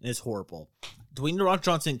it, and it's horrible. Dwayne The Rock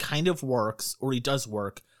Johnson kind of works, or he does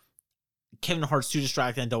work. Kevin Hart's too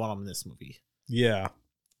distracted and don't want him in this movie. Yeah.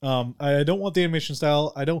 I don't want the animation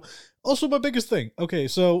style. I don't. Also, my biggest thing. Okay,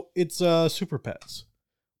 so it's Super Pets.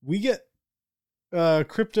 We get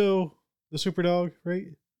Crypto the Super Dog, right?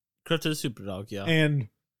 Crypto the Super Dog, yeah. And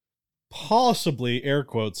possibly, air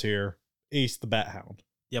quotes here, Ace the Bat Hound.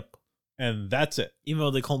 Yep. And that's it. Even though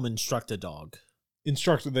they call him Instructor Dog.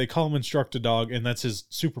 They call him Instructor Dog, and that's his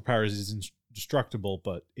superpowers. He's indestructible,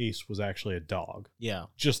 but Ace was actually a dog. Yeah.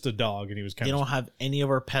 Just a dog, and he was kind of... They of... don't have any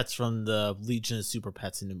of our pets from the Legion of Super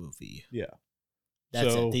Pets in the movie. Yeah.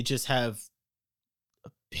 That's it. They just have a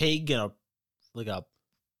pig and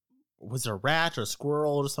was it a rat or a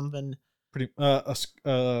squirrel or something? A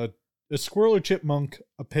squirrel or chipmunk,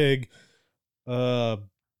 a pig, what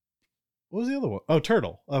was the other one? Oh,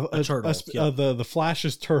 turtle. A turtle. The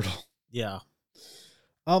Flash's turtle. Yeah.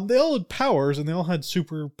 They all had powers and they all had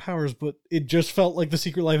superpowers, but it just felt like The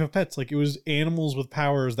Secret Life of Pets. Like it was animals with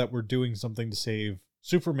powers that were doing something to save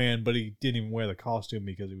Superman, but he didn't even wear the costume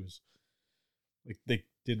because he was like they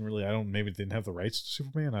didn't really. Maybe they didn't have the rights to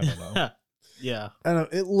Superman. I don't know. Yeah. I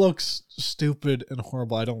don't know. It looks stupid and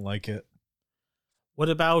horrible. I don't like it. What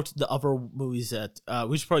about the other movies that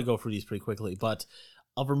we should probably go through these pretty quickly, but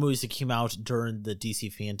other movies that came out during the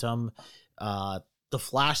DC Phantom, the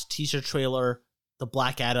Flash teaser trailer, the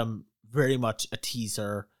Black Adam, very much a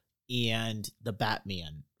teaser, and the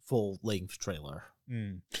Batman full-length trailer.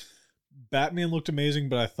 Batman looked amazing,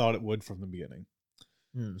 but I thought it would from the beginning.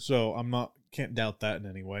 So can't doubt that in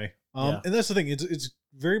any way. And that's the thing. It's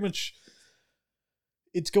very much.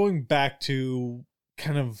 It's going back to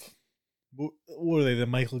kind of what are they? The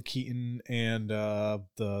Michael Keaton and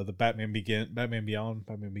the Batman Beyond,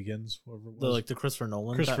 Batman Begins, whatever it was. Like the Christopher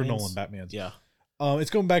Nolan Batmans. Yeah.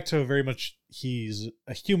 It's going back to very much he's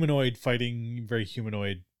a humanoid fighting very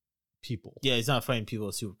humanoid people. Yeah, he's not fighting people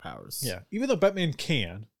with superpowers. Yeah, even though Batman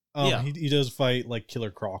can. He does fight like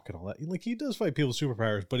Killer Croc and all that. Like he does fight people with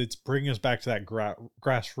superpowers, but it's bringing us back to that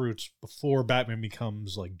grassroots before Batman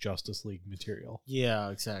becomes like Justice League material.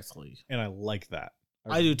 Yeah, exactly. And I like that.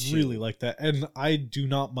 I do too. Really like that, and I do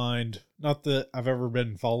not mind. Not that I've ever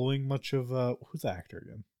been following much of who's the actor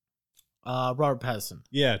again? Robert Pattinson.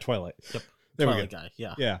 Yeah, Twilight. Yep. There Twilight we go. Guy.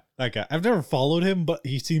 Yeah. Yeah, that guy. I've never followed him, but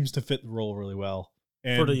he seems to fit the role really well.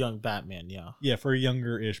 And for the young Batman, yeah. Yeah, for a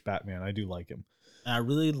younger-ish Batman, I do like him. And I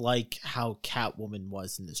really like how Catwoman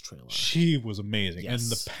was in this trailer. She was amazing. Yes.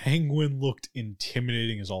 And the Penguin looked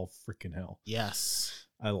intimidating as all freaking hell. Yes.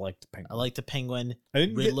 I liked the Penguin. I like the Penguin.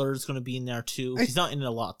 Riddler's going to be in there too. He's not in it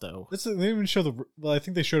a lot though. They didn't even show I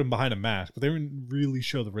think they showed him behind a mask, but they didn't really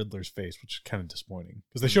show the Riddler's face, which is kind of disappointing.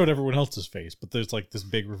 Because they showed everyone else's face, but there's like this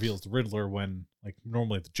big reveal as the Riddler when like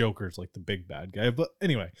normally the Joker's like the big bad guy. But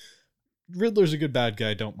anyway, Riddler's a good bad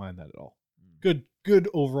guy. Don't mind that at all. Good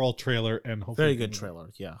overall trailer and hopefully very good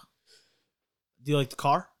trailer. Yeah. Do you like the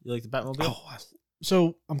car? You like the Batmobile? Oh,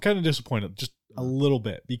 So I'm kind of disappointed just a little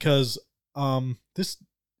bit because this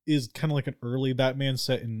is kind of like an early Batman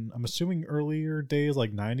set in, I'm assuming, earlier days,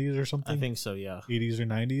 like 90s or something. I think so, yeah. 80s or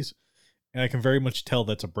 90s. And I can very much tell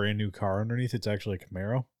that's a brand new car underneath. It's actually a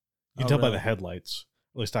Camaro. You can tell by the headlights.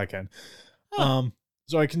 At least I can. Huh.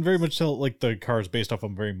 So I can very much tell like the car is based off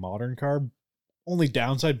of a very modern car. Only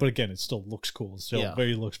downside, but again, it still looks cool. It still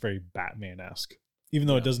looks very Batman-esque. Even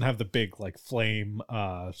though it doesn't have the big like flame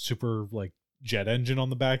super like jet engine on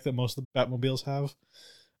the back that most of the Batmobiles have.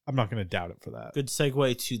 I'm not going to doubt it for that. Good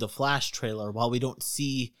segue to the Flash trailer. While we don't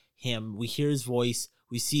see him, we hear his voice,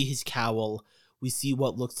 we see his cowl, we see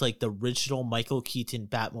what looks like the original Michael Keaton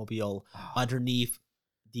Batmobile underneath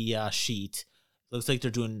the sheet. Looks like they're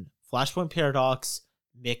doing Flashpoint Paradox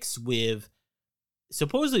mixed with,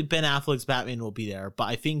 supposedly Ben Affleck's Batman will be there, but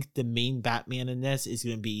I think the main Batman in this is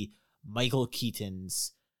going to be Michael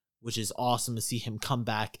Keaton's, which is awesome to see him come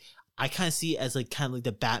back. I kind of see it as like kind of like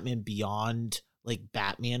the Batman Beyond like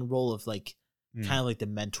Batman role of like kind of like the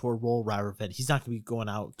mentor role rather than he's not going to be going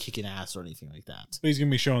out kicking ass or anything like that. But he's going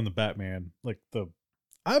to be showing the Batman like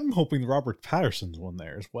I'm hoping the Robert Pattinson's one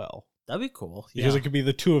there as well. That'd be cool. Because it could be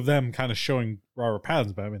the two of them kind of showing Robert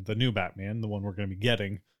Pattinson's Batman, the new Batman, the one we're going to be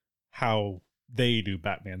getting, how they do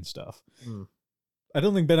Batman stuff. I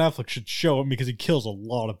don't think Ben Affleck should show him because he kills a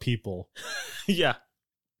lot of people. Yeah.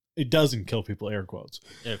 It doesn't kill people, air quotes.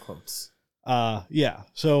 Air quotes. Yeah.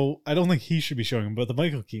 So I don't think he should be showing him, but the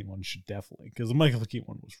Michael Keaton one should definitely, because the Michael Keaton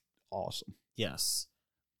one was awesome. Yes.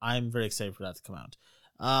 I'm very excited for that to come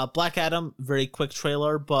out. Black Adam, very quick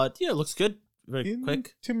trailer, but yeah, it looks good. Very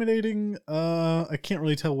quick. Intimidating. I can't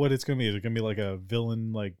really tell what it's going to be. Is it going to be like a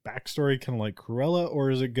villain, like backstory, kind of like Cruella,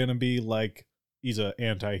 or is it going to be like he's an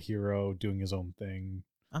anti-hero doing his own thing?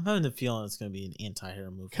 I'm having the feeling it's going to be an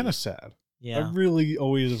anti-hero movie. Kind of sad. Yeah. I really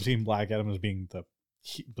always have seen Black Adam as being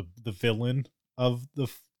the villain of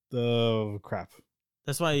the crap.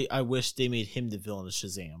 That's why I wish they made him the villain of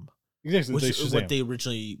Shazam. Exactly. Which is what they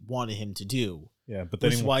originally wanted him to do. Yeah, but then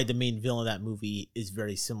which is why the main villain of that movie is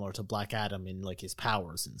very similar to Black Adam in like his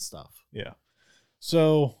powers and stuff. Yeah.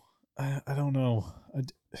 So I don't know.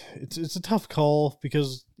 It's a tough call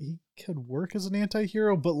because he could work as an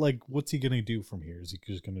anti-hero, but like, what's he gonna do from here? Is he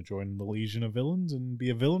just gonna join the Legion of Villains and be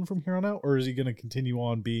a villain from here on out, or is he gonna continue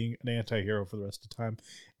on being an anti-hero for the rest of the time,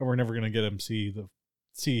 and we're never gonna get him see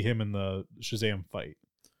him in the Shazam fight?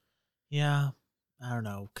 Yeah, I don't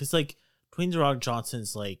know, because like Dwayne The Rock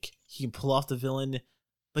Johnson's like he can pull off the villain,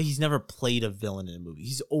 but he's never played a villain in a movie.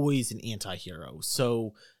 He's always an anti-hero,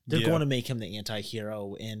 so they're going to make him the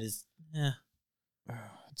anti-hero, and it's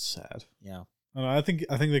sad. Yeah, I think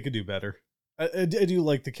they could do better. I do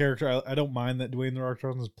like the character. I don't mind that Dwayne The Rock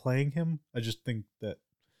Johnson is playing him. I just think that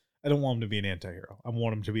I don't want him to be an anti-hero. I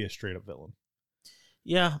want him to be a straight up villain.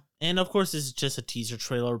 Yeah, and of course this is just a teaser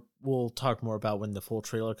trailer. We'll talk more about when the full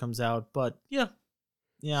trailer comes out, but yeah,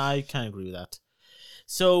 I kind of agree with that.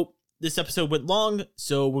 So this episode went long,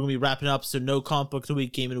 so we're gonna be wrapping up. So no comic book of the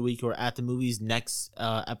week, game of the week, or at the movies. Next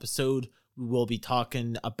episode, we will be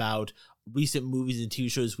talking about recent movies and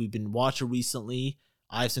TV shows we've been watching recently.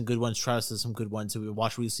 I have some good ones. Travis has some good ones that we've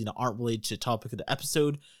watched recently that aren't related to the topic of the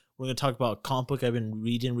episode. We're going to talk about a comic book I've been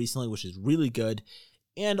reading recently, which is really good,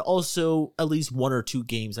 and also at least one or two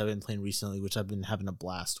games I've been playing recently, which I've been having a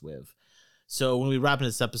blast with. So when we wrapping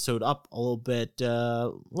this episode up a little bit,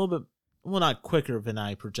 well, not quicker than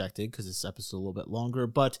I projected because this episode is a little bit longer,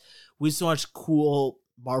 but we have so much cool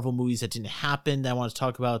Marvel movies that didn't happen that I want to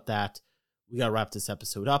talk about that we got to wrap this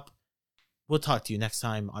episode up. We'll talk to you next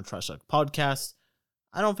time on Trash Talk Podcast.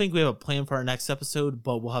 I don't think we have a plan for our next episode,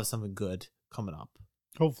 but we'll have something good coming up.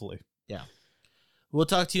 Hopefully. Yeah. We'll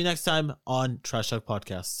talk to you next time on Trash Talk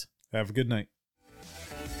Podcast. Have a good night.